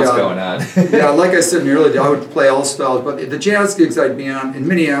understand what's going on. Like I said in the early days, I would play all styles, but the jazz gigs I'd be on in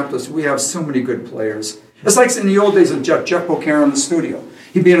Minneapolis, we have so many good players. It's like in the old days of Jeff Bocaron in the studio.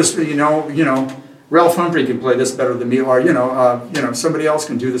 He'd be in a studio, Ralph Humphrey can play this better than me, or somebody else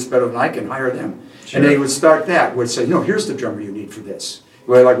can do this better than I can. Hire them, and they would start that. Would say, no, here's the drummer you need for this.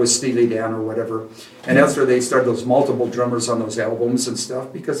 Well, like with Steely Dan or whatever, and that's where they started those multiple drummers on those albums and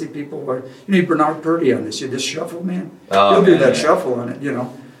stuff because people are. You need Bernard Purdy on this. You just shuffle, man. He'll do that shuffle on it.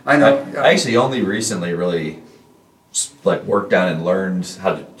 I know. I actually only recently really worked on and learned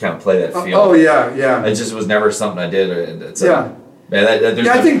how to kind of play that feel. Oh yeah. It just was never something I did. Man,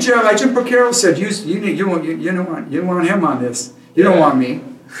 I think Jim Porcaro said you want him on this. You don't want me.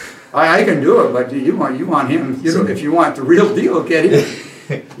 I can do it, but you want him. If you want the real deal, get him.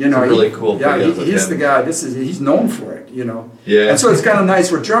 Really cool. Yeah, he's the guy. He's known for it. Yeah. And so it's kind of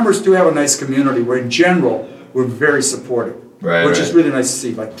nice. Where drummers do have a nice community. Where in general we're very supportive. Which is really nice to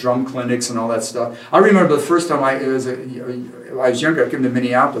see, like drum clinics and all that stuff. I remember the first time I was younger. I came to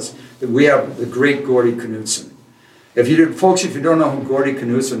Minneapolis. We have the great Gordy Knudsen. If you don't know who Gordy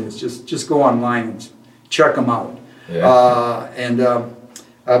Knudsen is, just go online and check him out. Yeah.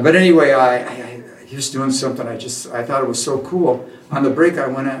 But anyway, he was doing something. I thought it was so cool. On the break,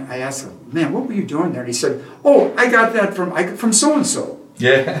 I asked him, "Man, what were you doing there?" And he said, "Oh, I got that from so and so."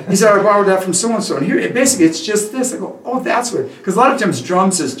 Yeah. He said, "I borrowed that from so and so." And here, basically, it's just this. I go, "Oh, that's what." Because a lot of times,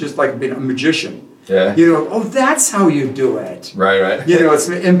 drums is just like being a magician. Yeah. Oh, that's how you do it. Right. It's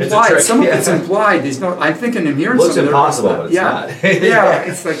implied. Some of it's implied. I'm thinking and hearing looks something. Looks impossible, but it's not.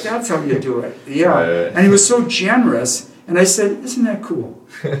 It's like, that's how you do it. Yeah. Right. And he was so generous. And I said, isn't that cool?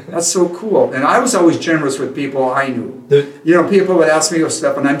 That's so cool. And I was always generous with people I knew. People would ask me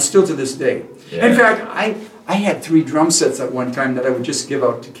stuff, and I'm still to this day. Yeah. In fact, I had 3 drum sets at one time that I would just give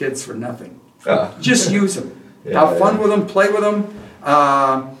out to kids for nothing. Just use them. Have fun with them, play with them.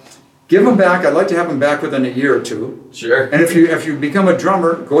 Give them back. I'd like to have them back within a year or 2. Sure. And if you become a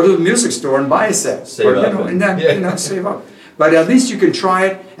drummer, go to the music store and buy a set. Save up. And then save up. But at least you can try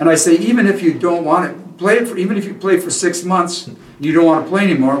it. And I say, even if you don't want it, even if you play for 6 months, you don't want to play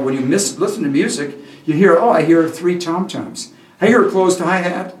anymore. When you listen to music, you hear, I hear 3 tom-toms. I hear a closed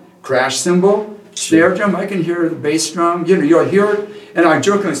hi-hat, crash cymbal, snare drum. I can hear the bass drum. You'll hear it. And I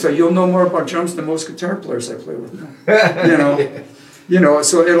jokingly say, you'll know more about drums than most guitar players I play with now.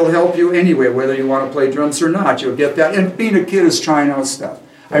 So it'll help you anyway, whether you want to play drums or not. You'll get that. And being a kid is trying out stuff.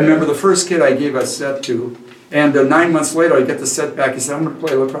 I remember the first kid I gave a set to, and 9 months later I get the set back. He said, I'm going to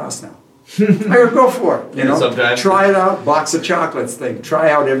play lacrosse now. I go, go for it. You know, sometimes. Try it out. Box of chocolates thing.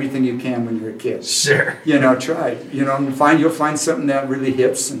 Try out everything you can when you're a kid. Sure. You know, try it. You know, and you'll find something that really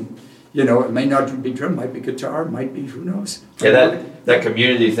hits, and you know, it may not be drum, might be guitar, might be who knows. Yeah, that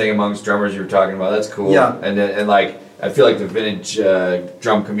community thing amongst drummers you were talking about, that's cool. Yeah. And like, I feel like the vintage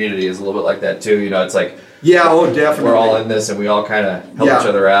drum community is a little bit like that too. You know, it's like, yeah, oh, definitely. we're all in this, and we all kind of help each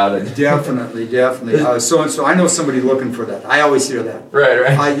other out. And definitely. So I know somebody looking for that. I always hear that.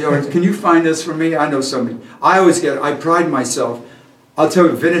 Right. You know, can you find this for me? I know somebody. I pride myself. I'll tell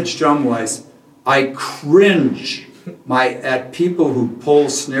you, vintage drum wise, I cringe at people who pull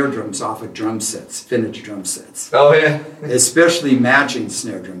snare drums off of drum sets, vintage drum sets. Oh yeah. Especially matching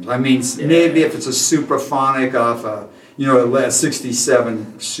snare drums. I mean, maybe if it's a Supraphonic off a, you know, a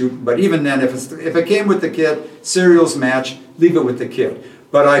 67 super, but even then, if it came with the kit, serials match, leave it with the kit.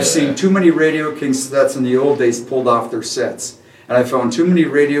 But I've seen too many Radio King sets in the old days pulled off their sets. And I found too many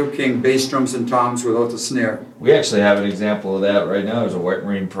Radio King bass drums and toms without the snare. We actually have an example of that right now. There's a White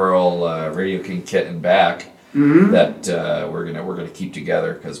Marine Pearl Radio King kit in back that we're gonna keep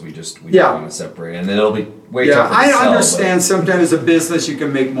together because we don't want to separate, and then it'll be way tougher to sell, understand sometimes as a business you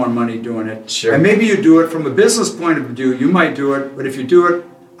can make more money doing it. Sure. And maybe you do it from a business point of view. You might do it, but if you do it,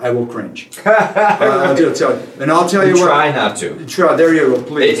 I will cringe. I'll tell you. And I'll tell you what. Try not to. Try. There you go,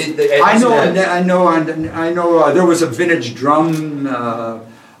 please. I know. There was a vintage drum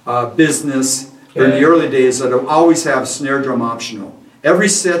business in the early days that would always have snare drum optional. Every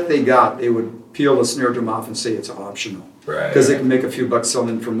set they got, they would peel the snare drum off and say it's optional. Right. Because they can make a few bucks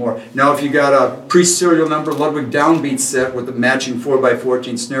selling for more. Now, if you got a pre-serial number Ludwig downbeat set with a matching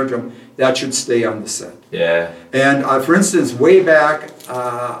 4x14 snare drum, that should stay on the set. Yeah. And for instance, way back,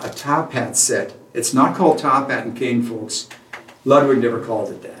 a Top Hat set. It's not called Top Hat and Cane, folks. Ludwig never called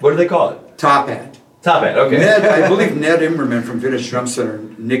it that. What do they call it? Top Hat. Top Hat, okay. I believe Ned Immerman from Vintage Drum Center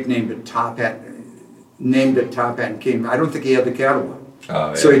nicknamed it Top Hat, named it Top Hat and Cane. I don't think he had the catalog. Oh,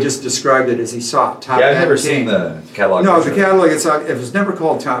 yeah. So he just described it as he saw it. Top Hat I've never and seen Cane. the catalog. No, the catalog, it was never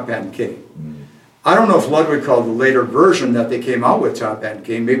called Top Hat and Cane. I don't know if Ludwig called the later version that they came out with Top Hat and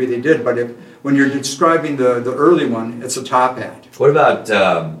Cane. Maybe they did, but when you're describing the early one, it's a Top Hat. What about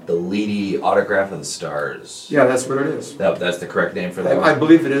the Leedy Autograph of the Stars? Yeah, that's what it is. That's the correct name for that one? I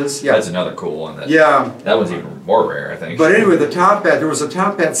believe it is, yeah. That's another cool one. That one's even more rare, I think. But anyway, the Top Hat, there was a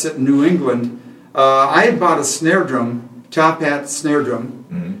Top Hat set in New England. I had bought a snare drum, Top Hat snare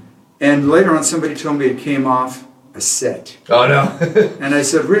drum, and later on somebody told me it came off a set. Oh no! And I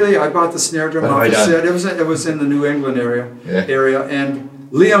said, really? I bought the snare drum off a set. It was in the New England area, and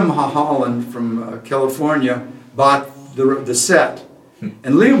Liam Holland from California bought the set,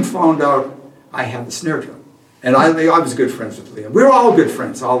 and Liam found out I had the snare drum, and I was good friends with Liam. We were all good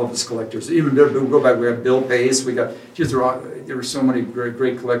friends, all of us collectors. Even we go back. We had Bill Pace. There were so many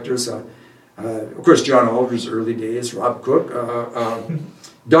great collectors. Of course, John Aldridge's early days, Rob Cook,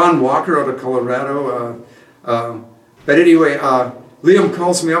 Don Walker out of Colorado. But anyway, Liam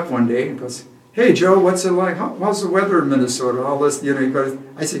calls me up one day and goes, "Hey Joe, what's it like? How's the weather in Minnesota? All this, you know."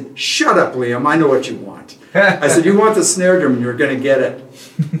 I said, "Shut up, Liam. I know what you want." I said, "You want the snare drum, and you're going to get it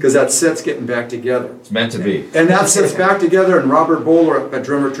because that set's getting back together." It's meant to be. And that set's back together, and Robert Bowler at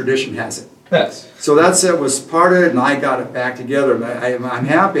Drummer Tradition has it. Yes. So that set was part of it, and I got it back together. And I'm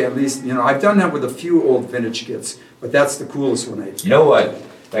happy, at least, you know, I've done that with a few old vintage kits, but that's the coolest one. You know what?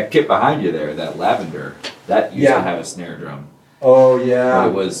 That kit behind you there, that lavender, that used to have a snare drum. Oh yeah.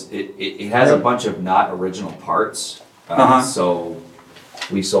 But it has a bunch of not original parts. So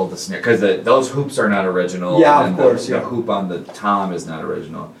we sold the snare because those hoops are not original. Yeah, and of course. The hoop on the tom is not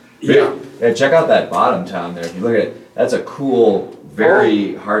original. Yeah. Check out that bottom tom there. If you look at it, that's a cool.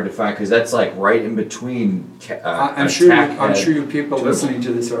 Very hard to find because that's like right in between. I'm sure you people listening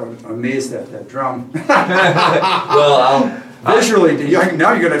to this are amazed at that drum. Well, visually,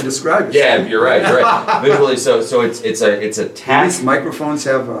 now you're going to describe it. Yeah, you're right. Visually, so it's a tack. These microphones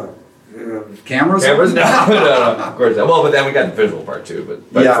have cameras. Cameras? No, of course not. Well, but then we got the visual part too.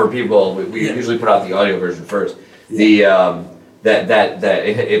 But for people, we usually put out the audio version first. The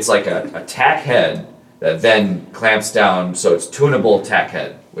it's like a tack head. That then clamps down, so it's tunable tack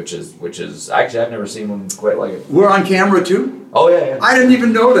head, which is actually I've never seen one quite like it. We're on camera too? Oh yeah. I didn't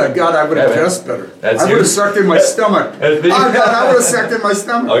even know that. God, I would have dressed better. I would have sucked in my stomach. Oh God, I would have sucked in my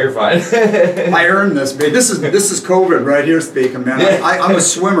stomach. Oh, you're fine. I earned this, babe. This is COVID right here speaking, man. I'm a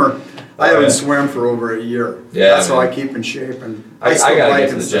swimmer. I haven't swam for over a year. Yeah, that's how I keep in shape. And I gotta get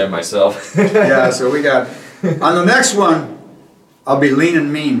to the gym myself. Yeah, so we got on the next one. I'll be lean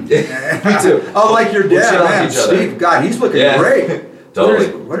and mean. Me too. Oh, like your dad, man. Steve, God, he's looking great.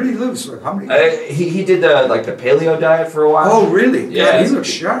 Totally. What did he lose? How many? He did the paleo diet for a while. Oh, really? Yeah, God, he looks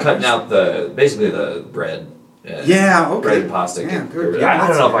sharp. Cutting out basically the bread. Yeah, okay. Bread and pasta. Yeah, good. Yeah, I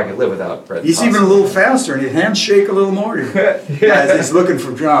don't know if I could live without bread. He's and pasta. even a little faster, and his hands shake a little more. Yeah, he's looking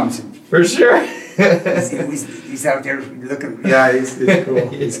for drums. For sure. he's out there looking. Yeah, he's cool.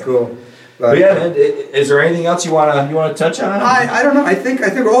 He's cool. But yeah, man, is there anything else you wanna touch on? I don't know. I think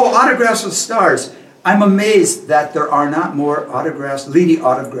autographs of stars. I'm amazed that there are not more Leedy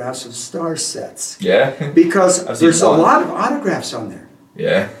autographs of star sets. Yeah. Because there's a lot of autographs on there.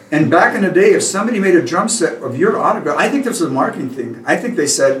 Yeah. And back in the day, if somebody made a drum set of your autograph, I think this was a marketing thing. I think they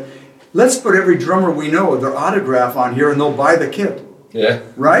said, let's put every drummer we know their autograph on here, and they'll buy the kit. Yeah.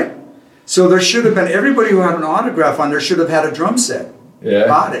 Right? So there should have been, everybody who had an autograph on there should have had a drum set. Yeah.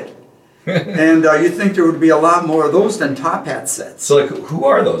 Bought it. And you'd think there would be a lot more of those than top hat sets. So, who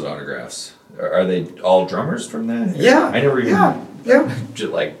are those autographs? Are they all drummers from that? Yeah. I never even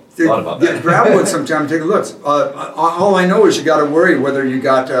just thought about that. Yeah, grab one sometime, take a look. All I know is you got to worry whether you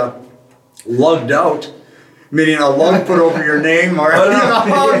got lugged out, meaning a lug put over your name, or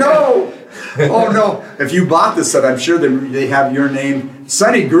oh no! If you bought this set, I'm sure they have your name.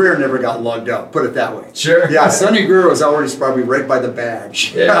 Sonny Greer never got lugged out. Put it that way. Sure. Yeah, Sonny Greer was always probably right by the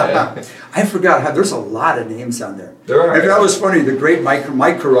badge. Yeah. I forgot how. There's a lot of names on there. There are. And that was funny. The great Mike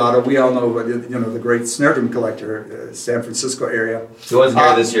Corrado. We all know, the great snare drum collector, San Francisco area. He wasn't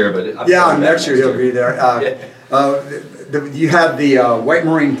here this year, but next year he'll be there. You had the White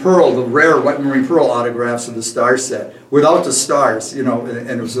Marine Pearl, the rare White Marine Pearl autographs of the star set without the stars, and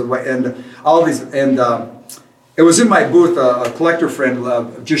it was all these it was in my booth. A collector friend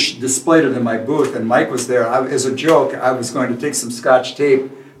just displayed it in my booth, and Mike was there. As a joke, I was going to take some Scotch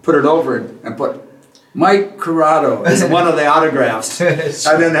tape, put it over it, and put Mike Corrado as one of the autographs,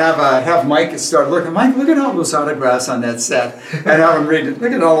 and then have Mike start looking. Mike, look at all those autographs on that set, and have him read it.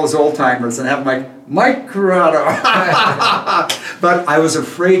 Look at all those old timers, and have Mike Corrado. But I was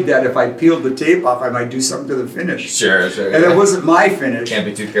afraid that if I peeled the tape off, I might do something to the finish. Sure. And it wasn't my finish. Can't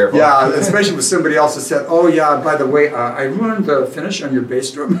be too careful. Yeah, especially with somebody else that said, "Oh yeah, by the way, I ruined the finish on your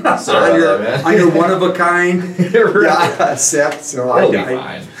bass drum on your one of a kind set." So I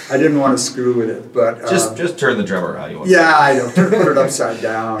didn't want to screw with it, but just turn the drummer how you want. Yeah, I know. Put it upside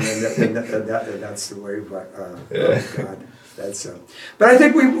down, and that's the way. But oh God. But I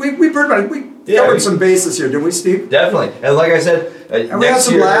think we covered some bases here, didn't we, Steve? Definitely. And like I said, and we had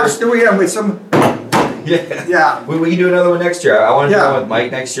some laughs. Did we have some? Yeah. We can do another one next year. I want to do one with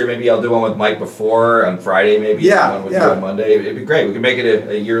Mike next year. Maybe I'll do one with Mike before on Friday. Maybe one with you on Monday. It'd be great. We can make it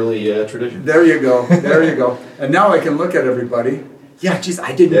a yearly tradition. There you go. There you go. And now I can look at everybody. Yeah, geez,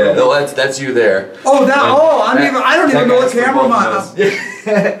 I didn't know. No, that's you there. Oh, I don't even know what camera I'm on.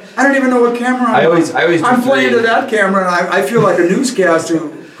 I don't even know what camera I'm on. I'm playing to that camera, and I feel like a newscaster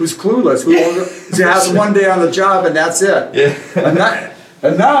who's clueless, who has one day on the job, and that's it. Yeah.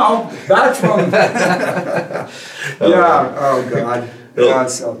 And now, back from... oh, God.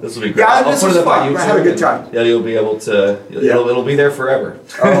 This will be great. I'll put it up on YouTube. I had a good time. Yeah, you'll be able to. It'll be there forever.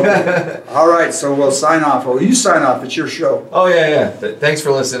 Okay. All right, so we'll sign off. Well, you sign off. It's your show. Oh yeah. Thanks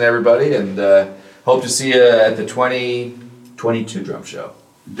for listening, everybody, and hope to see you at the 2022 drum show.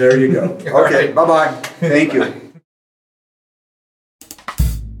 There you go. Okay. Bye bye. Thank you.